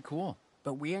is pretty cool.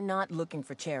 But we're not looking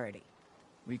for charity.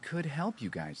 We could help you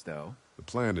guys, though. The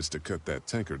plan is to cut that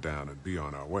tanker down and be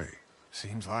on our way.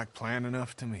 Seems like plan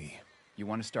enough to me. You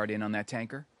want to start in on that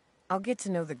tanker? I'll get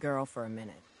to know the girl for a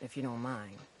minute, if you don't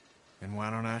mind. And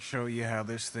why don't I show you how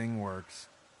this thing works,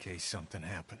 in case something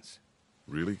happens?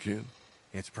 Really, Ken?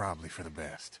 It's probably for the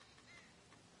best.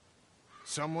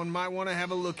 Someone might want to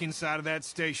have a look inside of that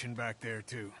station back there,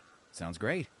 too. Sounds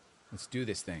great. Let's do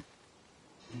this thing.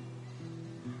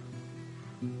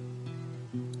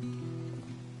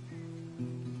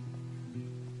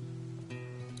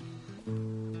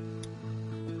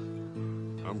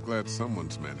 I'm glad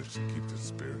someone's managed to keep the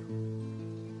spirit.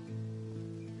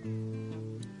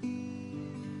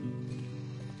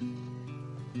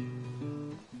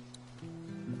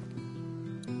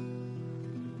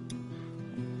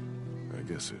 I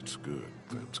guess it's good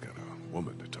Clem's got a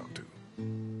woman to talk to.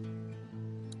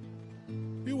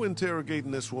 You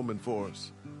interrogating this woman for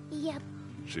us? Yep.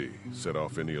 She set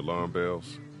off any alarm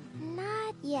bells?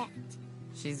 Not yet.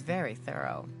 She's very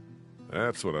thorough.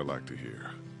 That's what I like to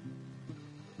hear.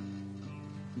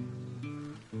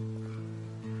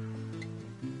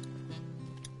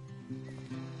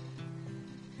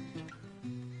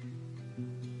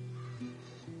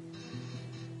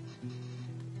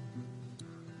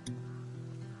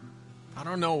 I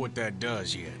don't know what that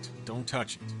does yet. Don't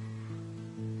touch it.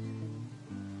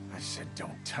 I said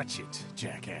don't touch it,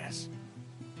 jackass.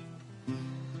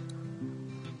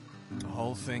 The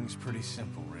whole thing's pretty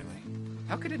simple, really.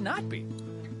 How could it not be?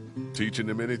 Teaching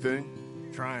him anything?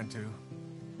 Trying to.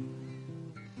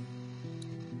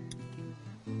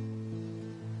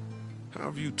 How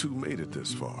have you two made it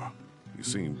this far? You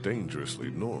seem dangerously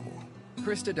normal.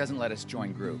 Krista doesn't let us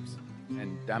join groups,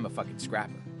 and I'm a fucking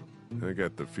scrapper. I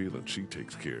got the feeling she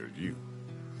takes care of you.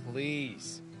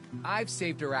 Please. I've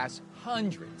saved her ass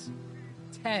hundreds.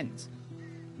 Tens.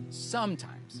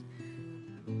 Sometimes.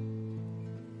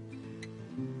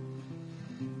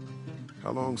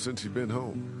 How long since you been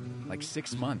home? Like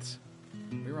 6 months.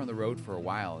 We were on the road for a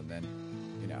while, and then,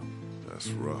 you know. That's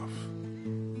rough.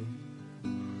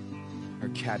 Her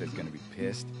cat is gonna be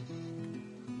pissed.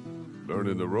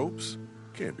 Learning the ropes?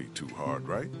 Can't be too hard,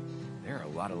 right? There are a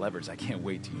lot of levers I can't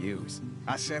wait to use.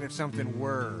 I said if something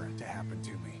were to happen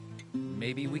to me.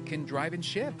 Maybe we can drive in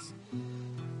shifts.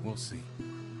 We'll see.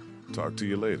 Talk to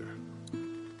you later.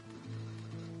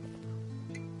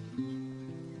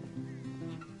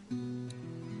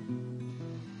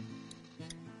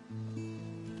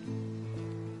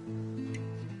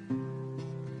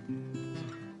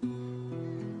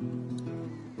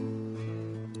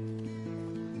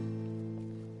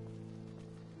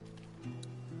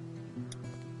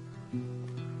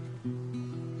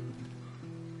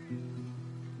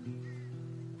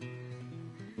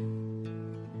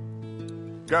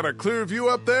 Got a clear view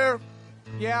up there?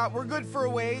 Yeah, we're good for a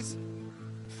ways.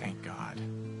 Thank God.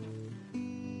 We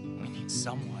need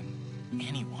someone,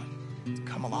 anyone, to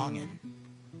come along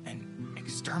and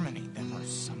exterminate them or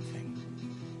something.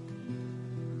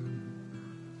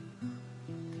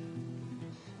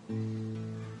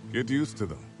 Get used to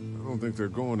them. I don't think they're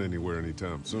going anywhere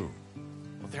anytime soon.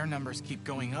 Well, their numbers keep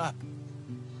going up.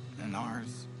 And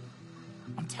ours.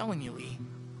 I'm telling you, Lee,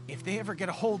 if they ever get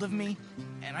a hold of me,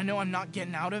 and I know I'm not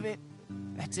getting out of it,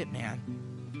 that's it, man.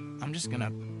 I'm just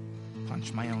gonna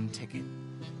punch my own ticket.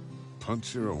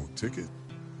 Punch your own ticket?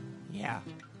 Yeah.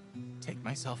 Take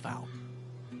myself out.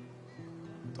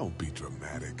 Don't be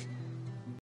dramatic.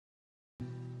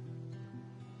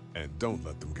 And don't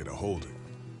let them get a hold of you.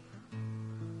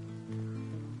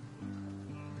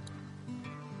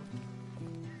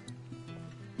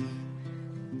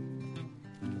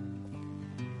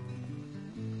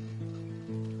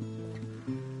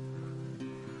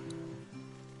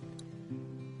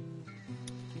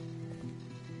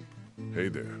 Hey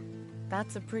there.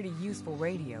 That's a pretty useful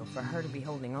radio for her to be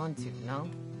holding on to, no?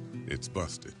 It's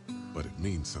busted, but it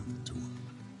means something to her.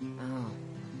 Oh,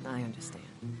 I understand.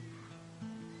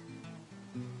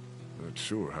 Not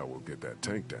sure how we'll get that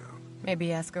tank down.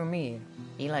 Maybe ask Omid.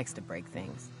 He likes to break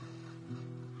things.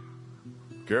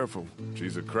 Careful,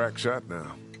 she's a crack shot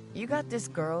now. You got this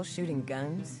girl shooting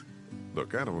guns?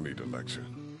 Look, I don't need a lecture.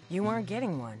 You aren't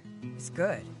getting one. It's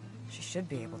good. She should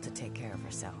be able to take care of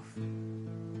herself.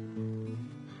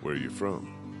 Where are you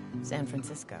from? San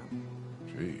Francisco.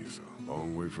 Jeez, a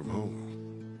long way from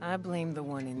home. I blame the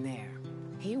one in there.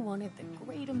 He wanted the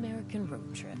great American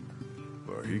road trip.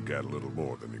 Well, he got a little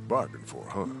more than he bargained for,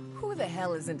 huh? Who the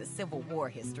hell is into Civil War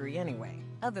history anyway,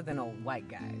 other than old white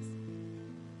guys?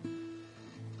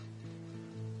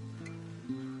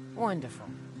 Wonderful.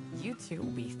 You two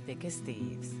will be thick as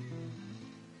thieves.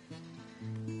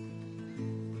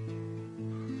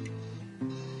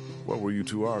 What were you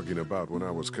two arguing about when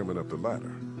I was coming up the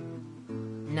ladder?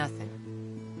 Nothing.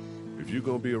 If you're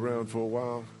gonna be around for a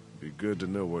while, be good to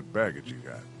know what baggage you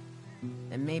got.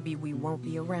 Then maybe we won't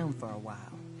be around for a while.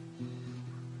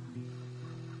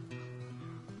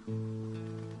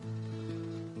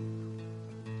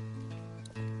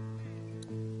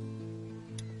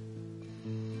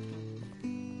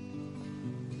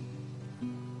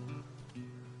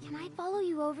 Can I follow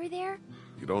you over there?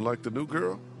 You don't like the new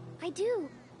girl? I do,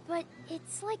 but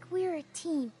it's like we're a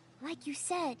team, like you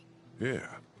said. Yeah,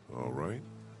 all right.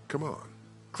 Come on.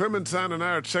 Clementine and I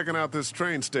are checking out this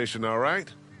train station, all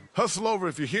right? Hustle over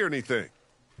if you hear anything.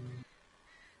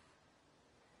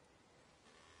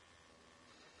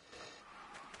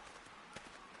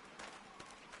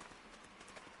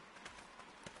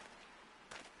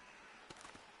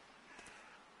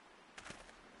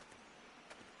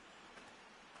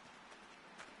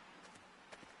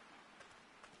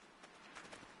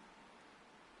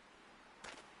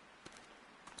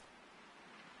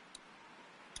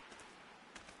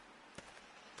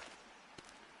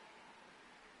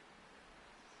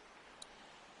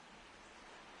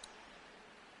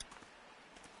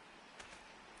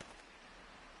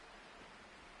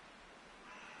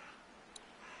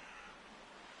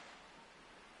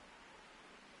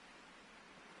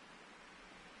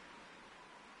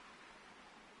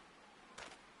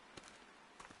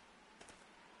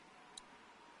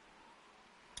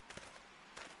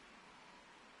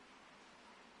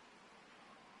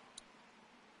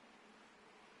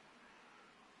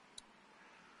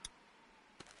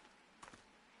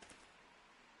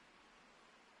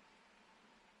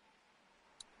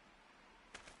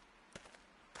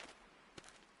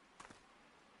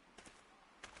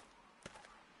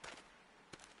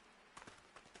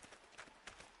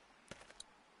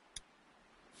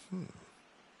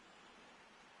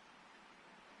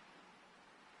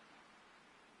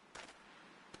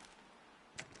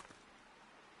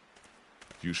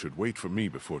 You should wait for me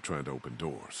before trying to open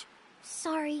doors.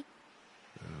 Sorry.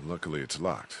 Luckily, it's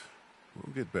locked.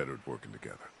 We'll get better at working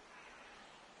together.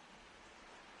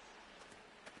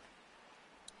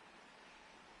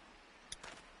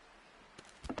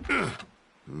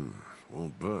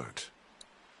 Won't budge.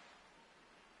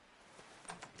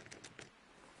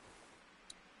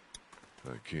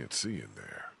 I can't see in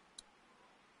there.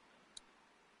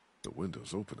 The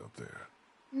window's open up there.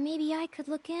 Maybe I could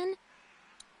look in?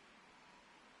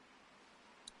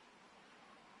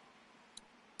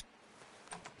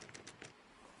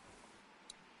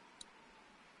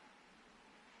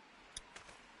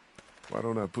 Why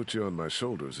don't I put you on my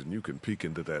shoulders and you can peek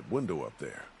into that window up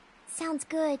there? Sounds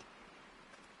good.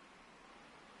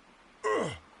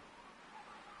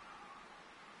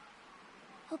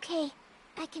 Okay,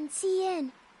 I can see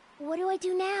in. What do I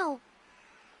do now?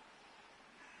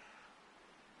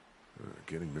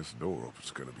 Getting this door open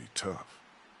is gonna be tough.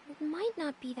 It might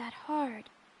not be that hard.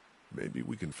 Maybe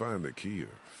we can find the key or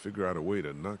figure out a way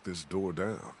to knock this door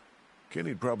down.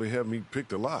 Kenny'd probably have me pick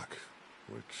the lock,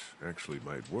 which actually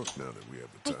might work now that we have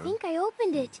the time. I think I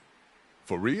opened it.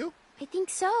 For real? I think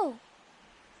so.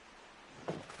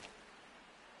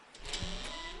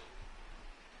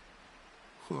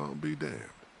 Well, I'll be damned.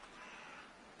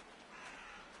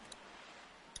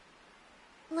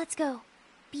 Let's go.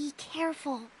 Be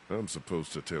careful. I'm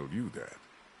supposed to tell you that.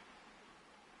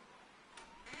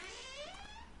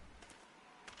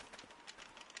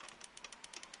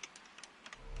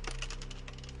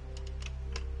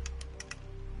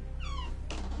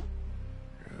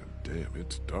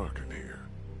 It's dark in here.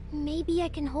 Maybe I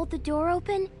can hold the door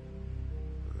open?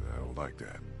 I don't like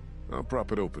that. I'll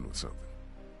prop it open with something.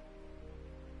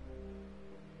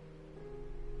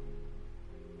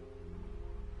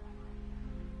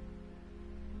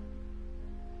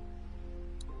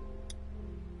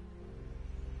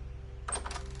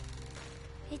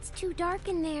 It's too dark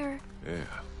in there. Yeah,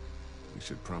 we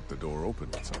should prop the door open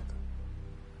with something.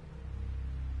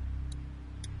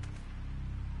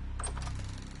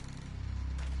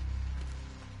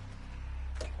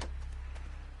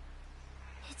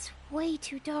 It's way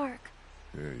too dark.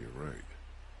 Yeah, you're right.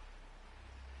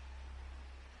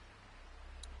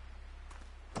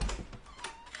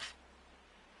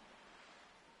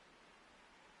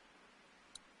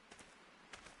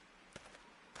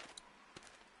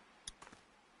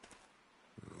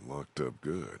 Locked up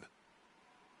good.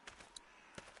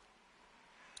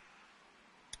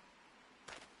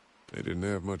 They didn't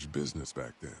have much business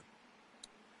back then.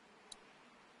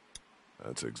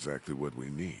 That's exactly what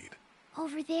we need.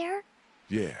 Over there?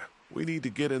 Yeah, we need to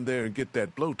get in there and get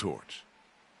that blowtorch.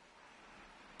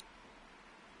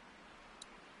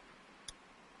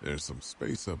 There's some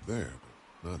space up there,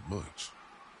 but not much.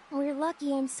 We're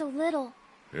lucky I'm so little.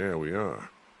 Yeah, we are.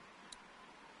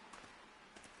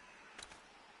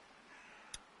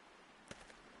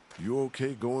 You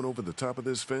okay going over the top of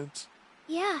this fence?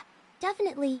 Yeah,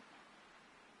 definitely.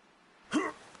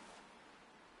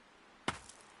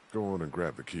 Go on and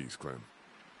grab the keys, Clem.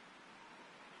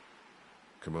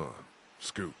 Come on,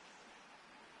 scoot.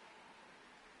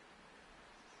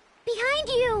 Behind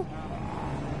you!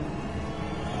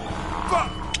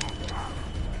 Fuck!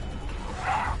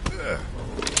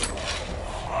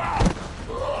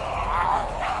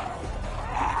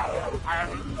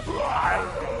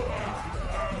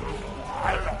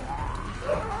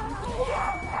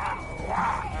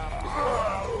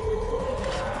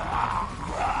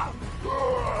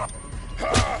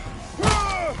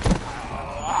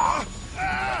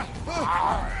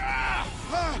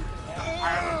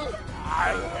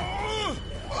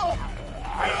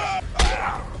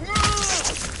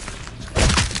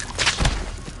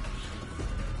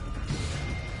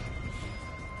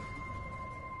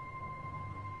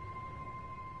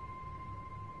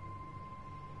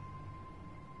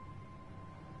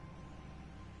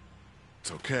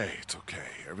 It's okay.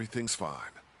 Everything's fine.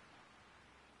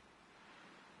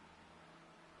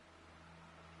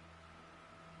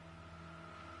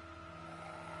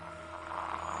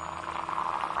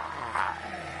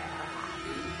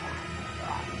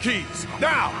 Keys,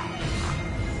 now!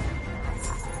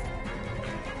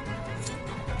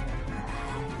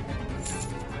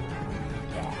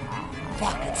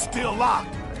 Fuck, it's still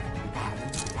locked!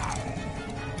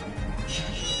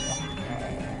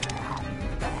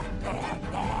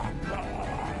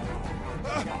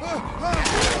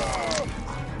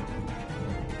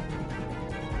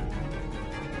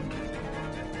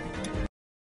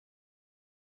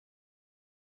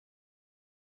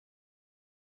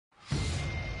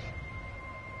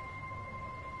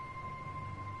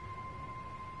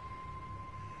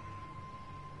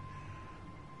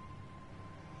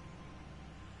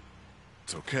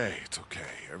 It's okay.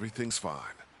 Everything's fine.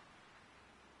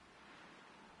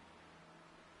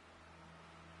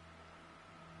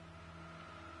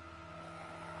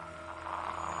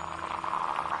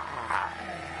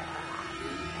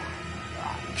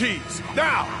 Keys,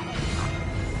 now!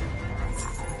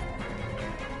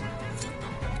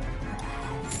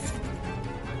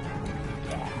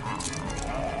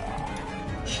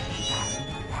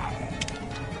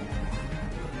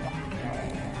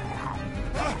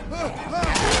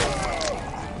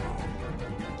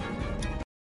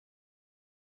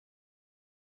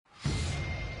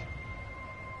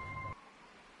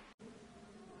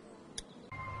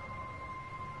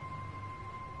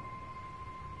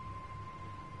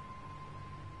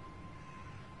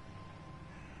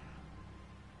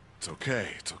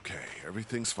 It's okay.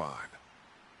 Everything's fine.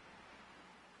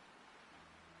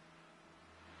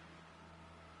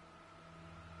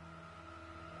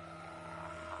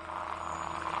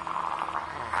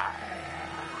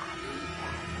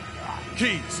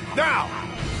 Keys, now!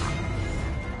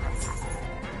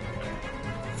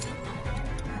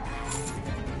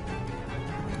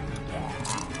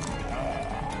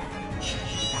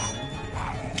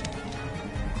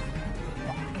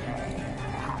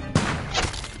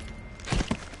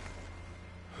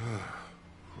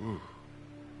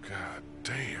 God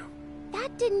damn.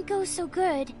 That didn't go so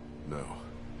good. No,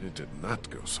 it did not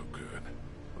go so good.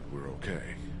 But we're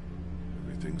okay.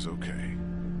 Everything's okay.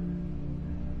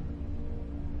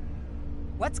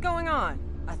 What's going on?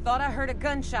 I thought I heard a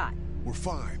gunshot. We're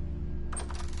fine.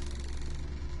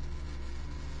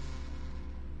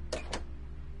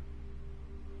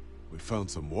 We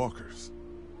found some walkers.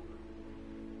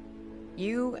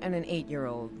 You and an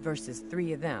 8-year-old versus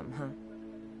 3 of them, huh?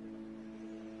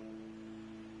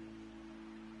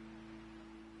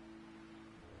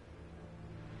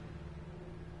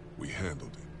 We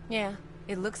handled it. Yeah,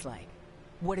 it looks like.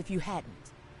 What if you hadn't?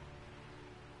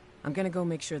 I'm gonna go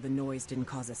make sure the noise didn't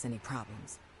cause us any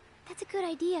problems. That's a good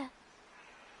idea.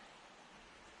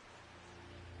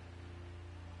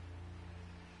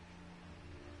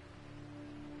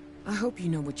 I hope you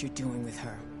know what you're doing with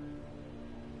her.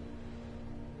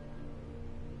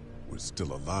 We're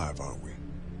still alive, aren't we?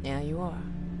 Yeah, you are.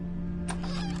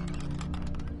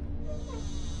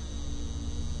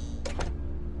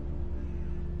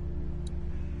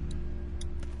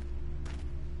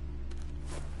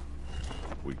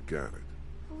 We got it.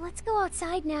 Let's go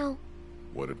outside now.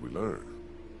 What did we learn?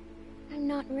 I'm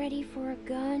not ready for a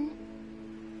gun.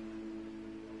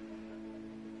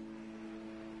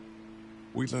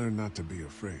 We learned not to be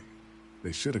afraid.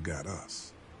 They should have got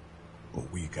us. Or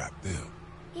we got them.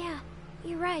 Yeah,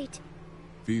 you're right.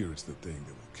 Fear is the thing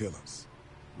that will kill us.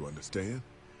 You understand?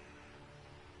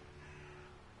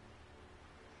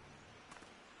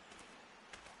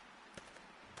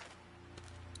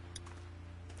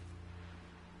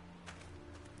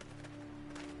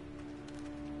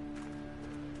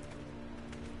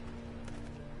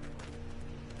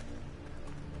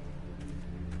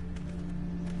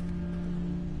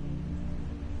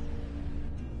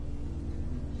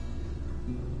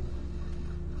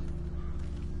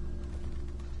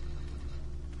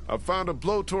 I found a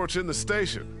blowtorch in the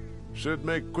station. Should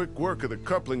make quick work of the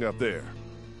coupling up there.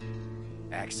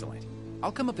 Excellent.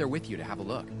 I'll come up there with you to have a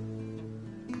look.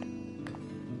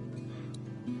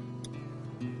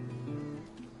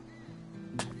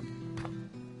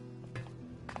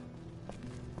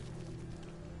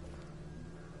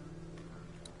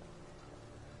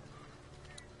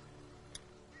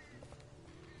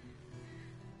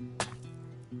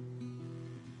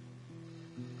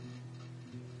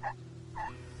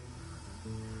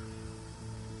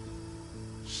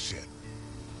 Shit.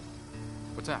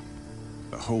 What's up?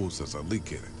 The hose has a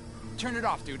leak in it. Turn it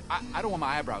off, dude. I don't want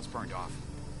my eyebrows burned off.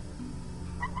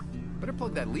 Better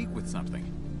plug that leak with something.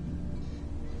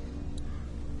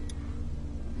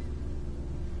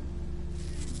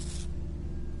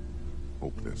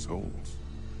 Hope there's holes.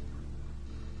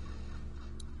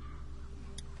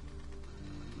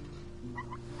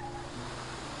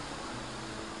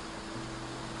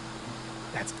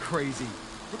 That's crazy.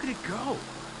 Look at it go.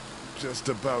 Just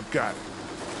about got it.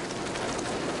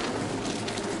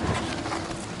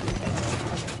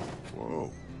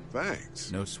 Whoa,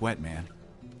 thanks. No sweat, man.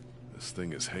 This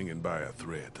thing is hanging by a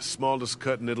thread. The smallest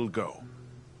cut and it'll go.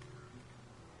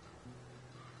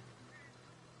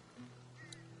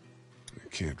 I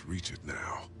can't reach it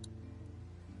now.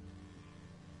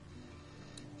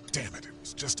 Damn it, it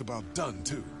was just about done,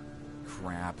 too.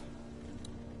 Crap.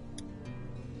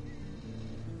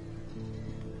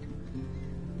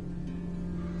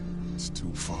 It's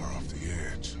too far off the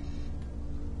edge.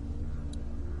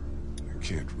 I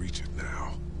can't reach it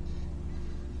now.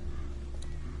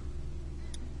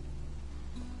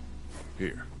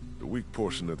 Here, the weak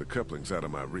portion of the coupling's out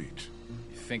of my reach.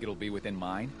 You think it'll be within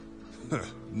mine?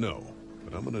 No,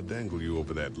 but I'm gonna dangle you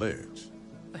over that ledge.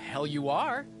 The hell you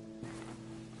are?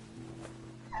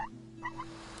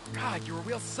 God, you're a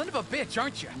real son of a bitch,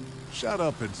 aren't you? Shut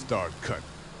up and start cutting.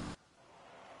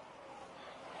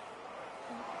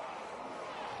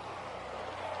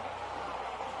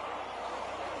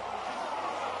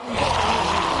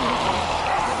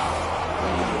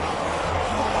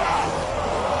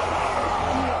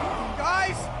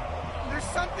 Guys, there's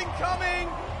something coming.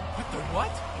 What the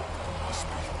what? Must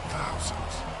be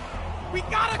thousands. We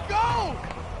gotta go.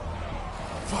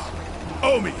 Fuck.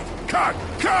 Omi, cut!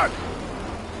 Cut!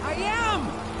 I am!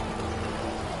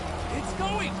 It's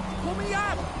going! Pull me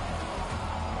up!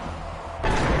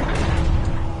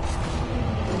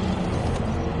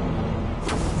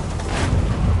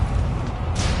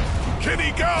 Can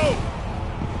he go?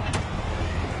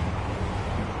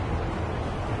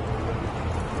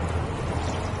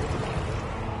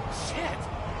 Shit!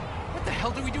 What the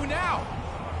hell do we do now?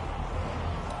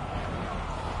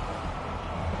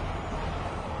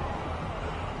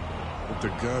 Hope to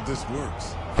God this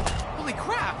works. Holy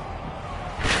crap!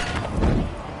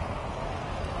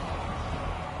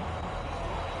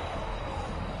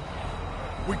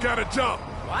 We gotta jump!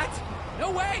 What?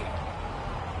 No way!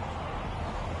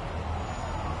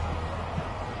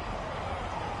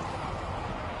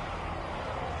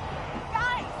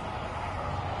 Guys!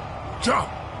 Jump!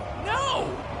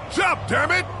 No! Jump,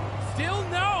 damn it! Still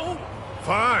no!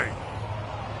 Fine.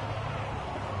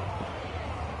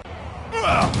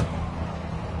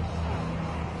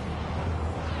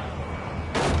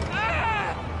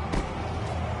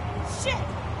 Shit!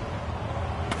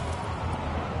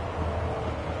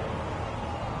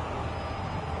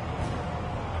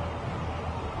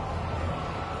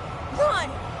 Run!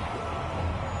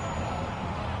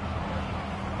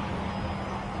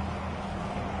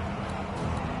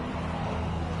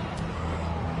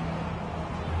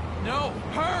 No,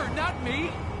 her, not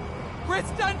me!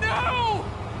 Krista, no!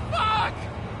 Fuck!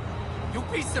 You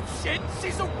piece of shit!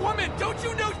 She's a woman, don't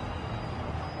you know?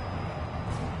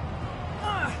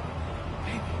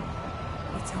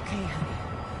 It's okay, honey.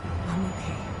 I'm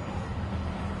okay.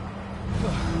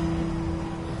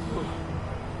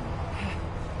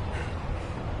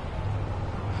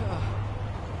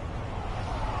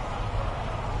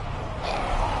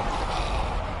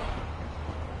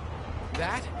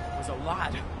 That was a lot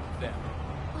of them.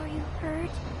 Are you hurt?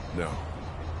 No,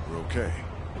 we're okay.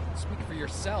 Speak for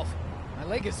yourself. My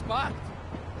leg is fucked.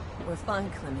 We're fine,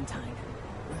 Clementine.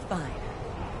 We're fine.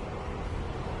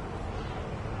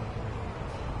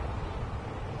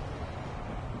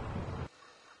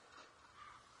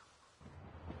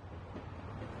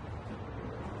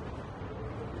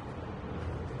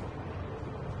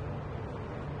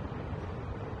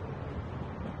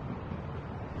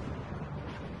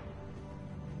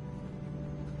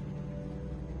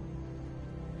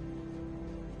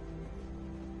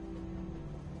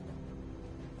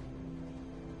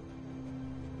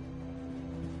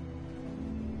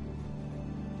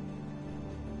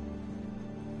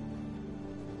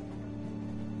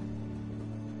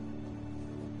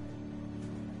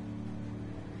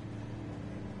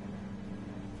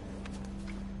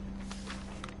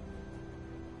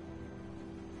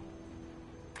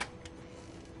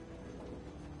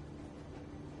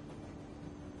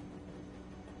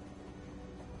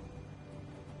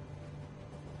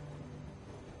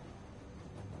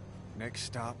 Next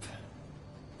stop,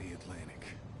 the Atlantic.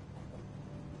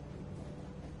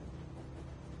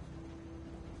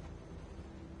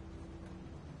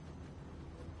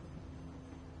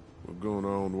 We're going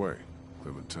our own way,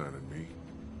 Clementine and me.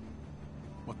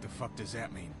 What the fuck does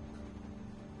that mean?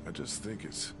 I just think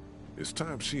it's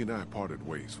time she and I parted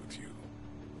ways with you.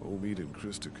 Omid and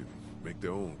Krista can make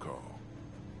their own call.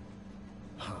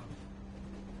 Huh.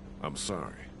 I'm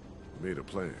sorry. We made a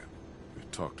plan. We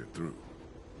talked it through.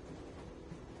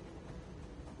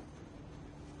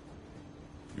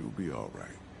 You'll be all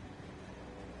right.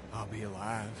 I'll be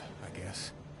alive, I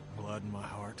guess. Blood in my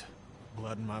heart.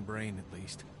 Blood in my brain, at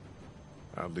least.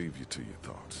 I'll leave you to your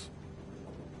thoughts.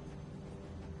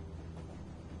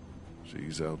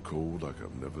 She's out cold like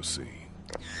I've never seen.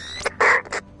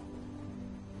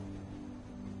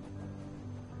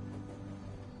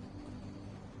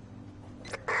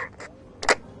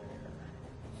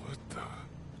 What the?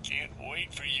 Can't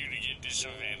wait for you to get to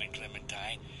Savannah,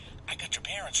 Clementine. I got your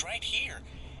parents right here.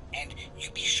 And you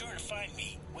be sure to find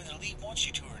me, whether Lee wants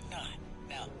you to or not.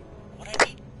 Now, what I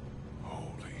need...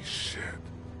 Holy shit.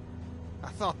 I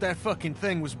thought that fucking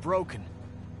thing was broken.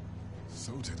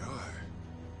 So did I.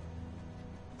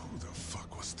 Who the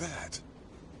fuck was that?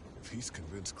 If he's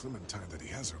convinced Clementine that he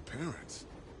has her parents...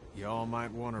 Y'all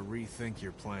might want to rethink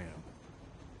your plan.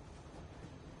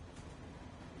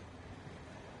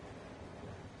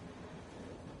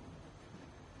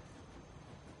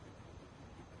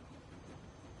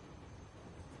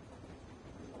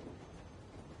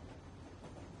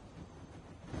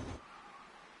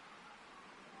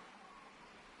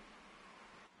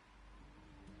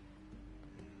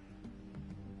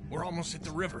 We're almost at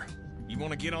the river. You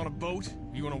want to get on a boat?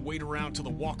 Or you want to wait around till the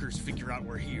walkers figure out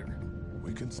we're here?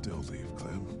 We can still leave,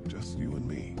 Clem. Just you and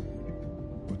me.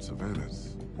 But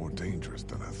Savannah's more dangerous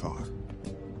than I thought.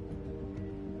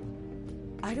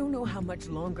 I don't know how much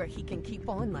longer he can keep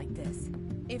on like this.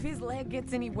 If his leg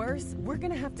gets any worse, we're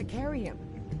gonna have to carry him.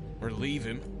 Or leave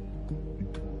him.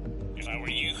 If I were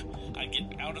you, I'd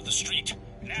get out of the street,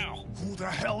 now. Who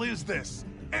the hell is this?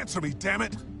 Answer me, damn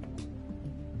it!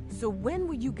 So when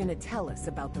were you gonna tell us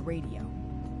about the radio?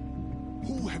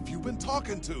 Who have you been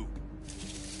talking to?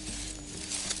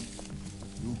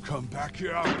 You come back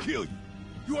here, I'll kill you.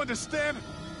 You understand?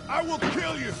 I will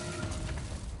kill you!